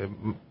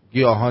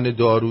گیاهان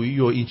دارویی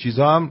و این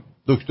چیزا هم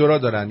دکترا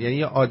دارن. یعنی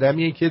یه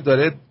آدمیه که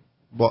داره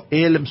با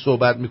علم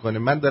صحبت میکنه.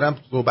 من دارم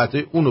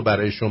صحبتهای اونو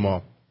برای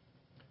شما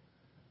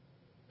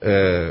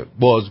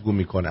بازگو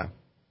میکنم.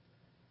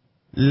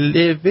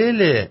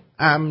 لول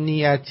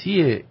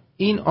امنیتی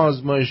این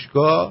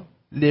آزمایشگاه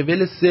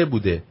لول 3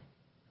 بوده،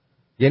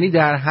 یعنی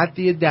در حد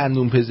یه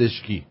دندون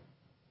پزشکی.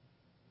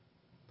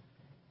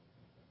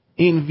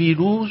 این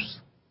ویروس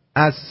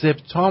از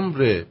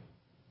سپتامبر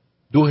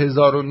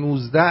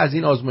 2019 از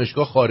این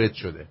آزمایشگاه خارج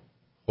شده.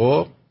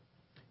 خب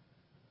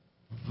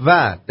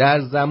و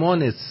در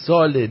زمان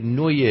سال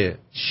نو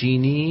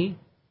چینی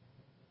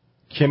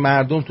که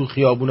مردم تو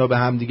خیابونا به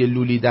هم دیگه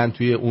لولیدن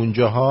توی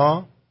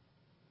اونجاها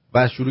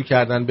و شروع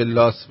کردن به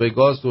لاس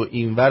وگاس و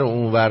اینور و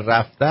اونور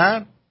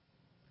رفتن،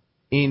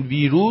 این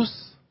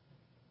ویروس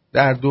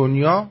در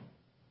دنیا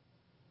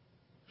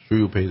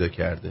شیوع پیدا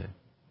کرده.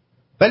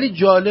 ولی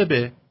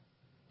جالبه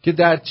که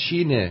در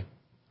چین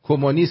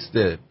کمونیست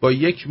با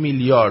 1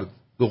 میلیارد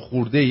دو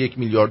خورده 1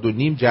 میلیارد و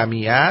نیم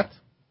جمعیت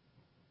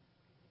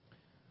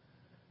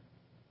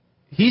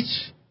هیچ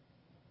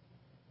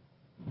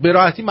به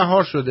راحتی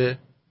مهار شده.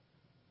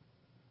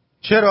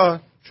 چرا؟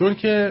 چون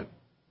که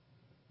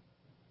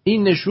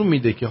این نشون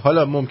میده که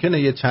حالا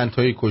ممکنه یه چند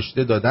تایی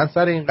کشته دادن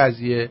سر این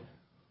قضیه،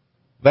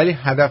 ولی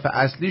هدف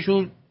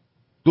اصلیشون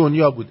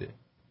دنیا بوده.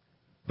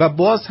 و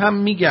باز هم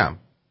میگم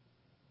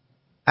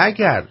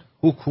اگر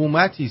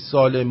حکومتی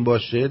سالم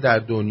باشه در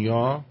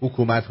دنیا،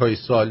 حکومت‌های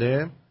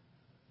سالم،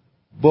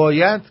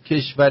 باید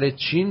کشور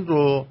چین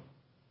رو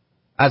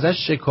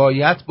ازش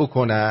شکایت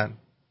بکنن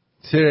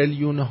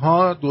تریلیون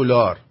ها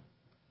دلار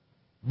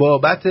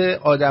بابت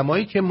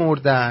آدمایی که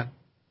مردن،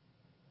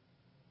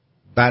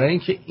 برای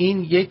اینکه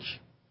این یک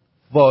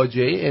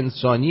فاجعه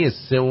انسانی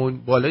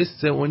بالای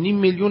 3.5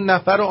 میلیون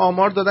نفر رو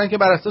آمار دادن که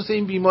بر اساس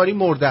این بیماری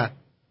مردن،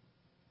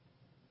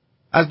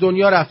 از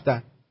دنیا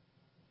رفتن.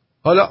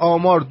 حالا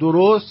آمار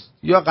درست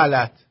یا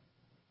غلط،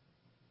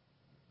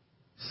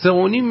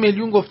 3.5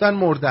 میلیون گفتن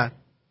مردن.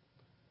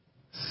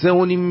 3.5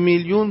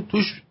 میلیون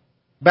توش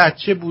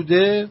بچه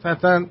بوده،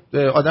 مثلا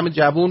آدم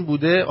جوان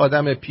بوده،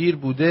 آدم پیر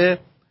بوده.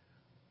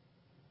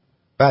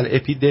 بله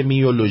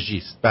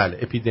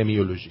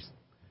اپیدمیولوژیست.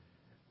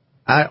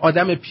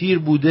 آدم پیر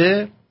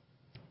بوده،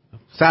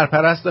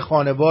 سرپرست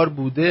خانوار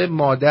بوده،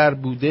 مادر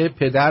بوده،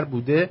 پدر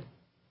بوده.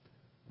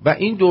 و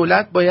این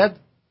دولت باید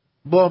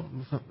با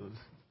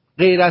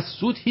غیر از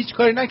سود هیچ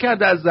کاری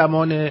نکرده. از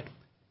زمان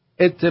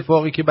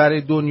اتفاقی که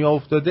برای دنیا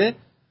افتاده،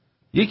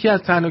 یکی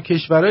از تنها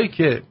کشورهایی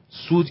که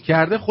سود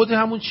کرده خود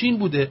همون چین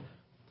بوده.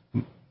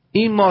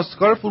 این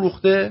ماسکا رو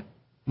فروخته،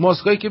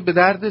 ماسکایی که به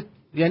درد،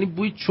 یعنی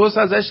بوی چوس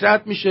ازش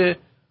رد میشه،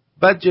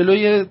 بعد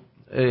جلوی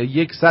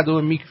 100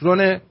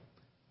 میکرون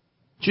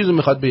چیزو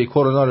میخواد بگیره،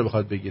 کرونا رو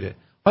میخواد بگیره.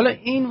 حالا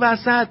این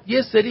وسط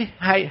یه سری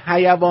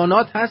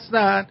حیوانات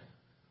هستن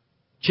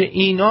که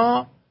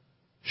اینا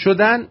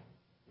شدن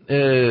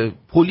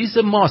پلیس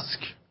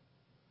ماسک.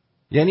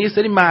 یعنی یه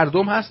سری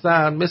مردم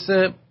هستن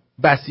مثل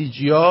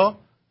بسیجیا،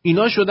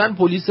 اینا شدن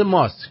پلیس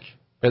ماسک.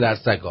 پدر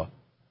سگا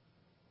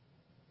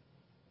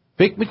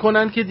فکر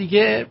میکنن که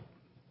دیگه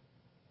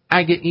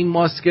اگه این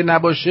ماسک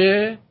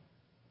نباشه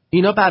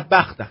اینا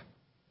بدبختن،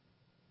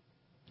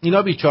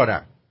 اینا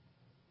بیچارن.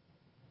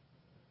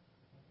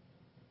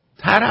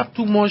 طرف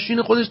تو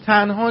ماشین خودش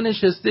تنها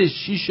نشسته،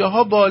 شیشه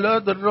ها بالا،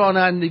 داره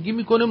رانندگی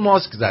میکنه،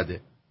 ماسک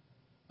زده.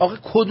 آقا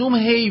کدوم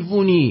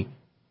حیوانی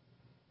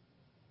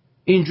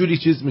اینجوری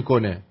چیز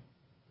میکنه؟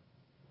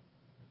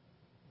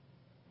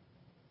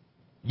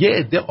 یه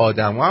عده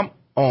آدم هم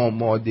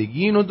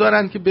آمادگی اینو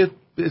دارن که به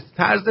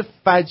طرز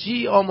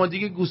فجیع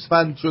آمادگی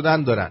گوسفند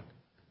شدن دارن،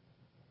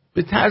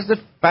 به طرز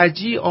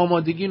فجیع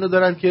آمادگی اینو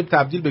دارن که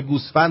تبدیل به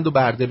گوسفند و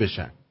برده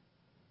بشن.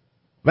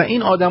 و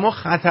این آدم ها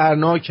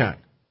خطرناکن،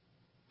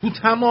 تو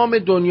تمام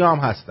دنیا هم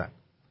هستن.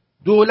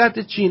 دولت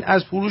چین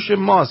از فروش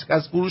ماسک،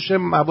 از فروش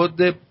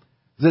مواد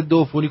ضد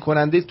عفونی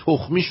کننده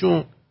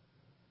تخمیشون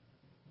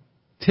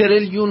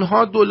تریلیون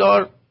ها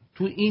دلار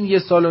تو این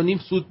 1.5 سال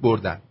سود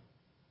بردن.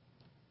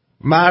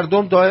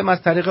 مردم دائم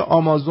از طریق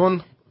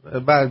آمازون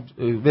و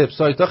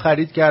وبسایت ها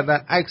خرید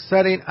کردن،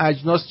 اکثر این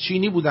اجناس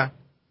چینی بودن.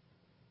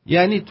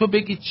 یعنی تو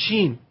بگی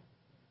چین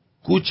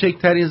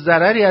کوچکترین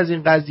ضرری از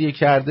این قضیه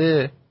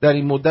کرده، در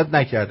این مدت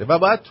نکرده و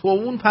باید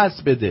تومون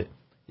پس بده.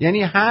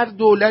 یعنی هر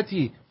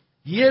دولتی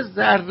یه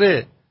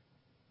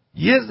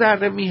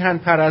ذره میهن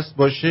پرست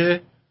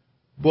باشه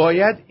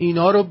باید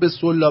اینا رو به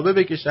سلابه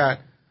بکشن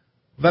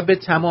و به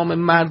تمام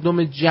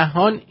مردم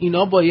جهان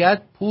اینا باید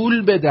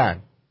پول بدن،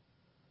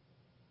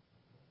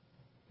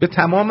 به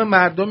تمام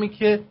مردمی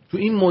که تو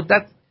این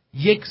مدت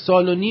 1.5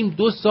 سال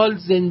 2 سال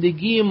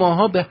زندگی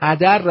ماها به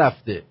هدر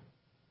رفته.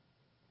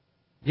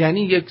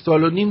 یعنی 1.5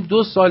 سال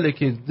 2 ساله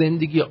که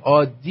زندگی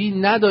عادی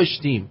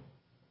نداشتیم.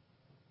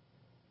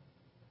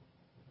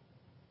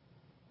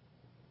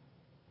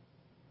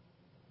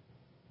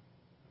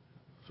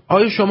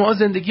 آیا شما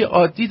زندگی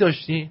عادی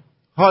داشتی؟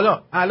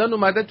 حالا الان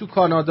اومده تو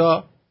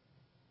کانادا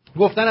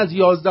گفتن از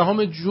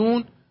 11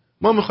 جون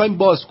ما میخوایم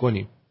باز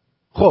کنیم.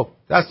 خب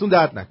دستون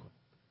درد نکن.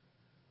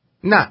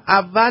 نه،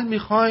 اول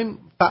میخوایم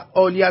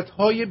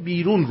فعالیت‌های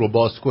بیرون رو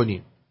باز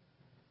کنیم.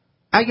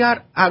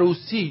 اگر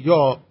عروسی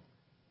یا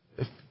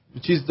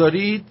چیز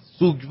دارید،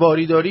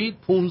 سوگواری دارید،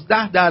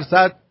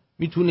 15%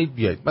 میتونید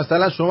بیاید.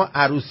 مثلا شما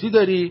عروسی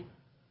داری،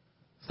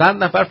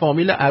 100 نفر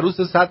فامیل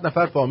عروس، 100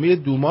 نفر فامیل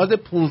دوماد،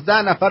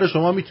 15 نفر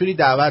شما میتونید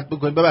دعوت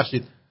بکنید.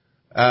 ببخشید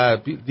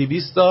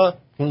 200 تا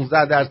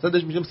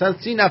 15% میشه مثلا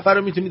 30 نفر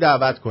رو میتونی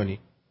دعوت کنی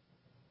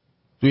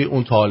توی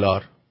اون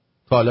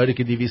تالاری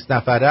که 200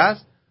 نفر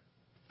است،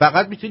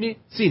 فقط میتونی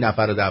 30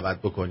 نفر رو دعوت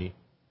بکنی.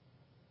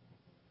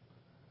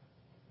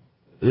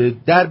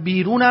 در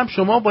بیرون هم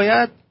شما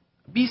باید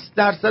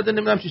 20%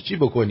 نمیدونم چی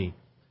بکنی،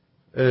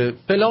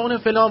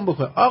 فلان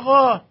بکن.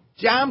 آقا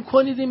جمع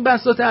کنید این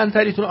بساط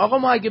انتریتون. آقا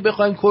ما اگه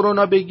بخوایم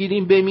کرونا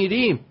بگیریم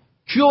بمیریم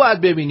کیو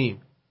باید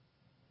ببینیم؟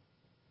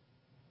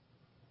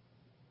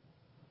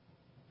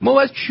 ما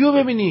باید کیو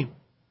ببینیم؟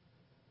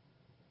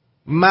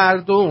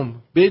 مردم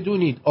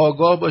بدونید،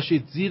 آگاه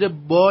باشید، زیر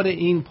بار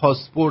این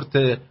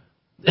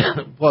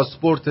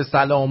پاسپورت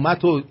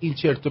سلامت و این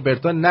چرت و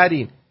پرتا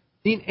نرین.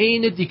 این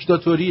عین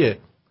دیکتاتوریه.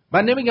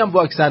 من نمیگم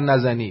واکسن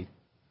نزنید،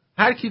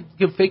 هر کی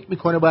که فکر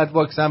میکنه باید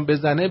واکسن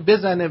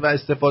بزنه و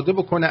استفاده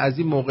بکنه از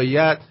این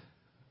موقعیت.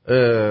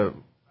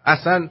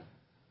 اصلا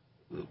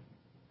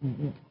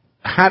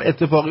هر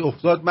اتفاقی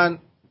افتاد من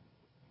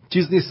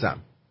چیز نیستم،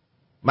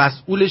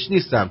 مسئولش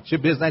نیستم، چه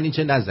بزنی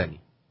چه نزنی.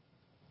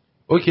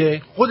 اوکی،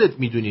 خودت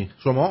میدونی،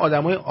 شما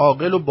آدمای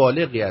عاقل و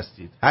بالغی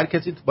هستید، هر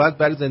کسی باید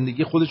برای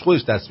زندگی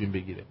خودش تصمیم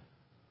بگیره.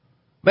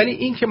 ولی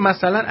این که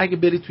مثلا اگه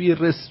بری توی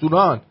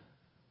رستوران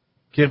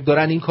که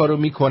دارن این کارو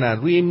میکنن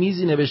روی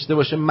میزی نوشته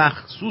باشه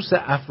مخصوص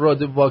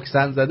افراد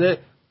واکسن زده،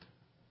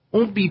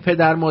 اون بی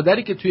پدر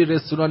مادری که توی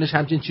رستورانش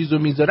همچین چیزو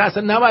میذاره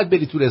اصلا نباید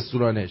بری تو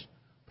رستورانش.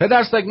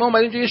 پدر سگ، ما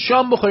اومدیم اینجا یه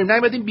شام بخوریم،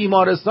 نمیدیم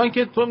بیمارستان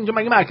که تو اینجا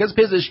مگه مرکز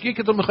پزشکی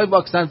که تو میخوای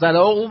واکسن زده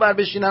ها اون ور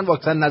بشینن،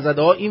 واکسن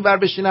نزده ها این ور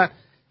بشینن؟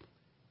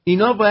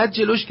 اینا باید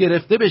جلوش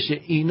گرفته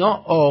بشه. اینا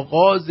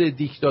آغاز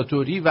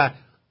دیکتاتوری و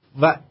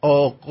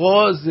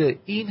آغاز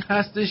این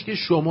هستش که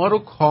شما رو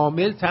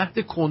کامل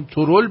تحت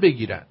کنترل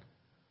بگیرن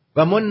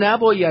و ما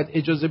نباید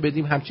اجازه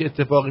بدیم همچین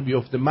اتفاقی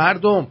بیفته.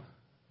 مردم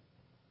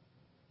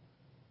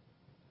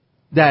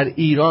در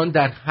ایران،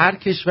 در هر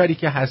کشوری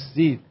که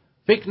هستید،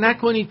 فکر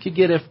نکنید که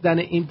گرفتن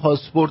این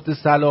پاسپورت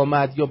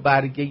سلامت یا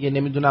برگه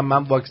نمیدونم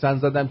من واکسن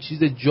زدم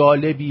چیز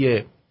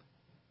جالبیه.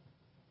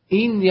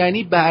 این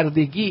یعنی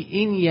بردگی،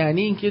 این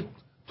یعنی اینکه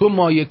تو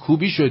مایه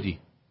کوبی شدی،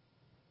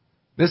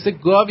 مثل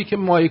گاوی که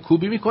مایه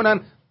کوبی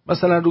میکنن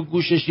مثلا رو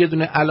گوشش یه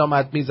دونه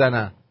علامت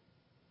میزنن.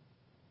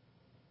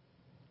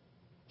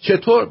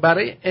 چطور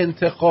برای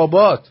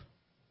انتخابات،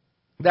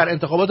 در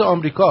انتخابات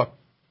آمریکا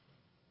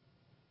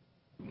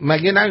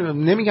مگه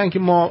نمیگن که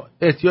ما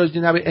احتیاجی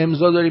نه به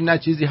امضا داریم نه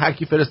چیزی، هر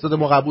کی فرستاده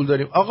ما قبول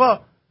داریم؟ آقا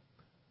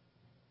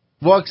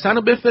واکسن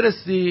رو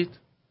بفرستید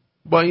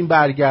با این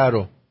برگه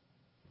رو،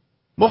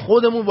 ما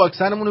خودمون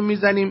واکسنمون رو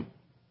میزنیم،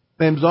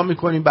 امضا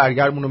میکنیم،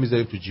 برگرمون رو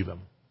میذاریم تو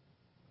جیبمون.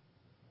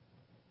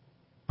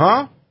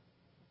 ها؟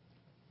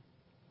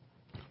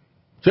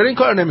 چرا این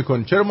کار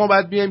نمیکنیم؟ چرا ما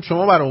باید بیایم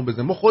شما برامون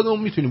بزنیم؟ ما خودمون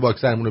میتونیم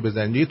واکسنمون رو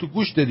بزنیم دیگه. تو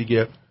گوشت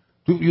دیگه،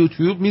 تو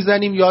یوتیوب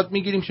میزنیم، یاد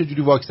میگیریم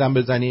چجوری واکسن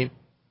بزنیم.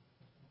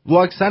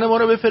 واکسن ما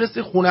رو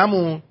بفرستید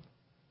خونمون،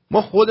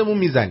 ما خودمون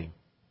میزنیم.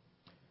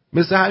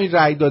 مثل همین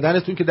رأی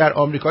دادنتون که در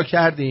آمریکا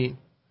کردین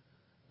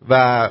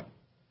و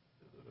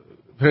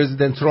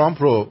پرزیدنت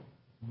ترامپ رو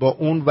با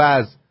اون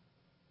وضع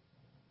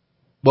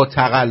با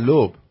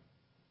تقلب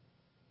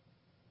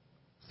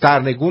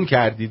سرنگون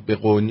کردید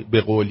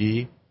به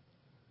قولی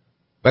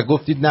و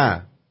گفتید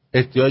نه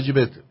احتیاجی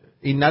به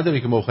این نداره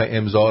که ما بخوایم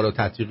امضا رو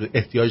تحقیق،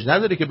 احتیاج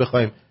نداره که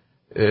بخوایم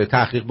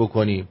تحقیق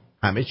بکنیم،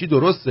 همه چی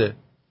درسته.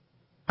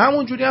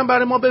 همون جوری هم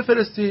برای ما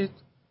بفرستید،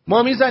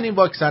 ما میزنیم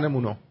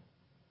واکسنمونو.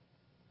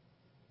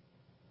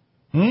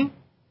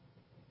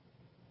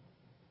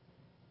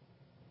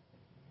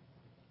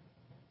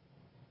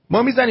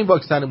 ما میزنیم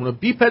واکسنمونو.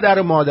 بی پدر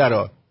و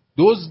مادرها،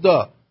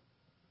 دزدا،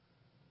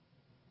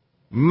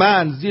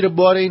 من زیر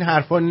بار این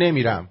حرفا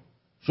نمیرم.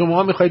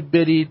 شما میخواید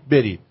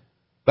برید.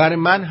 برای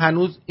من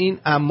هنوز این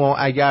اما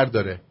اگر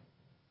داره.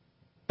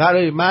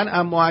 برای من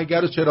اما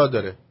اگر رو چرا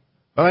داره؟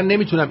 و من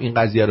نمیتونم این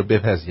قضیه رو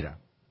بپذیرم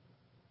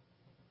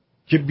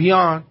که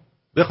بیان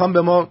بخوام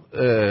به ما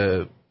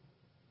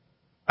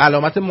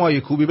علامت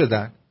مایکوبی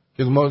بدن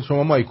که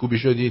شما مایکوبی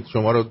شدید،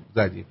 شما رو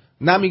زدید.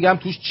 نمیگم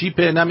توش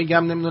چیپه،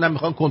 نمیگم نمیدونم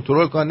میخوان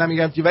کنترل کنن،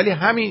 نمیگم چی، ولی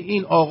همین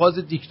این آغاز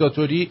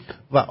دیکتاتوری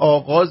و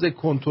آغاز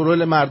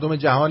کنترل مردم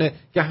جهانه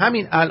که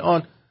همین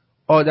الان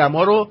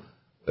آدما رو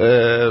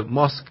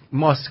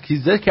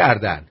ماسکیزه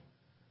کردن.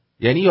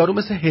 یعنی یارو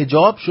مثل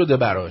حجاب شده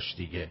براش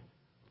دیگه،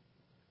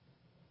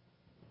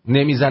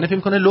 نمیزنه فکر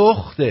میکنه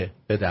لخته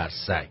به در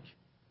سگ.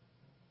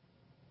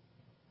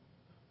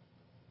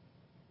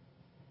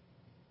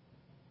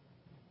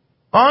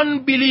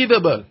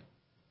 unbelievable،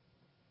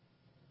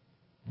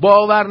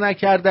 باور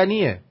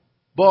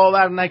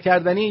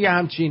نکردنیه یه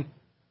همچین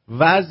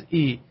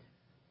وضعی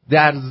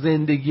در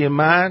زندگی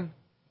من.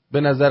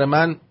 به نظر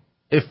من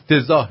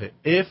افتضاحه،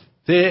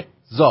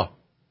 افتضاح،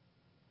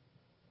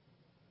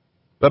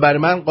 و برای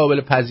من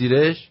قابل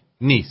پذیرش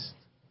نیست.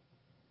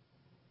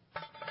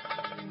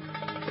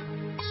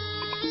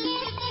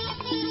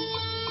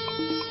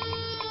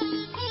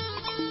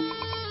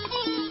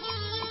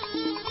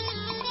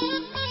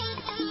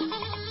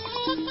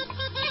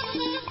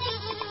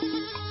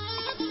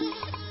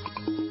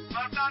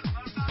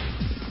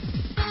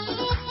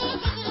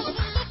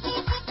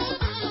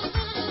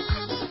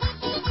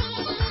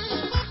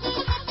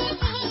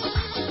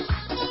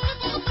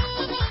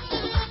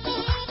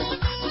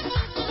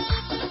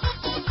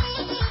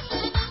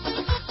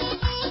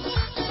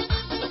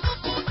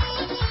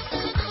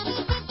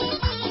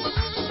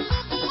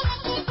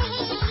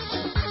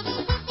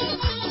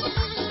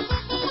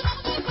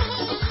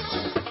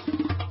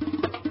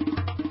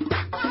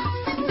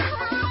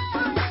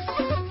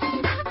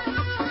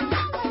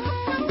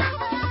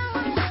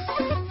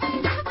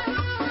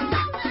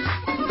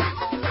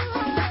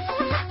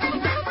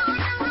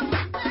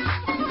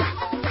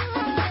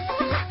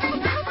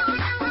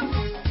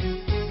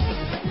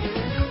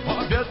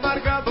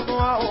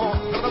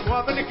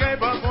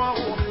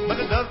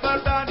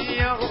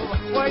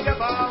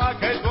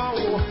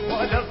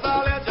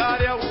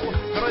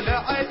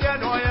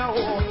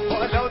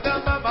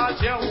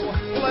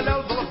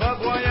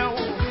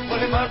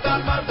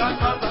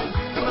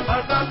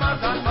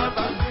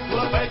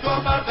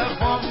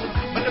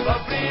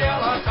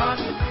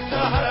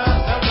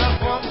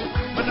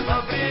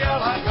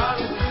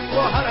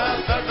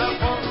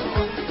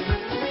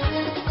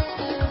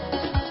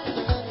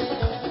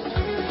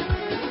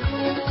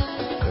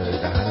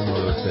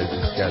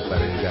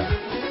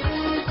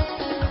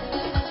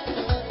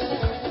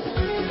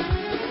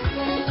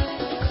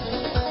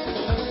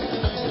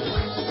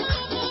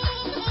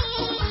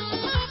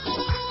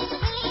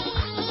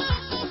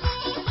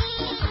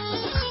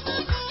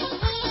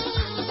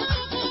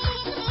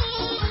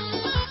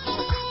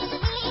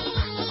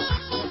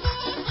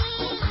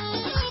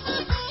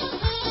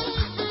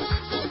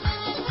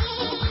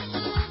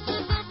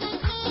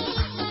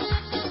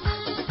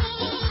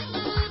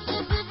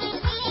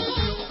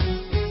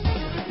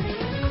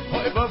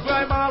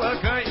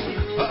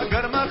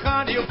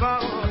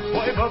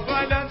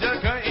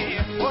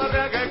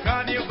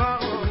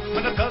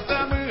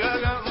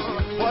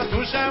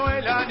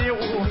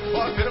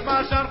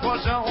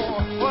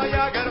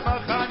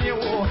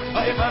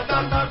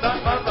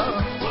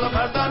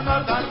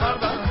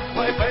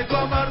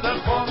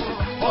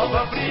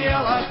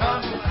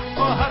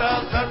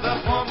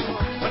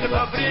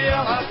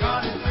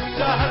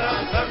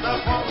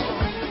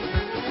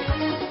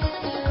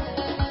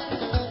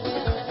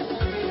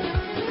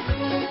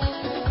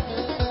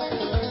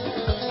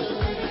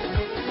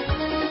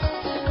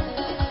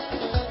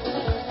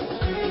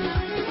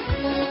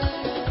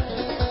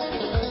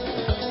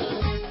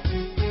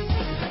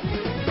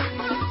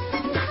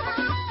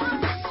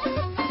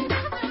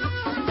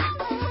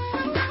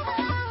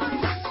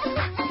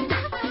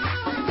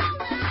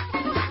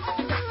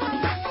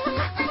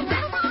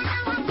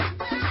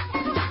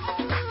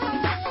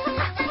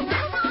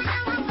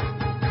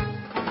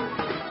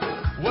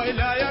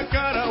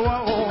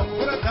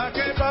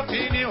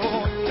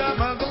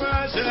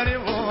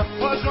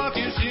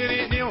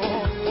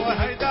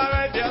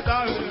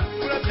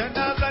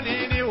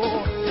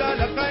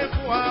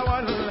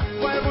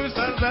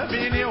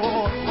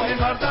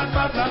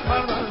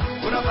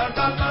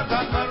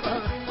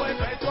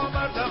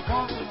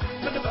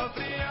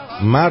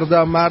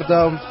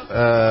 مردم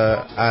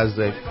از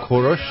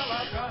کوروش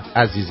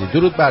عزیزی،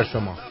 درود بر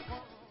شما.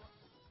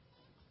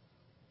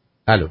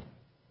 الو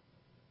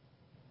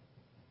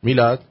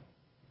میلاد،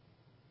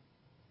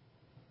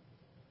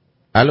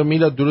 الو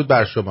میلاد، درود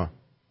بر شما،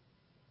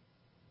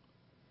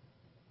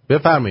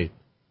 بفرمایید.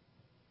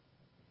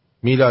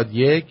 میلاد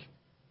 1،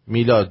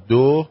 میلاد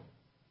 2،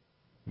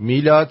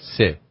 میلاد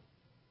 3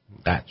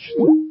 قطع شد.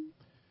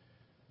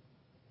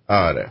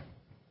 آره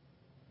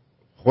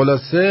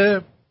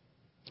خلاصه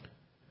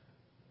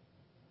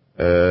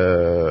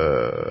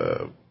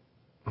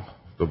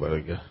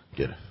دوباره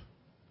گرفت.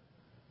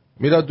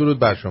 میلاد درود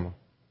بر شما.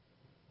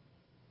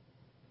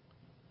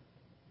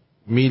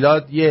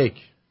 میلاد 1،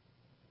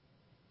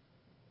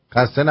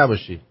 خسته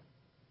نباشی.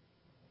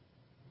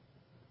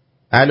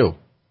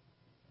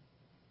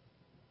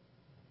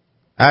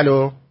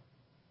 الو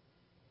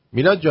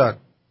میلاد جان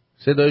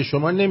صدای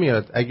شما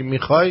نمیاد، اگه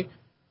میخوای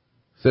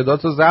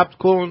صداتو ضبط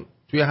کن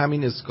توی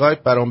همین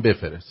اسکایپ برام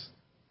بفرست.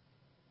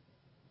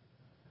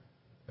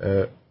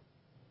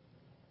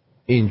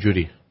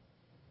 اینجوری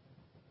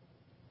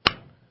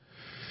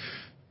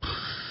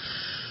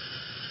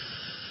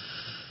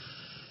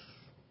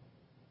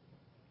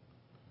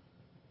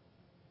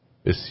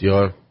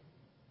بسیار.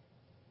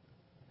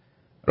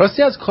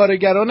 راستی از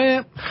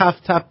کارگران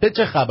هفت تپه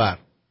چه خبر؟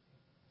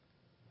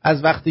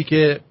 از وقتی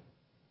که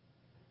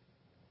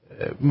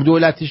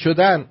دولتی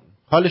شدن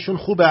حالشون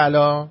خوبه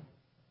الان؟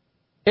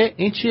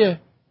 این چیه؟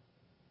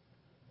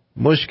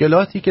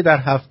 مشکلاتی که در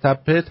هفت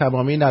تپه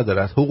تمامی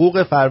ندارد.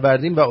 حقوق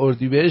فروردین و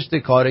اردیبهشت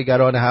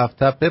کارگران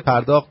هفت تپه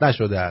پرداخت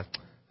نشده است.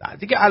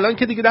 دیگه الان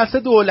که دیگه دست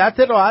دولت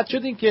راحت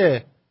شدین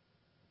که.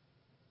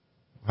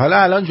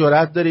 حالا الان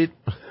جرأت دارید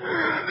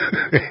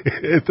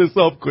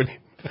اعتصاب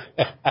کنید.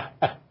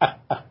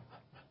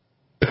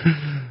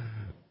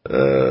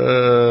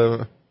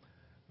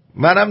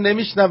 منم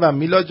نمیشنوم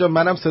میلاد جان،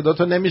 منم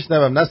صداتو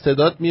نمیشنوم، نه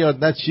صدات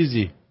میاد نه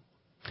چیزی.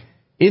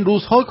 این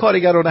روزها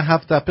کارگران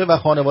هفت تپه و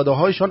خانواده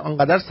هایشان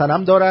آنقدر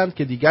صنم دارند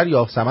که دیگر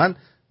یاسمن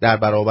در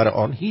برابر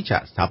آن هیچ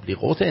است.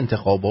 تبلیغات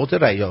انتخابات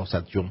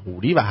ریاست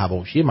جمهوری و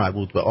حواشی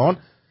مربوط به آن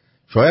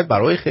شاید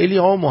برای خیلی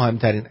ها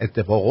مهمترین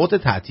اتفاقات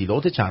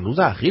تعطیلات چند روز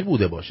اخیر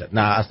بوده باشد.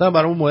 نه اصلا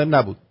برای مهم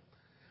نبود.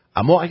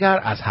 اما اگر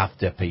از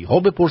هفت تپه ها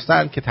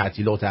بپرسند که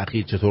تعطیلات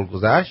اخیر چطور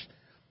گذشت،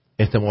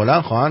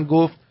 احتمالاً خواهند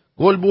گفت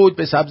گل بود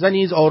به سبزه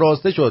نیز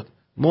آراسته شد،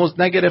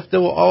 مزد نگرفته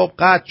و آب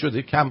قطع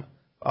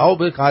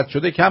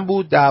شده کم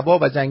بود، دعوا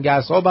و جنگ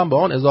اعصاب هم به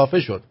آن اضافه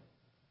شد.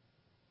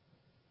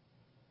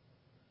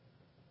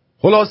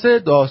 خلاصه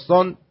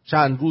داستان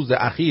چند روز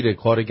اخیر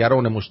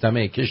کارگران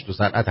مجتمع کشت و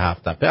صنعت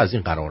هفت تپه از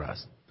این قرار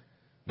است.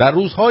 در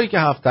روزهایی که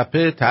هفت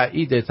تپه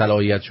تایید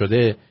صلاحیت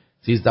شده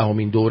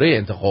 13مین دوره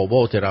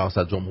انتخابات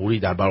ریاست جمهوری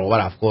در برابر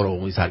افکار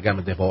عمومی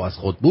سرگرم دفاع از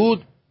خود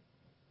بود،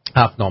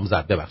 هفت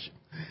نامزد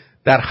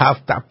در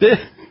هفت تپه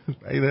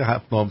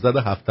هفت نامزد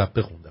هفت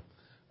تپه خوندم.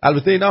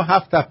 البته اینا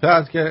هفت تپه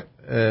هست که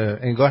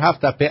انگار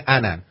هفت تپه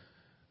انن،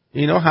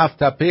 اینا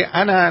هفت تپه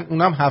انن،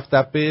 اونم هفت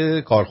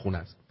تپه کارخونه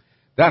است.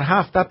 در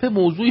هفت تپه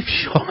موضوعی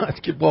پیش آمد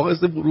که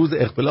باعث بروز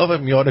اختلاف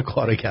میان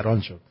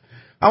کارگران شد.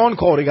 همان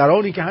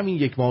کارگرانی که همین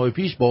یک ماه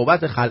پیش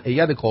بابت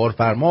خلع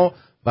کارفرما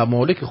و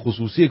مالک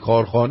خصوصی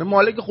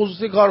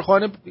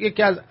کارخانه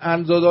یکی از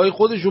انزادهای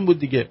خودشون بود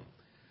دیگه،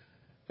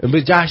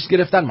 به جشن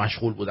گرفتن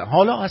مشغول بودن.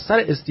 حالا از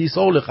سر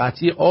استیصال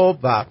قطعی آب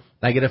و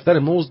نگرفتن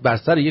مزد بر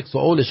سر یک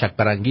سوال شک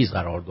برانگیز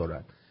قرار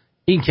دارند.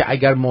 این که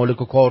اگر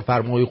مالک و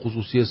کارفرمای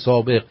خصوصی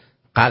سابق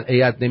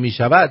قلعیت نمی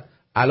شود،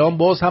 الان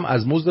باز هم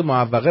از مزد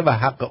معوقه و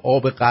حق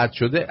آب قطع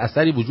شده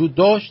اثری وجود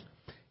داشت.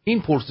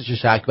 این پرسش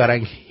شک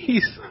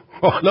برانگیز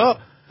حالا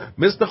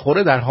مثل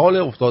خوره در حال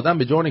افتادن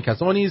به جان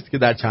کسانی است که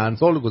در چند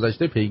سال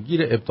گذشته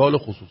پیگیر ابطال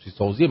خصوصی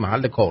سازی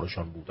محل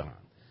کارشان بودند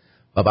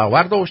و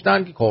باور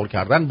داشتند که کار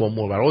کردن با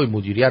برای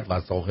مدیریت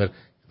و ساخر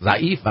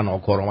ضعیف و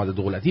ناکارآمد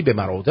دولتی به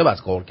مراتب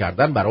از کار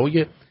کردن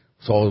برای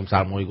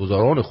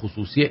سرمایه‌گذاران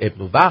خصوصی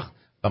ابن وقت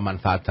و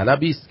منفعت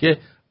طلبی است که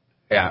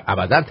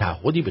ابدا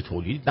تعهدی به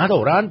تولید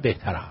ندارند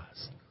بهتر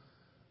است.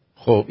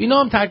 خب اینا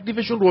هم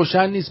تکلیفشون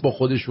روشن نیست با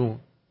خودشون.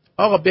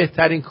 آقا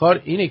بهترین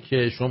کار اینه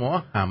که شما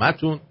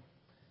همتون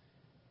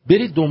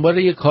برید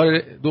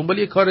دنبال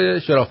یه کار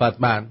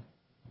شرافتمند.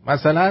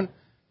 مثلا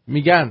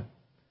میگن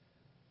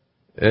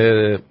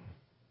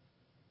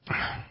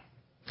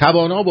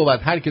توانا بود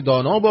هر که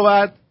دانا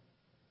بود،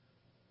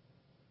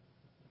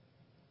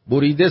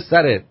 بریده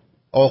سر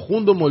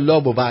آخوند و ملا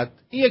بود.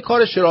 این یه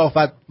کار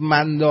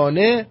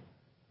شرافتمندانه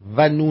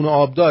و نون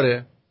آب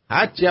داره.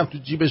 هرچی هم تو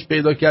جیبش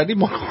پیدا کردی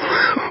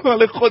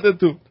مال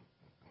خودتون.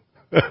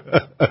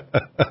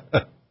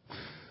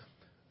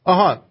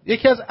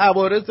 یکی از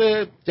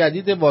عوارض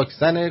جدید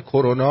واکسن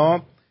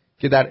کرونا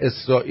که در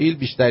اسرائیل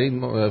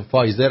بیشترین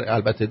فایزر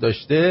البته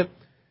داشته،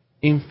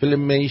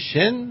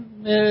 اینفلمیشن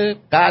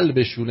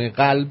قلبشونه.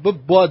 قلب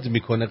باد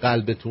میکنه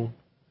قلبتون،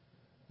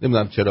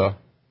 نمیدونم چرا.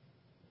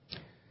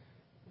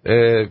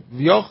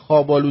 یا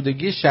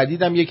خوابالودگی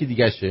شدید هم یکی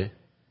دیگه شه.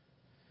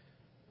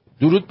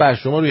 درود بر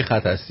شما، روی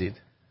خط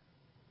هستید.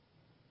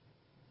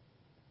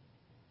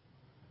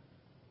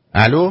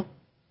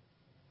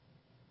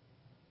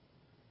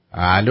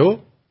 الو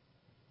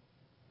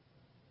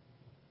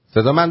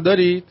صدا من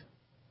دارید؟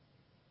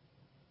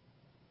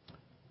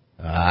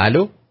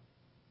 الو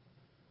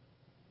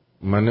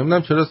من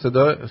نمیدونم چرا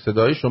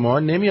صدای شما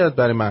نمیاد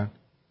برای من.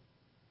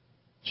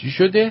 چی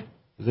شده؟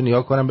 بذار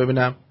نگاه کنم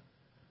ببینم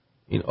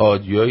این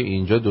آدیوی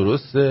اینجا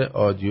درسته،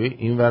 آدیوی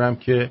این ورم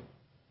که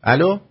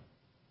الو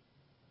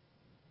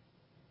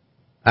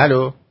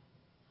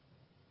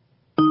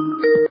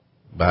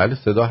بله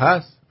صدا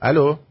هست.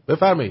 الو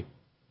بفرمایید.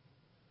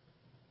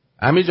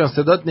 امیر جان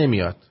صدات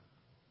نمیاد.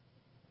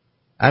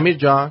 امیر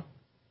جان،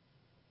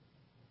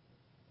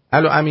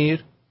 الو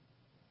امیر.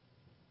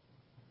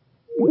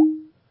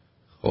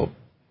 خب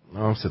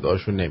هم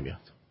صداشون نمیاد.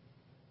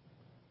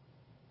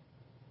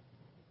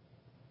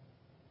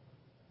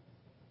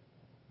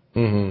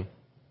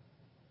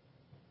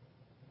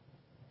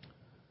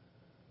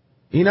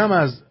 اینم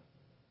از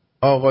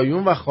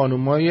آقایون و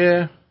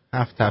خانومای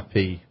هفت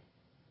تپه‌ای.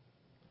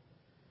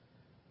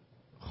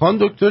 خان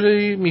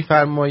دکتری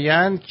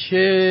میفرمایند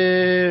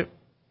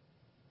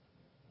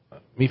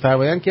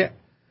که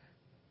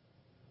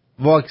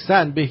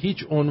واکسن به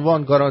هیچ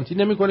عنوان گارانتی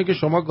نمیکنه که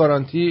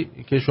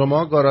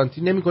شما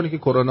گارانتی نمیکنه که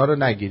کرونا رو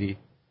نگیری.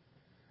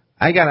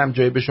 اگر هم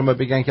جایی به شما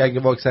بگن که اگه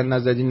واکسن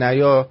نزدی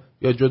نیا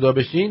یا جدا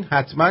بشین،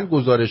 حتما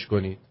گزارش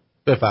کنید.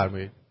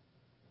 بفرمایید.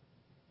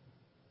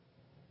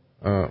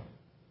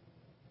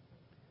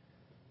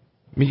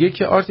 میگه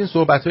که آرتین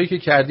صحبتایی که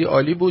کردی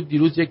عالی بود.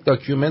 دیروز یک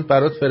داکیومنت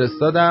برات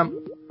فرستادم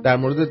در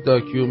مورد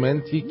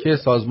داکیومنتی که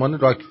سازمان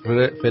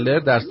راکفلر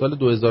در سال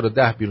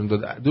 2010 بیرون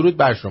داده. درود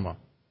بر شما.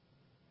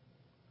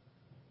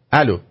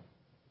 الو.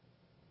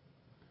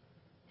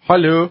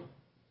 هالو.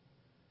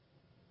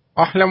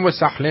 اهلا و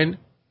سهلا.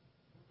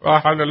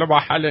 اهلا و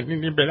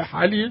حالنی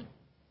بالحالی.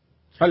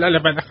 خلال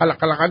بن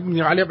خلق لقد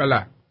من علی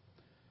بلا.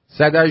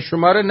 صدای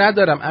شما رو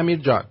ندارم امیر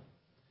جان.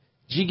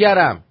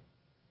 جیگرم.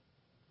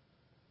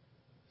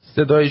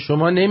 صدای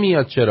شما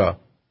نمیاد چرا؟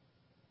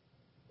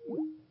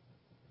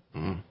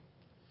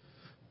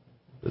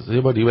 بذار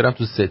یه بار دیگه برم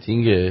تو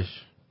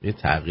ستینگش یه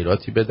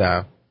تغییراتی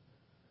بدم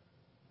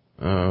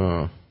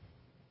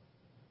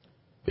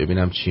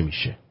ببینم چی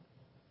میشه.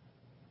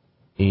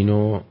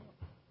 اینو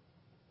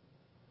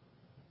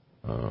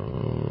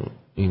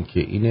این که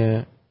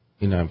اینه،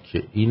 اینم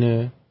که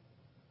اینه،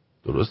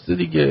 درسته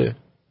دیگه.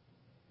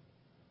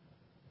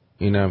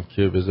 اینم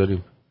که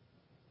بذاریم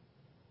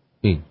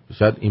این،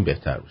 شاید این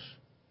بهتر باشه.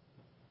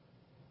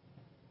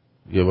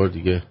 یه بار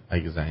دیگه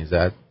اگه زنگ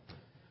زد.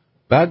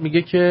 بعد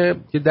میگه که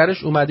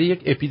درش اومده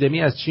یک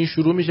اپیدمی از چین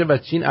شروع میشه و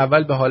چین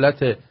اول به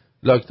حالت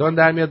لاکداون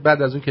در میاد،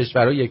 بعد از اون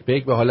کشورها یک به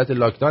یک به حالت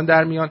لاکداون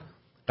در میان،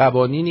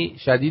 قوانینی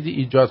شدیدی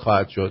ایجاد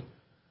خواهد شد.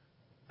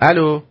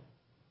 الو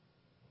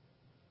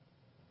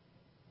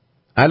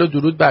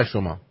درود بر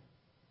شما.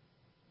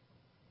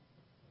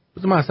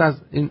 بذار من اصلا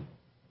از این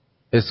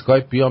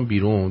اسکایپ بیام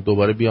بیرون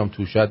دوباره بیام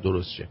تو، شاید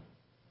درست شه.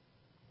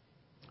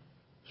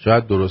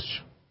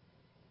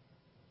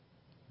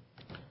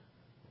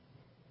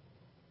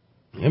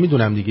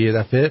 نمیدونم دیگه، یه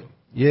دفعه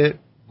یه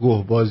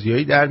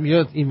گهبازیایی در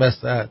میاد این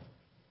وسط.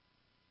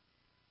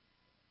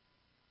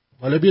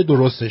 حالا بیا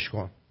درستش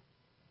کن.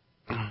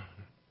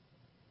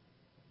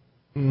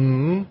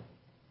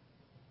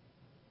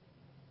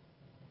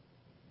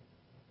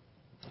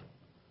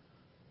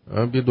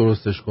 بیا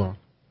درستش کن.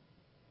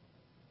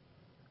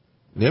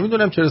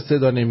 نمیدونم چرا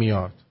صدا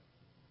نمیاد.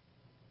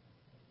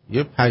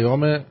 یه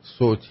پیام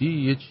صوتی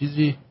یه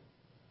چیزی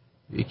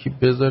یکی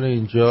بذاره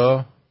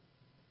اینجا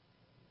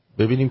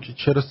ببینیم که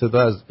چرا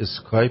صدا از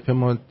اسکایپ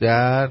ما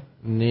در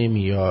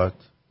نمیاد.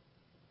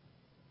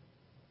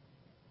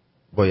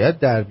 باید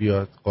در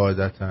بیاد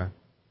قاعدتا.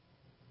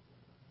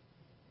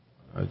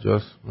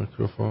 اجاز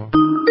میکروفون.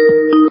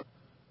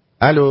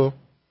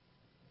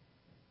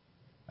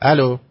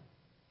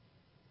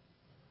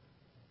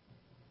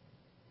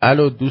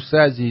 الو دوست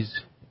عزیز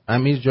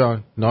امیر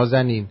جان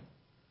نازنین،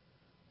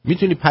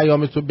 میتونی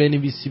پیامتو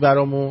بنویسی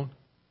برامون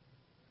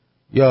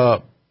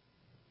یا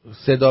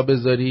صدا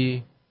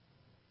بذاری؟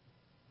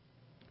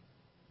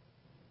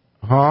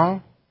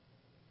 ها؟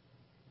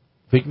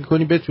 فکر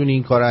میکنی بتونی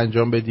این کار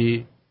انجام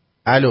بدی؟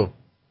 الو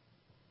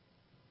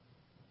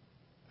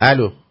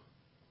هلو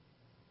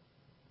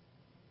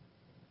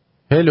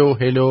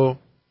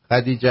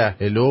خدیجه.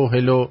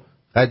 هلو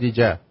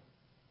خدیجه.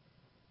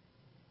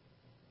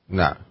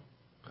 نه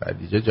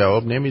خدیجه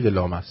جواب نمیده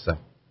لامصب.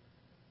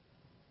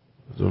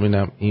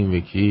 ببینم این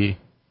وکی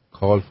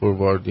کال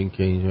فورواردینگ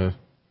که اینجا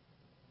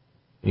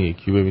این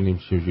یکی ببینیم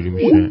چجوری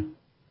میشه.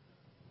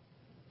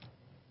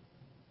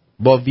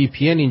 با وی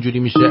پی ان اینجوری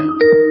میشه.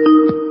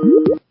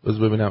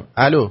 ببینم.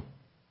 الو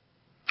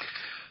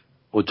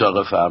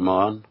اتاق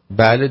فرمان.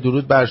 بله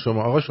درود بر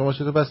شما. آقا شما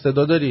چطور بس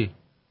صدا داری؟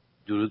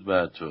 درود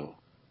بر تو.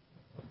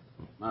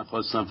 من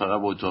خواستم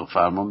فقط به اتاق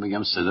فرمان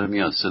بگم صدا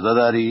میاد. صدا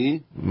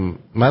داری؟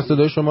 من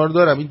صدای شما رو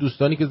دارم. این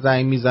دوستانی که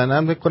زنگ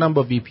میزنن فکر کنم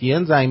با وی پی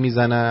ان زنگ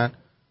میزنن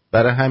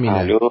برای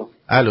همینه.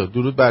 الو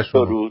درود بر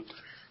شما. درود.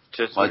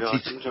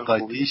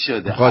 قاطی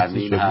شده.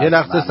 یه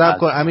لحظه صبر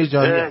کن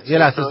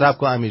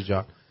امیر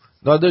جان.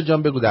 نادر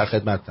جان بگو در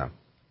خدمتم.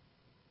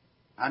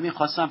 همین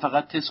خواستم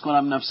فقط تست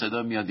کنم ببینم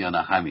صدا میاد یا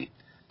نه. همین.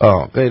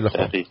 خیلی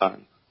خوب.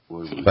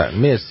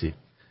 مرسی.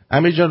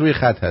 امیر جان روی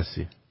خط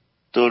هستی.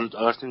 درود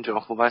آرتین جان،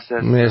 خوب هستی؟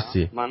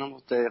 مرسی. منم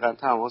دقیقا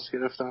تماس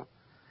گرفتم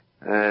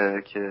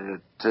که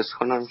تست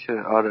کنم که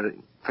آره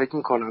فکر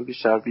میکنم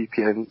بیشتر وی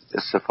پی ان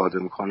استفاده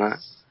میکنن،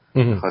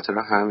 خاطر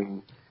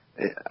همین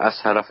از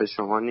طرف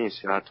شما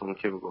نیست یا حتی اون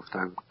که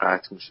میگفتن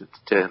قطع میشه تو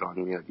تهران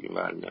میاد این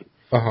ورمیان.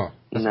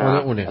 نه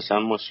اونه. اصلا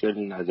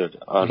مشکلی نداره.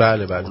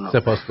 بله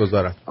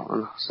سپاسگزارم.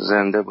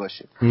 زنده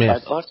باشید.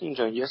 بعد آرتین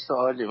جان یه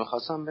سوالی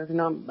میخواستم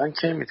ببینم، من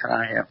کی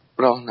میتونم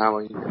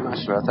راهنمایی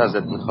مشورت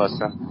ازت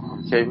میخواستم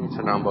کی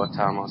میتونم با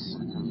تماس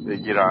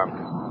بگیرم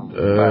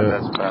بعد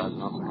از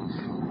برنامه؟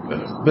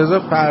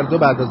 بذار فردا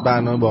بعد از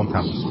برنامه با هم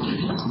تماس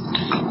بگیریم.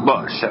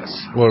 باشه.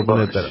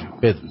 قربونت برم.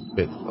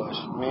 بدرود.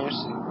 باشه.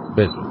 مرسی.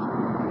 بدرود.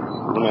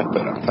 قربونت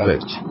برم.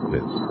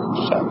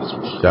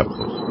 شب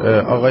خوش.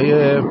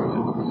 آقای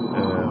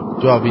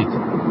جاوید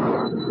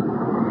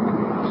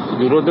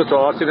درود تو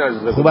آرتین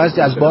عزیزم. خوب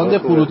هستی؟ از باند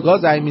فرودگاه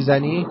زنگ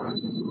میزنی؟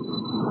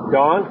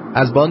 جان؟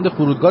 از باند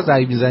فرودگاه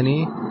زنگ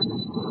میزنی؟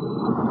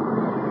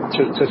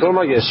 چطور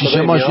مگه؟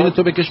 شیشه ماشین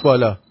تو بکش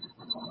بالا.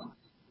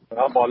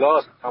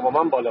 بالاست،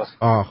 تماما بالاست.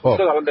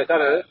 خب الان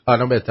بهتره؟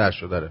 الان بهتر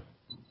شد. داره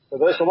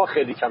صدای شما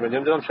خیلی کمه،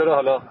 نمیدونم چرا.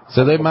 حالا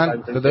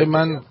صدای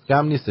من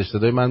کم نیستش،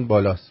 صدای من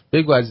بالاست.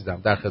 بگو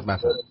عزیزم، در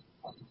خدمتم.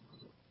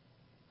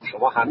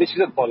 شما همه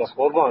چیزت بالاست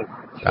قربان.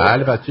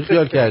 بله بس چی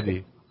خیال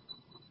کردی؟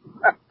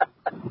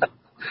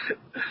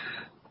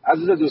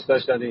 عزیز دوست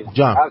داشتنی،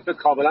 حرفت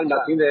کاملا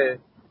متینه.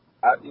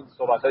 این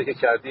صحبتایی که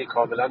کردی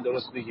کاملا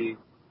درست میگی.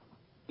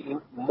 این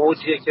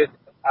موجیه که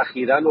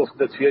اخیراً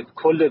افتاده توی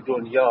کل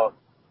دنیا.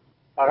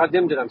 فقط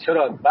نمیدونم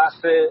چرا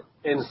بحث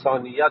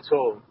انسانیت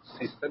و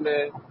سیستم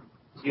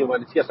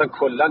هیومانیتی اصلا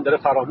کلا داره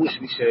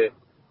فراموش میشه.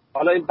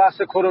 حالا این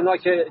بحث کرونا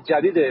که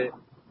جدیده،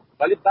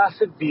 ولی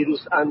بحث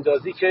ویروس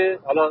اندازی که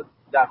حالا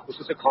در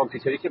خصوص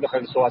کامپیوتری که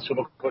بخوایم صحبتشو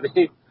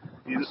بکنیم،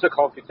 ویروس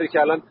کامپیوتری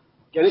که الان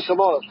یعنی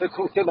شما فکر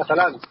کنید که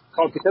مثلا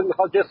کامپیوتر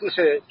میخواد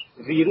بفروشه،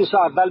 ویروس رو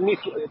اول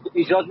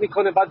ایجاد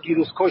میکنه، بعد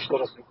ویروس کش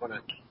درست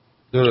میکنه.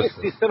 این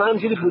سیستم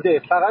همینجوری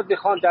بوده، فقط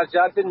میخوان در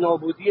جهت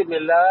نابودی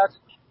ملت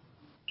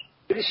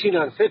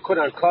بشینن فکر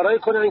کنن، کارایی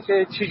کنن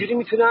که چجوری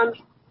میتونن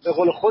به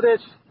قول خودت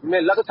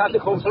ملت رو تحت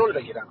کنترل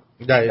بگیرن.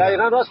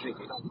 دقیقاً راست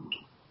میگی.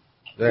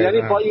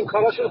 یعنی با این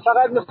کاراشون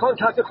فقط میخوان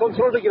تحت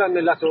کنترل بگیرن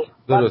ملت رو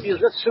و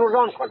بیزنسشون رو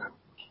ران کنن.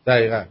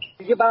 دقیقاً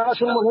دیگه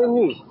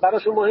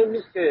براشون مهم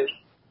نیست که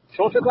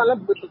شما فکر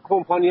کنن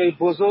کمپانیای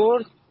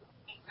بزرگ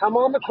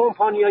تمام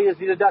کمپانیای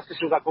زیر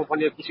دستشون و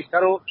کمپانیای کوچیک‌تر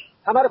رو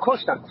همه رو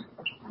کشتن.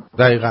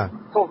 دقیقاً.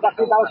 خب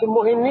وقتی براشون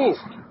مهم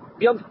نیست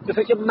بیام به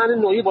فکر من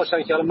نوعی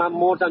باشن که من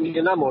مردم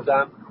یا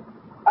نمردم،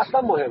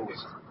 اصلا مهم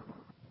نیست.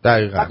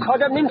 دقیقاً.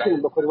 کاری هم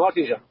نمیتونیم بکنیم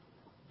آرتین جان.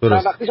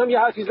 درست. وقتیش هم یه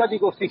حرفی زدی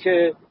گفتی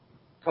که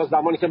تا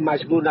زمانی که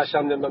مجبور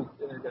نشم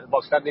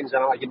واکسن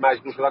نمیزنم، اگه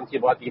مجبور شدم که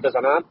باید دیگه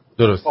بزنم.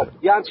 درست. خب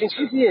یه همچین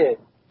چیزیه.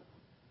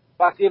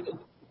 وقتی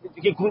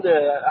دیگه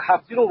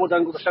هفتی رو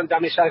بردن گذاشتن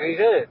دم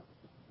شقیقه،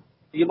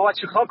 دیگه ما باید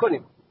چیکار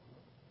کنیم؟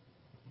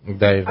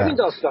 دقیقاً. همین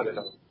داستانه.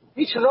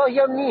 هیچ راهی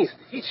هم نیست.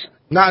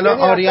 نه الان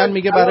آریان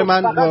میگه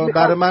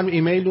برای من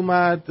ایمیل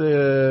اومد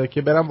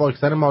که برم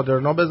واکسن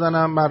مادرنا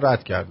بزنم، من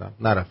رد کردم،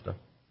 نرفتم.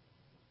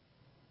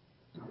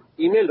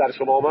 ایمیل برای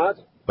شما اومد؟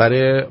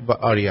 برای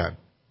آریان.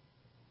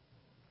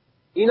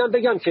 اینم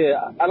بگم که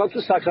الان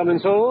تو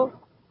ساکرامنتو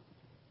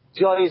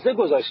جایزه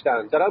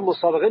گذاشتن، دارن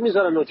مسابقه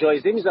میذارن و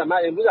جایزه میذارن. من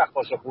امروز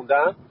اخبارشو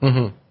خوندم.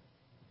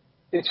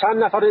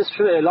 چند نفر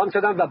اسمشون اعلام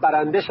کردن و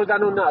برنده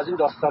شدن و نه از این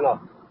داستانا.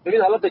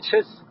 ببین حالا به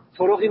چه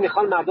طرقی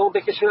میخوان مردم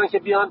بکشونن که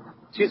بیان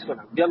چیز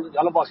کنن، بیان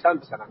حالا واکسن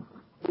بزنن.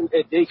 اون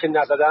عده‌ای که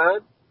نزدن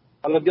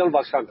حالا بیان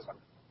واکسن بزنن.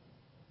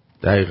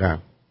 دقیقاً.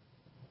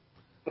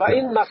 و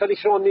این مسئله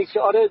شما میگی که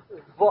آره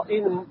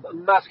این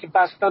ماسک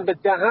بستن به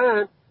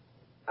دهن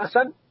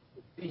اصلا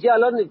دیگه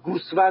الان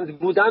گوسفند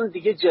بودن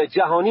دیگه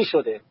جهانی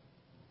شده.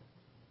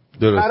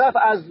 درست. طرف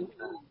از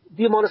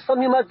بیمارستان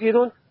میاد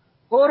بیرون،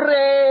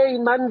 هوره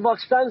من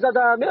واکسن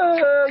زدم،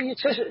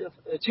 چه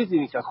چیزی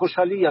میکرد،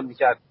 خوشحالی هم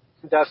میکرد،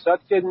 در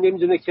صورتی که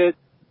نمیدونه که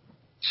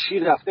چی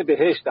رفته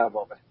بهش در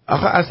واقع.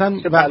 آخه اصلا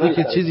وقتی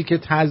که چیزی که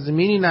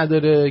تضمینی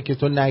نداره که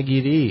تو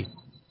نگیری.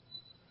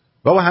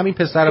 بابا همین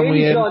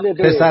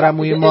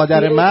پسرموی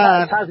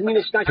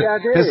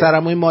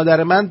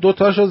مادر من 2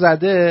 تاشو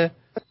زده،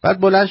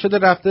 بعد بلند شده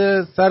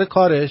رفته سر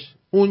کارش،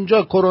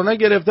 اونجا کرونا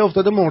گرفته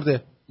افتاده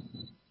مرده.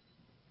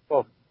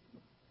 خب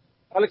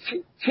حالا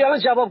کی الان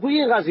جوابگوی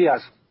این قضیه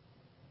است؟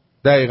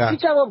 دقیقاً. کی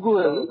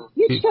جوابگوه؟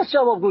 هیچ کس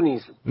جوابگو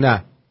نیست.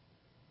 نه.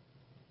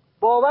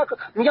 باور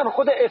میگم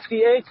خود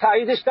FDA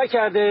تاییدش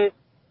نکرده،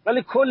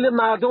 ولی کل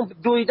مردم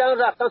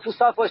دویدن رفتن تو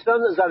صف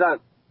وایسادن زدن.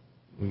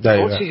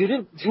 دقیقاً.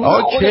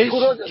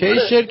 کی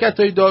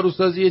شرکت‌های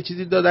داروسازی یه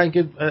چیزی دادن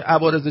که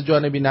عوارض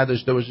جانبی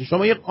نداشته باشه؟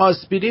 شما یه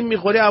آسپرین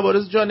میخوری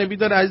عوارض جانبی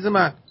داره عزیز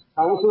من.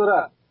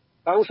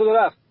 تموم شده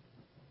رفت.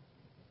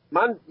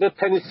 من به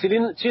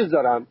پنیسیلین چیز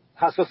دارم،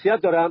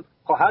 حساسیت دارم.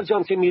 خب هر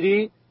جام که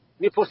میری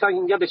میپرسن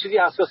میگم به چیزی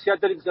حساسیت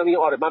داری؟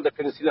 میگم آره من به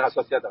پنیسیلین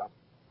حساسیت دارم.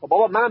 خب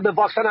بابا من به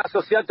واکسن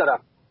حساسیت دارم.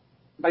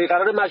 مگه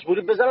قراره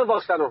مجبوری بزنم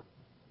واکسنو؟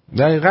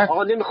 دقیقاً.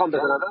 آقا نمیخوام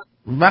بزنم.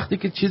 وقتی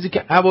که چیزی که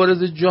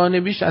عوارض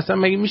جانبیش اصلا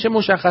مگه میشه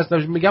مشخص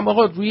نشه؟ میگم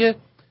آقا روی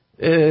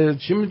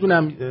چی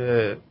میدونم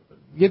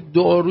یه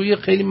داروی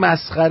خیلی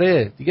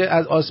مسخره دیگه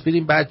از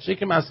آسپرین بچه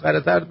که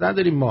مسخره تر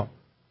نداریم ما.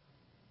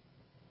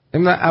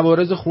 نمیدونم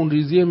عوارض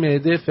خونریزی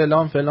معده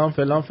فلان فلان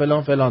فلان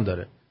فلان فلان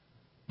داره.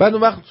 بعد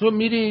اون وقت تو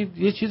میری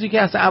یه چیزی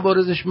که اصلا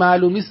عوارضش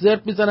معلوم نیست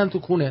زرت میزنن تو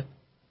کونه.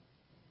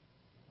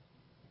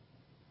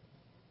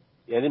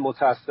 یعنی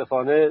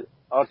متاسفانه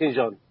آرتین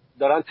جان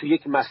دارن تو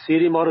یک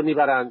مسیری ما رو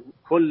میبرن،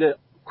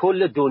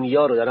 کل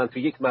دنیا رو دارن تو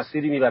یک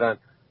مسیری میبرن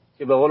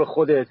که به قول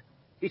خودت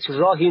هیچ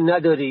راهی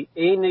نداری.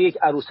 این یک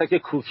عروسک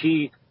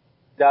کوکی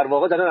در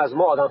واقع دارن از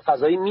ما آدم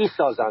فضایی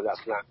میسازند.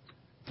 اصلا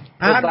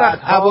هر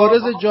وقت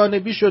عوارض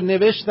جانبیشو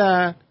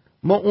نوشتن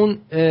ما اون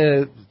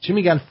چی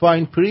میگن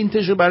فاین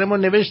پرینتش رو برای ما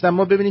نوشتن،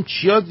 ما ببینیم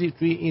چیا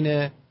توی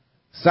اینه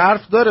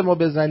صرف داره ما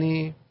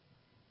بزنیم.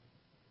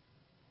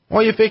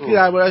 ما یه فکری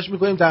درباره‌اش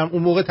میکنیم، در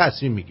اون موقع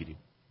تصمیم میگیریم.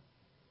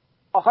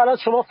 آخه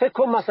شما فکر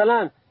کن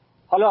مثلا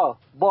حالا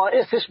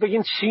باعثش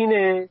بگیم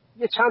چینه،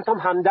 یه چند تا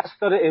هم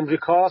دست داره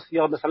امریکاست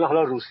یا مثلا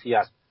حالا روسیه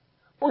است،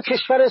 اون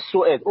کشور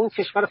سوئد، اون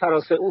کشور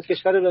فرانسه، اون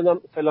کشور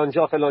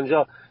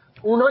فلانجا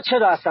اونا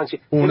چرا هستن؟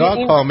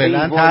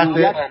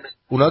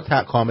 اونا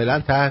کاملا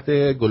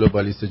تحت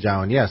گلوبالیسم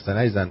جهانی هستن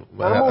عزیزن.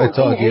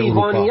 اتحادیه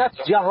اروپا حیوانیت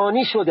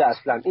جهانی شده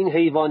اصلا. این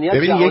حیوانیت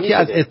ببین جهانی یکی شده.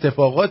 از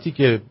اتفاقاتی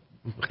که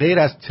غیر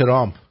از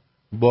ترامپ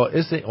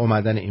باعث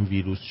اومدن این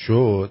ویروس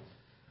شد،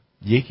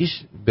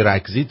 یکیش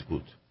برگزیت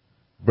بود.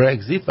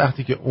 برگزیت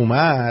وقتی که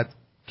اومد،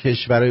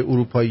 کشورهای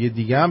اروپایی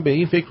دیگه هم به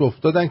این فکر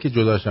افتادن که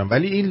جداشن،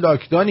 ولی این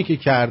لاکدانی که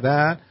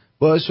کردن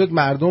باعث شد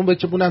مردم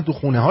بچپونن تو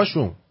خونه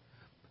هاشون.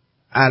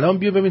 الان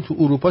بیا ببین تو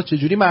اروپا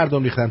چجوری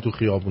مردم ریختن تو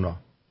خیابونا.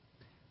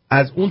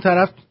 از اون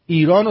طرف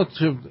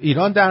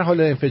ایران در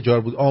حال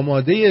انفجار بود،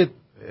 آماده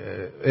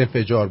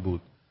انفجار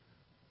بود،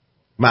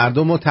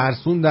 مردم رو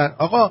ترسوندن.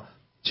 آقا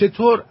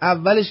چطور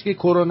اولش که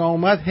کرونا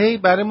اومد هی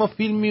برای ما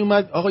فیلم می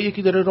اومد، آقا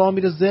یکی داره راه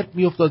میره زرد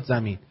میافتاد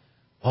زمین،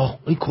 آخ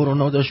این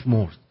کرونا داشت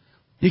مرد،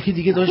 یکی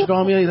دیگه داشت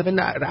راه میره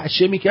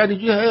رعشه میکرد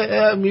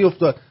اینجوری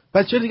میافتاد.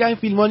 بعد چرا دیگه این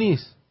فیلم‌ها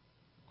نیست؟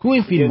 کو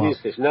این فیلم‌ها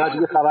نیستش؟ نه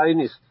دیگه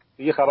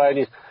خبری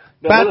نیست.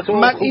 بعد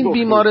من این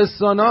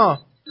بیمارستانا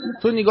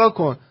تو نگاه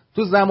کن،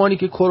 تو زمانی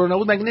که کرونا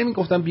بود مگه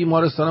نمیگفتن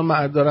بیمارستانا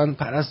مرد دارن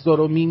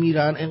پرستارا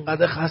میمیرن،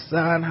 انقدر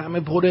خستن، همه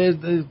پر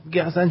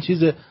اصلا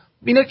چیزه.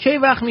 اینا کی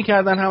وقت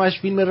میکردن همش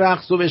فیلم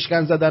رقص و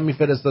بشکن زدن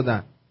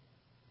میفرستادن؟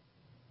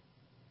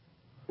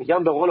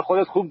 میگم به قول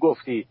خودت خوب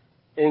گفتی،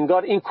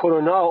 انگار این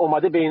کرونا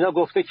اومده به اینا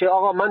گفته که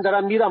آقا من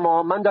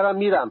دارم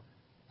میرم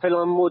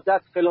فلان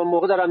مدت فلان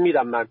موقع دارم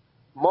میرم، من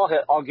ماه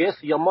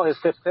آگوست یا ماه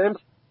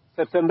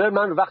سپتامبر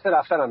من وقت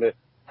رفتنمه.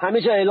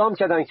 همه جا اعلام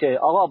کردن که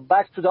آقا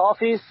back to the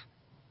office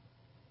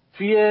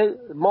توی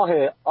ماه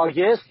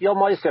آگوست یا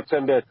ماه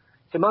سپتامبر،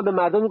 که من به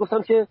مردم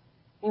میگفتم که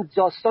این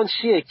داستان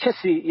چیه؟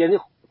 کسی یعنی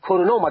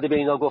کرونا اومده به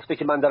اینا گفته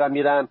که من دارم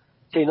میرم،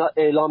 که اینا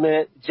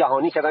اعلام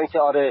جهانی کردن که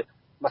آره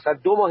مثلا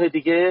 2 ماه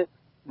دیگه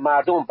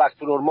مردم بک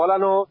تو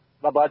نورمالن و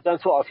باید برن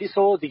تو آفیس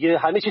و دیگه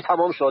همه چی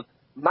تمام شد،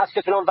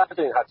 ماسکتون هم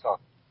بردارین. حتی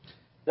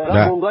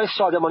دارن بونگای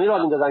شادمانی را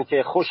میندازن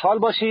که خوشحال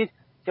باشید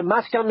که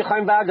ماسک هم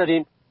میخوایم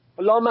برداریم.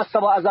 لا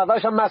مصبا از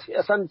اولش هم ماسک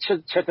اصلا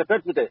چرت و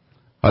پرت بوده.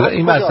 حالا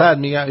این مسئله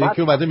میگه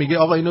یکی اومده میگه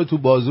آقا اینو تو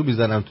بازو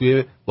میزنن،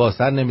 توی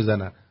باسن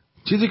نمیزنن.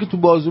 چیزی که تو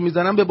بازو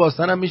میزنن به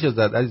باسن هم میشه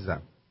زد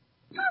عزیزم.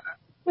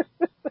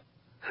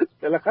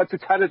 بالاخره تو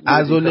ترت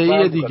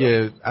عضله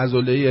دیگه،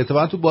 عضله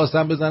اتفاقا تو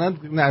باسن بزنن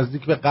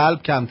نزدیک به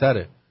قلب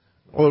کمتره.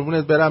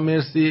 قربونت برم،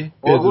 مرسی.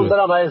 قربون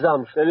برم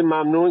عزیزم، خیلی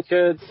ممنون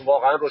که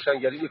واقعا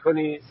روشنگری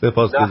میکنی.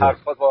 سپاسگزارم. نه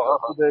حرفات واقعا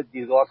خوبه،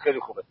 دیدگاهات خیلی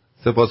خوبه.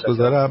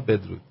 سپاسگزارم.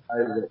 بدرود.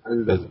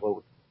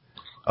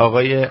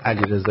 آقای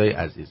علیرضای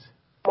عزیز.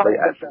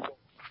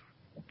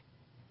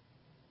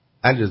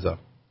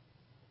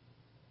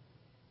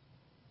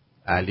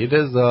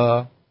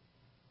 علیرضا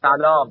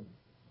سلام.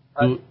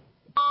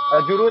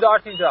 درود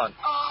آرتین جان،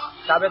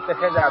 شبت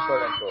بخیر. در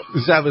تورنتو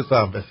شبت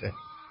هم بخیر.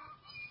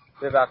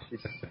 ببخشید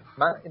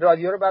من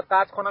رادیو رو باید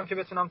قطع کنم که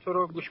بتونم تو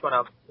رو گوش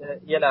کنم،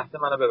 یه لحظه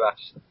منو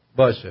ببخشید.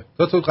 باشه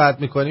تو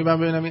قطع میکنی من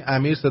ببینم این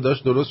امیر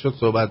صداش درست شد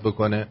صحبت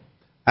بکنه.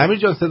 امیر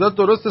جان صدات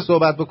درسته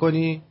صحبت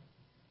بکنی؟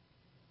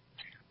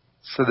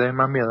 صدای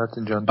من میاد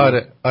آرتین جان؟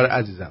 آره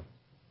عزیزم،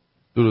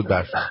 درود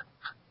بر شما.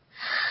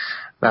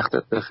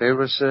 وقتت بخیر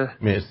باشه.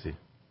 مرسی.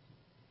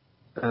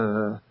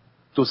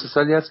 2-3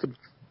 سالی هست که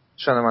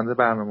شنونده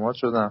برنامه‌ها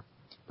شدم،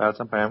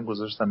 براتون پیام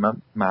گذاشتم. من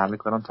محل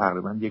کارم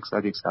تقریبا 1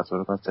 ساعت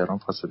رو از تهران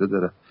فاصله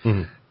داره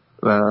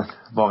و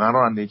واقعا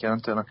رانندگی کردن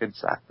تهران خیلی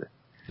سخته.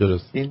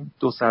 درست. این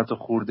 2 ساعت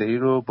خورده‌ای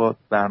رو با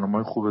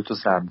برنامه‌های خوب تو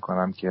سر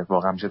می‌کنم که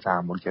واقعا میشه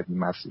تحمل کرد این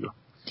مسیر رو.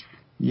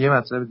 یه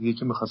مطلب دیگه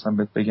که می‌خواستم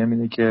بهت بگم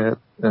اینه که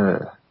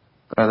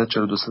بعد از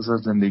 42 سال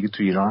زندگی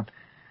تو ایران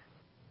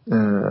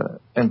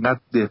انقدر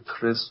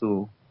دپرس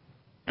و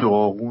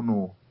داغون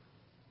و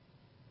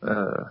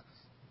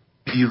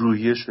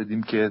بیروحیه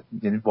شدیم که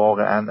یعنی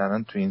واقعا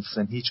الان تو این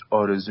سن هیچ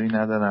آرزویی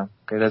ندارم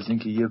غیر از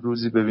اینکه یه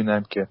روزی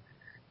ببینم که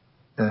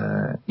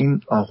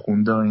این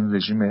آخونده این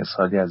رژیم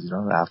اسحاقی از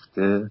ایران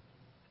رفته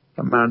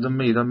و مردم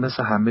ایران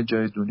مثل همه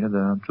جای دنیا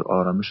دارن تو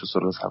آرامش و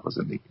سرور صفا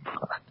زندگی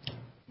میکنن.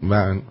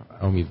 من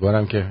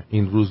امیدوارم که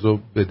این روز رو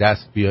به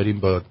دست بیاریم،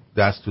 با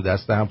دست تو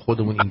دست هم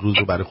خودمون این روز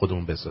رو برای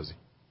خودمون بسازیم.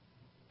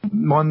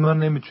 ما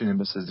نمیتونیم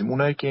بسازیم.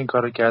 اونایی که این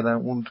کارو کردن،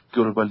 اون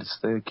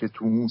گلوبالیسته که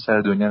تو اون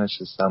سر دنیا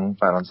نشستن، اون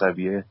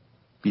فرانسویه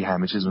بی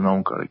همه چیز، اونا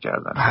اون کارو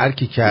کردن. هر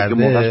کی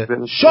کرده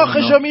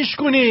شاخشو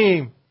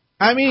میشکنیم.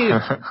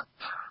 امیر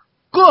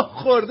گوه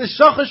خورده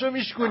شاخشو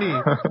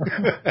میشکنیم.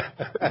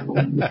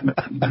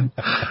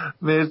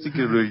 مرسی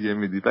که رویه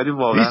میدی، ولی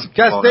واقعا هیچ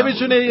کس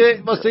نمیتونه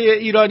واسه یه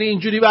ایرانی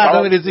اینجوری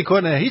برنامه ریزی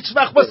کنه. هیچ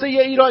وقت واسه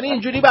یه ایرانی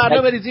اینجوری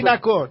برنامه ریزی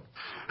نکن.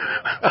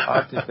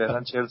 آرتین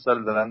فعلا 40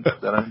 سال دارن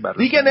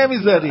دیگه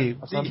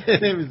نمیذاریم.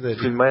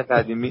 فیلمای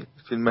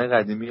فیلم‌های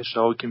قدیمی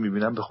شاه که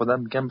میبینم به خودم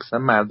میگم مثلا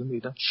مردم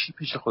ایران چی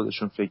پیش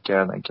خودشون فکر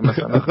کردن که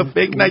مثلا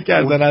فکر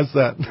نکردن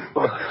اصلا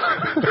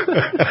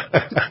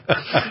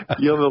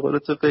یا به قول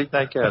تو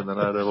فکر نکردن.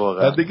 آره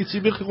واقعا دیگه چی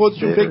به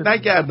خودشون فکر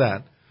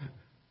نکردن.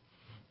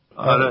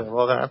 آره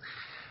واقعا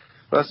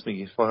راست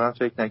میگی، واقعا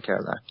فکر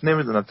نکردن.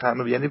 نمیدونم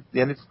تنها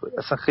یعنی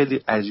اصلا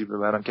خیلی عجیبه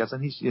برام که اصلا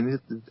هیچ، یعنی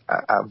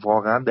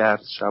واقعا در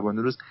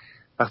شبانه روز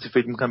وقتی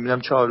فکر میکنم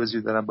میبینم چه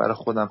آرزویی دارم برای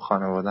خودم،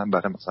 خانواده‌ام،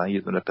 برای مثلا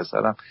یه دونه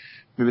پسرم،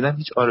 میبینم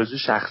هیچ آرزو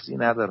شخصی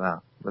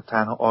ندارم و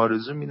تنها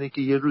آرزو اینه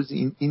که یه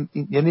روزی این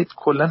یعنی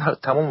کلا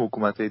تمام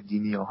حکومت‌های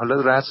دینی ها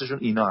حالا رأسشون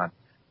اینا هن،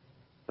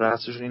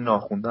 رأسشون این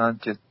ناخونده‌ان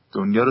که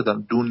دنیا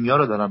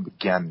رو دارن به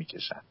گند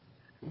میکشن.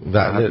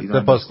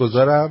 بله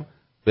سپاسگزارم.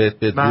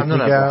 بدرود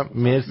میگم.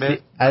 مرسی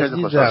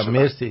عزیزم،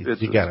 مرسی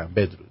جیگرم.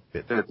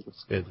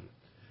 بدرود.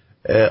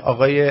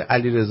 آقای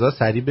علیرضا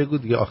سریع بگو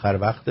دیگه، آخر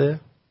وقته.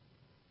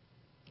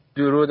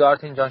 درود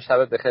آرتین جان،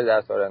 شب بخیر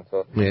در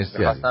تورنتو.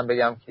 میخواستم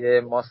بگم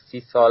که ما 30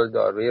 سال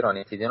داروی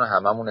رانیتیدین رو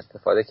هممون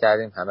استفاده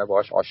کردیم، همه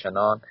باهاش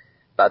آشنان.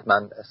 بعد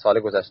من سال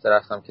گذشته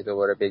رفتم که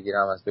دوباره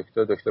بگیرم از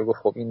دکتر گفت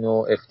خب این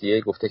نوع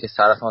FDA گفته که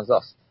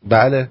سرطانزاست.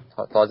 بله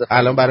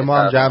الان برای ما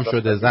هم جمع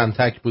شده،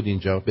 زنتک بود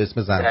اینجا به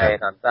اسم زنتک.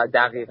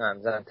 دقیقاً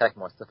زنتک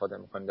ما استفاده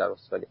میکنیم در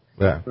استرالیا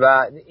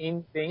و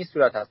این به این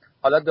صورت هست.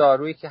 حالا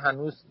دارویی که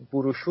هنوز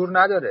بروشور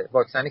نداره،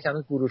 واکسنی که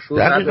هنوز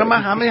بروشور نداره. دقیقاً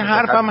من همه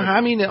حرفم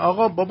همینه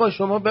آقا. بابا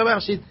شما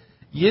ببخشید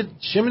یه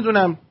چه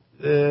میدونم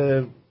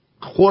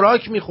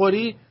خوراک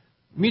میخوری،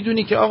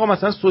 میدونی که آقا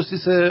مثلا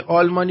سوسیس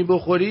آلمانی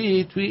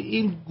بخوری توی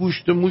این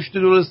گوشت و موشت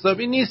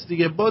درستابی نیست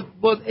دیگه،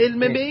 با علم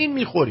به این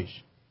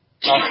میخوریش.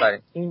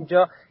 آفرین.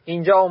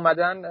 اینجا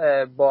اومدن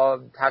با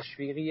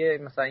تشویقی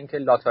مثلا اینکه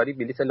لاتاری،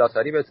 بلیت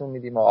لاتاری بهتون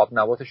میدیم و آب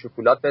نبات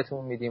شکلات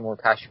بهتون میدیم و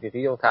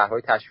تشویقی و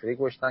طرحهای تشویقی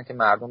گذاشتن که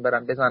مردم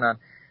برن بزنن.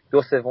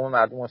 2/3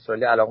 مردم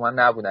استرالیا علاقمند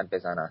نبودن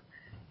بزنن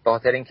به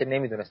خاطر اینکه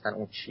نمیدونستن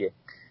اون چیه.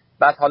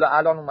 بعد حالا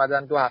الان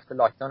اومدن 2 هفته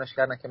لاکداونش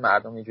کردن که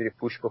مردم اینجوری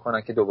پوش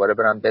بکنن که دوباره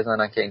برن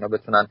بزنن که اینا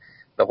بتونن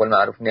به قول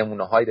معروف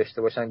نمونه‌هایی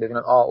داشته باشن،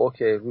 ببینن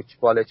اوکی روچ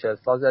بال 40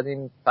 سال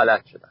زدیم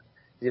فلج شدن،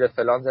 زیر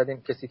فلان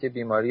زدیم کسی که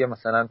بیماری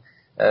مثلا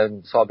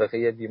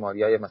سابقه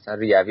بیماریای مثلا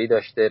ریوی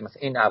داشته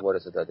مثلا این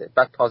عوارض داده.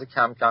 بعد تازه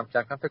کم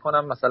فکر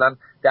کنم مثلا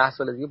 10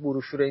 سال دیگه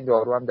بروشور این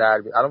دارو هم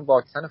در بیاد. الان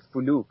واکسن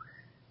فلو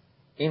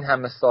این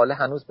همه ساله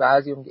هنوز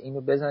بعضی میگه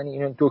اینو بزنی،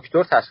 اینو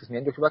دکتر تشخیص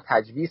میده، دکتر باید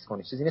تجویز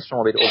کنه، چیزی نیست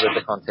شما برید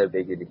اوور د کانتر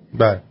بگیرید.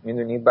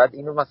 میدونی بعد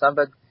اینو مثلا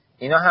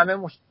اینا همه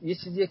یه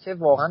چیزیه که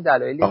واقعا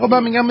دلایلی. آقا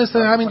من میگم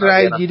مثلا همین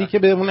رأی گیری که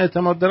بهمون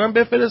اعتماد دارن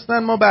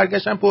بفرستن، ما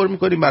برگشتن پر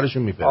میکنیم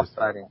براشون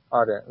میفرستیم. آفرین.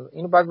 آره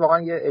اینو بعد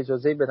واقعا یه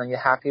اجازه‌ای بدن، یه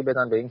حقی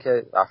بدن به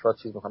اینکه افراد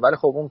چیز میکنن. ولی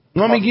خب اون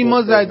ما میگیم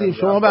ما زدیم،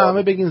 شما به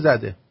همه بگین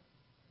زده.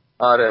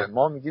 آره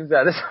ما میگیم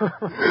زده.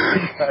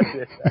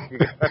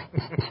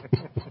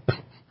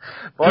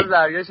 باز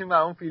درگشیم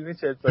به اون فیلمی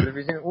 40 ساله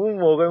پیش، اون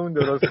موقع اون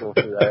درست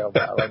گفته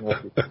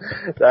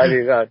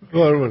دقیقاً.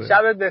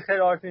 شبت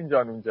بخیر آرتین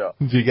جان اونجا.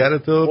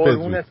 جیگرتو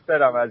قربون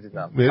استرام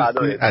عزیزم.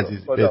 مرسی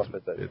عزیز.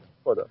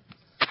 خدا.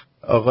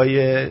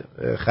 آقای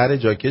خر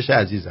جاکش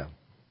عزیزم،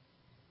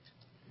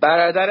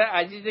 برادر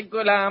عزیز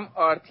گلم،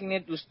 آرتین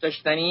دوست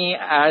داشتنی،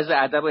 عرض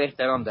ادب و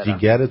احترام دارم.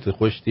 جیگرتو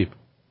خوش تیپ.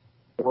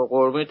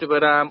 قربونتو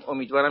برم.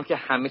 امیدوارم که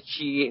همه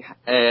چی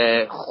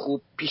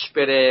خوب پیش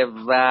بره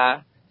و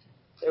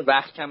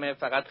وقت کمه.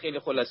 فقط خیلی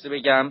خلاصه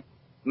بگم،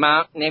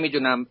 من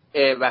نمیدونم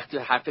وقتی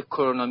حرف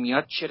کرونا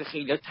میاد چرا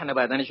خیلی تن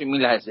بدنشون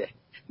میلرزه.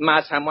 من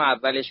از همون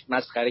اولش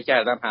مسخره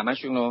کردم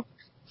همشونو،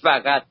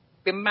 فقط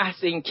به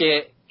محض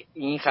اینکه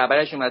این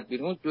خبرش اومد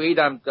بیرون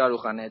دویدم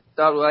داروخانه،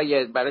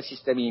 داروهای برای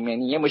سیستم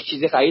ایمنی یه مش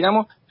چیزی خریدم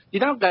و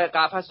دیدم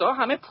قفسه‌ها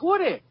همه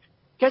پره،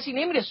 کسی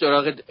نمیره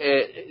سراغ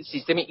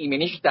سیستم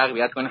ایمنیشو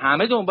تقویت کنه،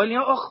 همه دنبال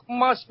اینا.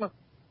 ماسک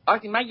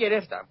من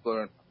گرفتم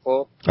کرونا.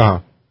 خب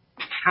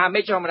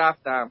همه جام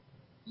رفتم.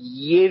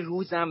 یه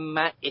روزم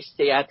من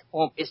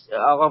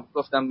آقا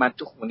گفتم من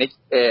تو خونه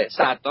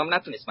صدام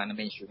نتونست منو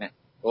بنشونه.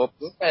 خب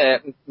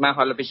من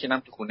حالا بشینم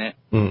تو خونه.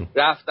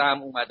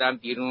 رفتم اومدم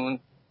بیرون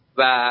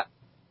و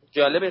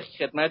جالب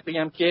خدمت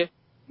بگم که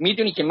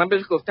میدونی که من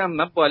بهش گفتم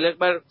من بالغ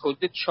بر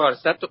حدود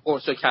 400 تا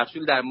قرص و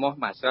کپسول در ماه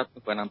مصرف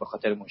میکنم به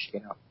خاطر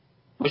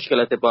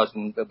مشکلات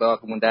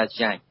باقی‌مونده از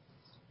جنگ.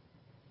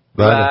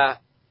 و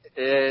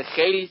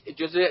خیلی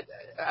جزء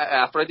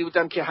افرادی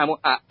بودم که همون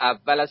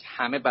اول از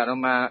همه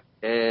برام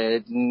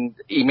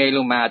ایمیل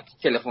اومد،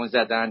 تلفن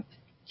زدن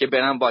که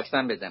برم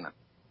واکسن بزنم.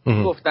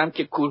 گفتم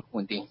که کور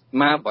خوندین،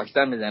 من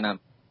واکسن بزنم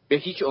به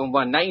هیچ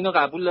عنوان، نه اینو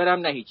قبول دارم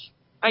نه هیچ.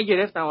 من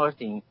گرفتم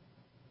آرتین،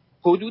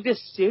 حدود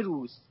 3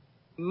 روز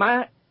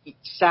من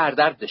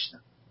سردرد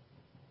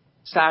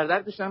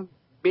داشتم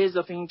به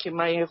اضافه این که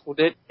من یه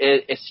خورده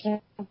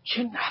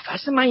چه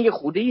نفس من یه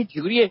خورده یه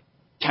جوری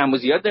کم و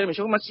زیاد داره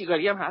میشه. من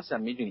سیگاری هم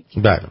هستم میدونی.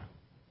 بله.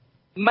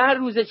 من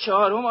روز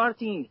 4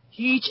 آرتین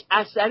هیچ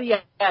اثری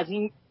از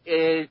این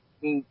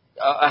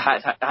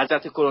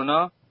حضرت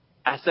کرونا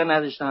اصلا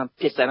نداشتم.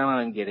 پسرم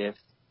هم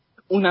گرفت،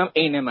 اونم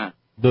عین من.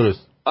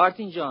 درست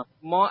آرتین جان،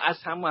 ما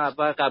از همون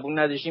اول قبول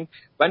نداشتیم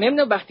و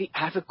نمیدونم وقتی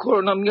حرف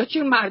کرونا میاد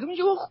چرا مردم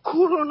اینجا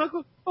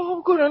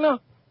کرونا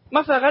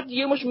من فقط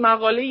یه مش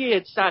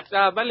مقاله سطر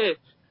اول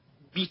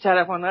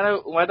بی‌طرفانه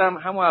رو اومدم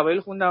همون اوایل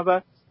خوندم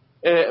و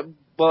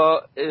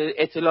با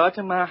اطلاعات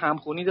من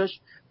همخونی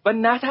داشت و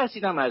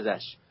نترسیدم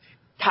ازش.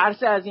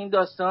 ترس از این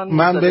داستان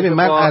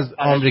من از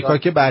آمریکا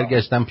که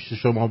برگشتم پیش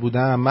شما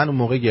بودم، من اون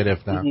موقع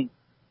گرفتم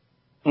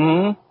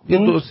یه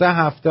دو سه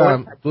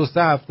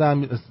هفته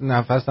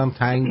نفسم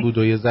تنگ بود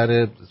و یه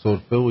ذره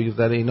سرفه و یه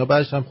ذره اینا،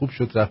 بعدش هم خوب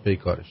شد رفت پی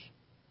کارش.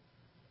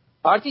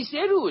 آرتین 3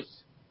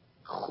 روز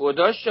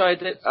خدا شاهد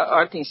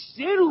آرتین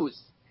 3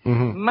 روز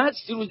من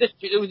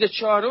روز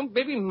 4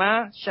 ببین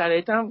من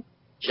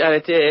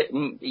شرایط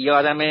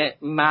یادم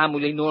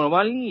معمولی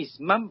نرمال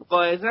نیست. من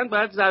قاعدتاً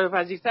باید ضربه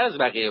پذیرتر از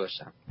بقیه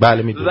باشم.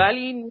 بله میدونم.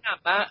 ولی نه،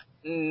 من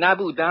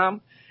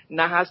نبودم،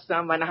 نه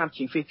هستم و نه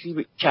همچین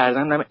فکری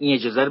کردم، نه این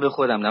اجازه رو به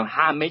خودم دادم.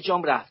 همه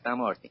جام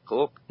رفتم آرتین.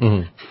 خب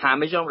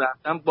همه جام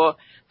رفتم، با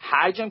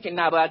هر جام که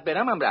نباید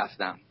برم هم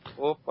رفتم.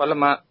 خب حالا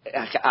من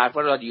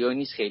حرفا رادیو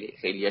نیست،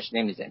 خیلیاش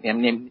نمیزنم،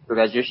 یعنی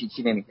راجعش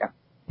چیزی نمیگم.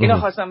 اینا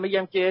خواستم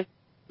بگم که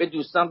به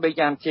دوستان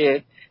بگم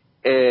که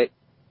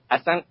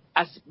اصلا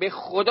به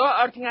خدا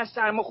آرتین از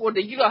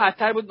سرماخوردگی راحت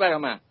تر بود برای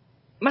من.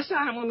 من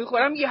سرما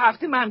میخورم یه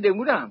هفته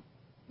مندمونم.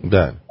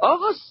 بله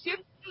آقا 3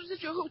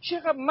 روز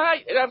چقدر من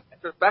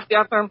وقتی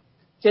رفتم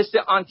تست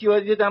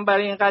آنتیبادی دادم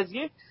برای این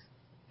قضیه،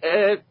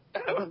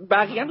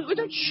 بقیه هم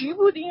گفتم چی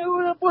بود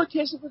این با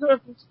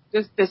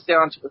تست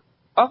آنتیبادی.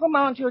 آقا من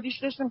آنتیبادیش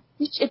داشتم،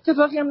 هیچ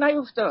اتفاقی هم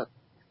نیفتاد.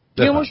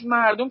 یه مش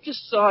مردم که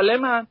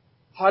سالمن،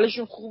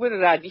 حالشون خوبه،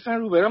 ردیفن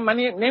رو برام، من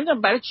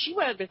نمیدونم برای چی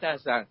باید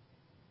بترسن.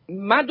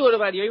 من دور و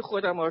بریای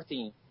خودم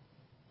آرتین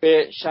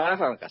به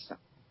شرفم قسم،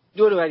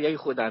 دور و بریای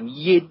خودم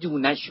یه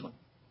دونه‌شون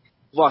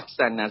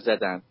واکسن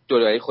نزدن.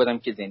 دور و بریای خودم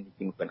که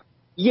زندگی میکنم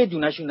یه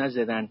دونه‌شون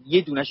نزدن،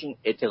 یه دونه‌شون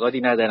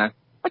اعتقادی ندارن.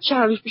 و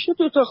چند روز پیش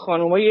 2 تا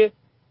خانومای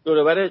دور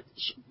و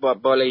بر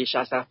بالای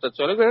 60 70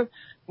 ساله گفتن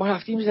ما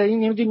رفتیم زدیم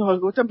نمیدونیم حال.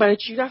 گفتم برای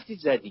چی رفتید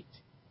زدید؟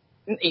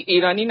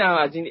 ایرانی نه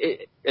از این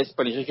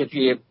اسپانیایی که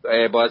توی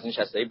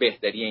بازنشسته‌های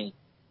بهداری این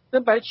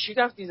برای چی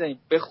رفتید زدید؟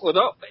 به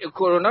خدا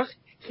کرونا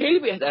خیلی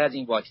بهتر از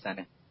این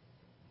واکسنه،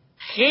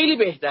 خیلی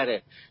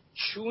بهتره.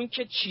 چون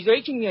که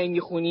چیزایی که میای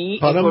میخونی.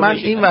 حالا من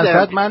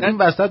این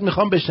وسط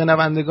میخوام به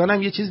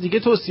شنوندگانم یه چیز دیگه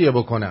توصیه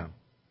بکنم.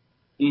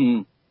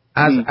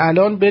 از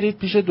الان برید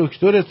پیش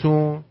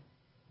دکترتون،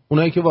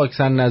 اونایی که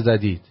واکسن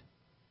نزدید،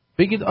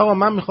 بگید آقا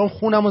من میخوام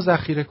خونمو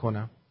ذخیره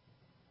کنم،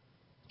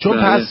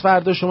 چون پس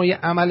فردا شما یه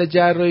عمل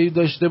جراحی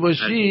داشته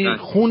باشی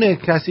خون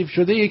کثیف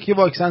شده یکی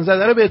واکسن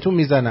زده رو بهتون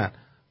میزنن.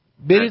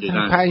 برید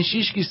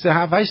 5-6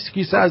 کیسه 7-8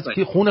 کیسه از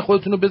خون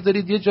خودتون رو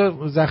بذارید یه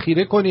جا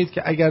ذخیره کنید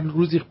که اگر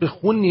روزی به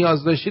خون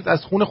نیاز داشتید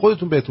از خون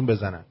خودتون بهتون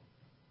بزنن.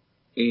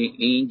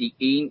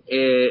 این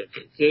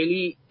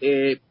خیلی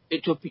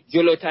تو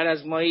جلوتر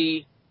از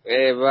مایی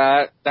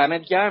و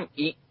دمت گرم.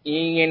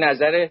 این یه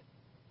نظر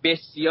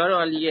بسیار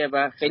عالیه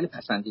و خیلی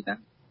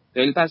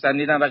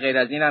پسندیدم و غیر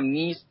از اینم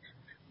نیست.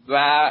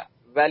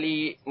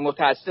 ولی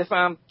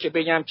متاسفم که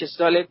بگم که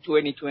سال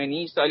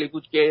 2020 سالی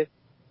بود که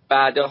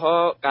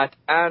بعدها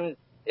قطعاً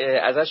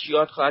ازش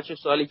یاد خواهد شد،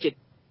 سالی که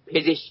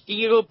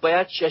پزشکی رو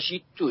باید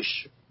شاشید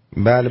توش.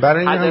 بله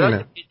برای این همینه.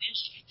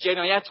 پزشک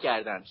جنایت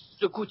کردن،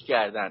 سکوت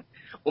کردن،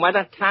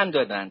 اومدن تن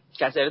دادن.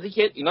 کسایی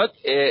که اینا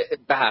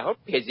به هر حال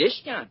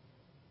پزشکن،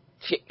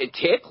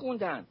 طب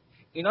خوندن،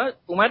 اینا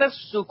اومدن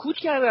سکوت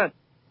کردن.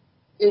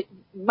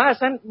 من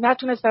اصلا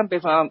نتونستم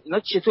بفهمم اینا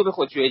چطور به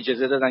خودشون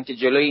اجازه دادن که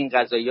جلوی این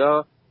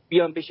قضایا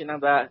بیان بشینن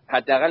و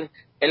حداقل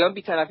اعلام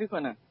بی‌طرفی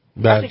کنن.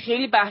 وقتی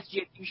خیلی بحث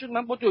جدی میشد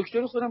من با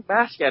دکتر خودم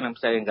بحث کردم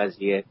سر این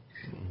قضیه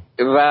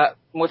و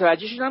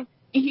متوجه شدم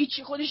این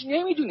هیچی خودش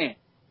نمیدونه.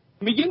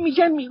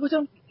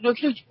 میگفتم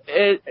دکتر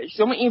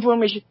شما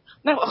اینفورمیشن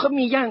نه آخه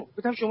میگن،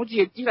 گفتم شما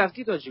جدی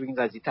رفتید راجع به این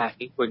قضیه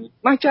تحقیق کنید.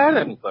 من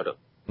کردم این کارو.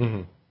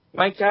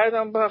 من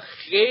کردم با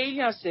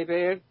خیلی از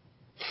سبر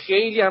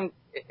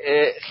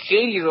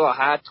خیلی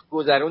راحت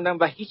گذروندم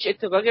و هیچ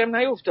اتفاقی هم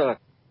نیفتاد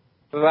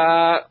و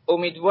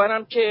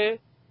امیدوارم که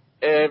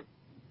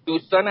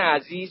دوستان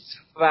عزیز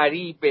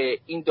فریب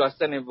این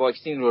داستان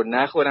واکسین رو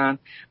نخورن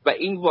و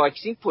این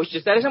واکسین پشت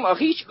سرش هم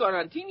آخه هیچ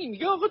گارانتی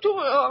میگه آقا تو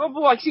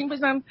واکسین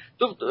بزن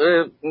تو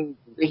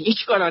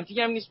هیچ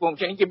گارانتی هم نیست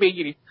ممکنه که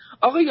بگیرید.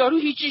 آقا یارو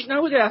هیچیش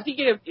نبوده رفتی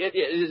گرفت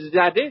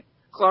زده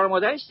خواهر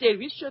مادرش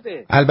سرویس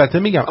شده. البته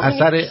میگم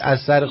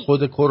اثر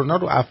خود کرونا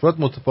رو افراد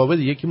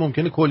متفاوته، یکی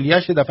ممکنه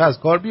کلیه‌اش یه دفعه از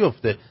کار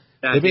بیفته،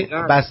 ببین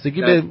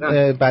بستگی به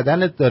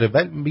بدنت داره.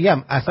 ولی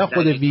میگم اصلا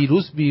خود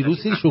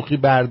ویروسی شوخی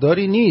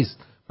برداری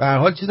نیست، به هر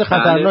حال چیز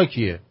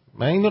خطرناکیه،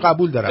 من اینو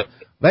قبول دارم.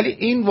 ولی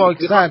این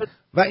واکسن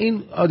و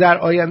این در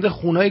آینده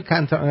خونای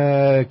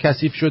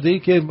کثیف شده‌ای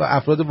که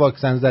افراد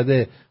واکسن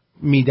زده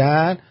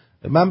میدن،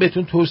 من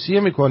بهتون توصیه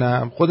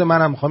میکنم، خود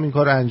منم میخوام این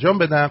کار رو انجام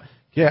بدم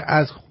که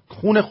از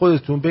خون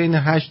خودتون بین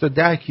 8 تا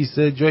 10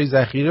 کیسه جای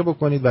ذخیره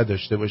بکنید و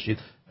داشته باشید.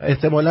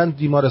 احتمالاً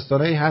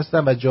بیمارستانایی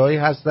هستن و جایی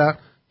هستن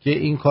که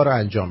این کار رو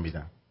انجام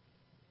میدن.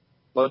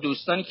 با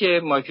دوستانی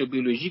که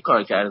مایکروبیولوژی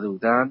کار کرده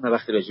بودن و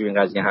وقتی راجع به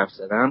این قضیه حرف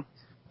زدم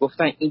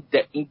گفتن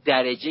این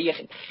درجه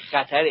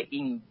خطر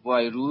این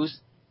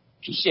ویروس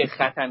پیش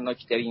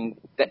خطرناکترین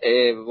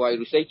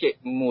ویروس هایی که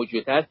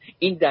موجود هست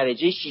این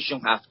درجه 6 و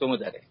 7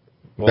 داره.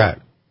 بله.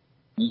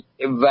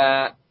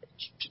 و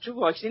تو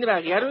واکسین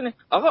بقیه رو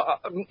آقا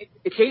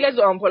خیلی از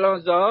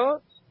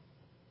آنفولانزا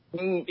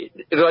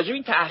راجع به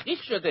این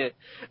تحقیق شده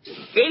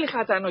خیلی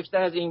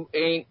خطرناکتر از این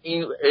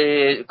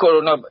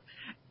کرونا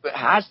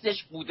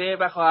هستش، بوده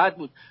و خواهد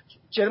بود.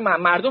 چرا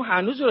مردم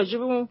هنوز راجع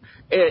به اون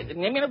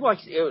نمیره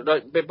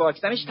به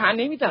واکسنش تن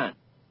نمیدن؟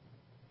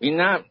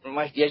 این نه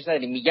ما احتیاج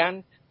نداریم.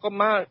 میگن خب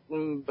من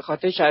به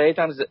خاطر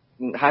شرایطم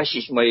هر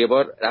 6 ماه یه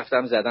بار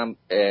رفتم زدم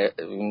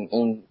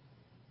اون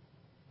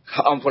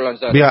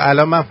آنفولانزا. بیا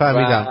الان من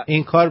فهمیدم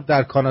این کار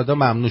در کانادا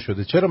ممنوع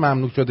شده. چرا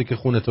ممنوع شده که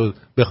خونتو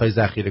بخوای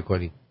ذخیره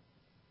کنی؟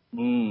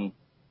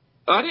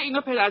 آره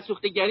اینا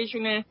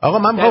پدرسوختگریشونه. آقا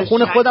من میخوام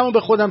خون خودمو به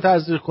خودم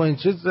تزریق کنین،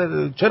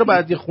 چرا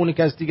باید یه خونی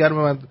کس دیگر رو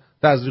به من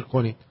تزریق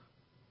کنین؟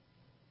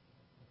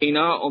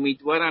 اینا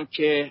امیدوارم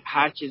که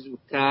هر چه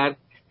زودتر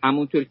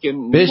همونطور که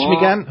بهش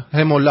میگن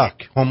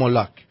همولاک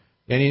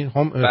یعنی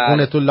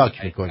خونتو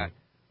لاک میکنی.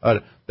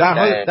 آره در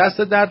حال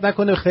دست درد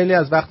نکنه، خیلی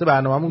از وقت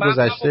برنامه‌مون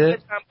گذشته.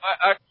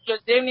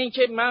 ضمن این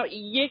که من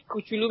یک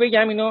کوچولو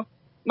بگم اینو،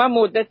 من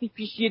مدتی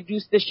پیش یه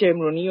دوست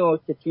شمرونی رو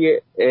که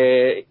توی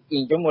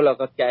اینجا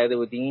ملاقات کرده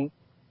بودیم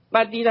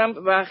من دیدم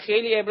و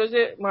خیلی ابراز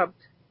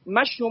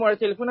من شماره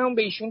تلفنمو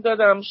به ایشون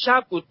دادم.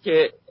 شب بود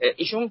که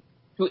ایشون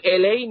تو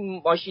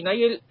الی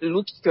ماشینای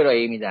لوکس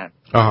کرایه میدن.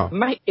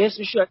 من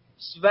اسمش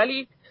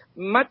ولی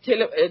من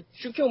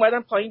چون که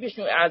اومدم پایین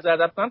بهشون عرض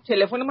ادب کنم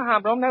تلفن من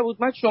همراهم نبود،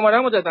 من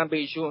شماره‌مو دادم به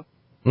ایشون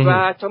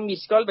و تا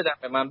میسکال بدم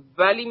به من،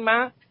 ولی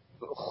من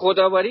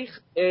خداواری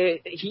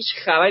هیچ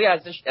خبری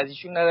از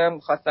ایشون ندارم.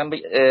 خواستم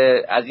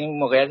از این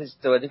موقعیت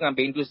استفاده کنم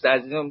به این دوست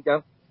عزیزم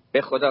میگم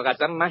به خدا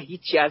قسم من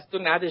هیچی از تو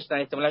نداشتم،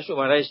 احتمالاً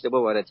شماره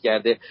اشتباه وارد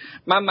کرده.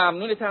 من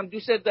ممنونتم،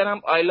 دوستت دارم،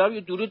 I love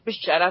you، درود به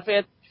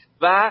شرفت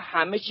و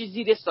همه چیز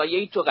زیر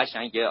سایه تو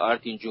قشنگه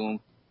آرتین جون.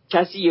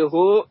 کسی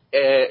یهو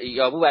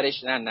یابو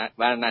برش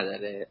بر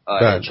نداره.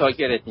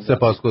 چاکرت می‌کنم.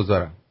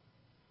 سپاسگزارم.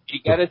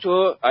 جیگر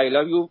تو I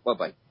love you،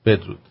 بابای.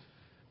 بدرود.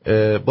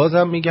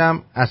 بازم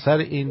میگم اثر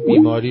این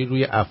بیماری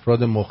روی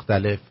افراد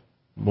مختلف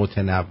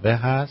متنوع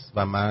هست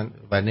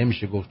و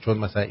نمیشه گفت چون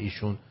مثلا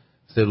ایشون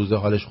 3 روزه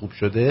حالش خوب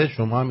شده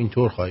شما هم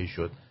اینطور خواهی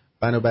شد.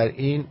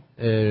 بنابراین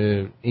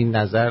این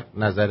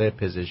نظر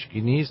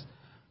پزشکی نیست.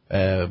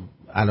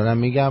 الانم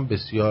میگم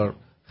بسیار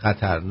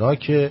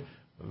خطرناکه،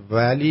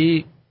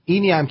 ولی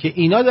اینی هم که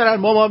اینا دارن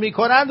ما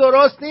میکنن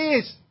درست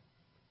نیست.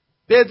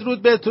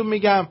 بدرود بهتون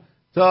میگم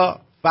تا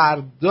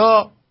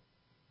فردا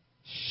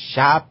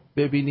شب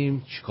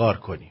ببینیم چیکار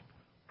کنیم.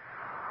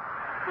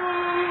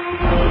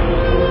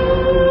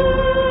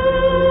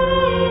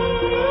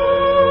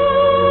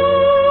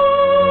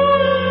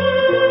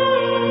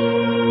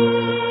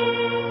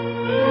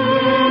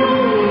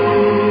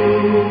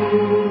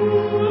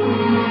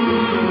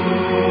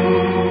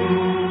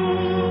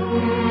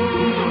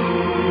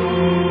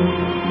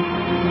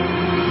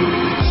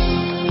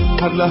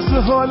 هر لحظه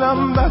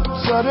حالم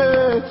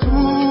بدتره تو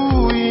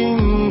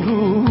این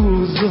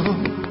روزا،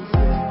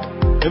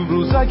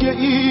 امروز اگه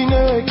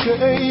اینه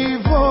که ای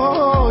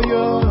وای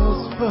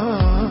از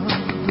فردا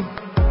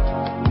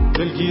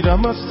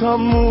دلگیرم از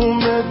تموم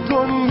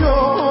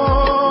دنیا،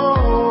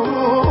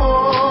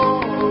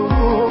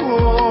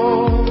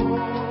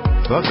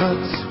 فقط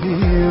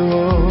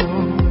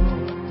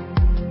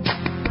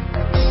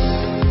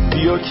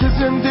بیا که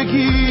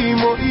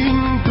زندگیم و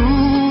این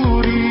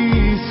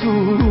دوری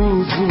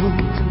سوزون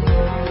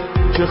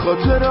که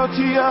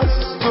خاطراتی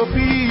از تو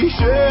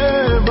پیش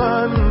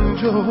من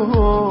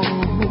جا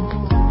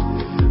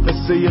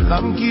قصه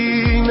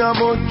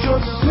غمگینم و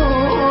جز تو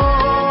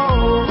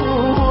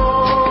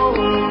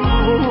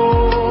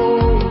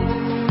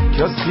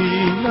کسی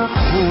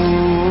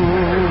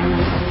نخون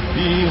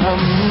بی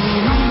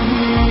همین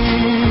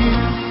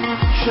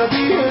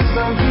شبیه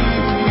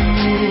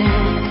زنگی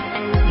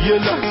یه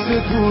لحظه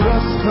دور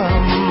از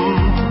هم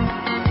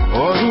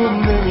آروم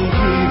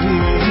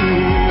نمیگیری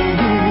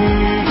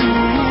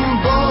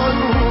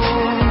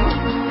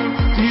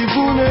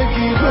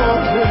دیوونگی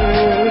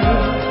داره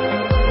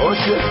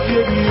عاشق که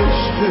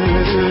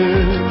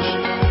بیشترش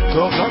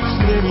طاقت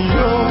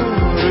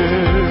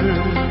نمیاره.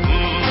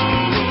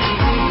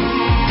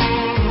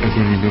 اگه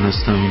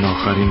میدونستم این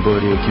آخرین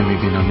باریه که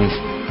میبینمت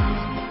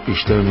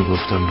بیشتر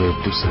میگفتم به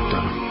دوست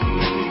دارم.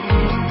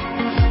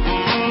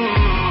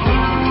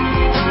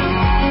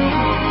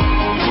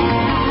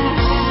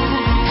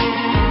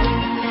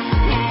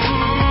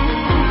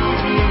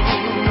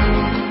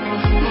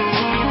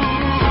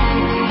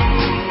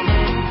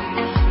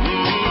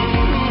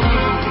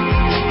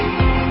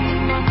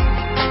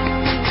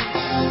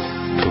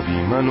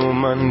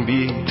 من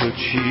بی تو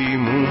چی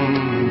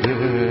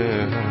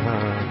مونده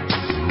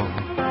از ما،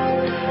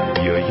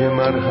 یا یه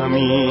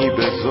مرهمی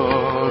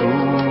بذار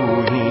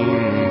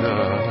این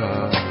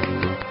درد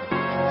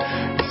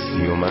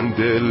سی و من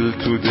دل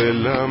تو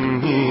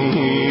دلم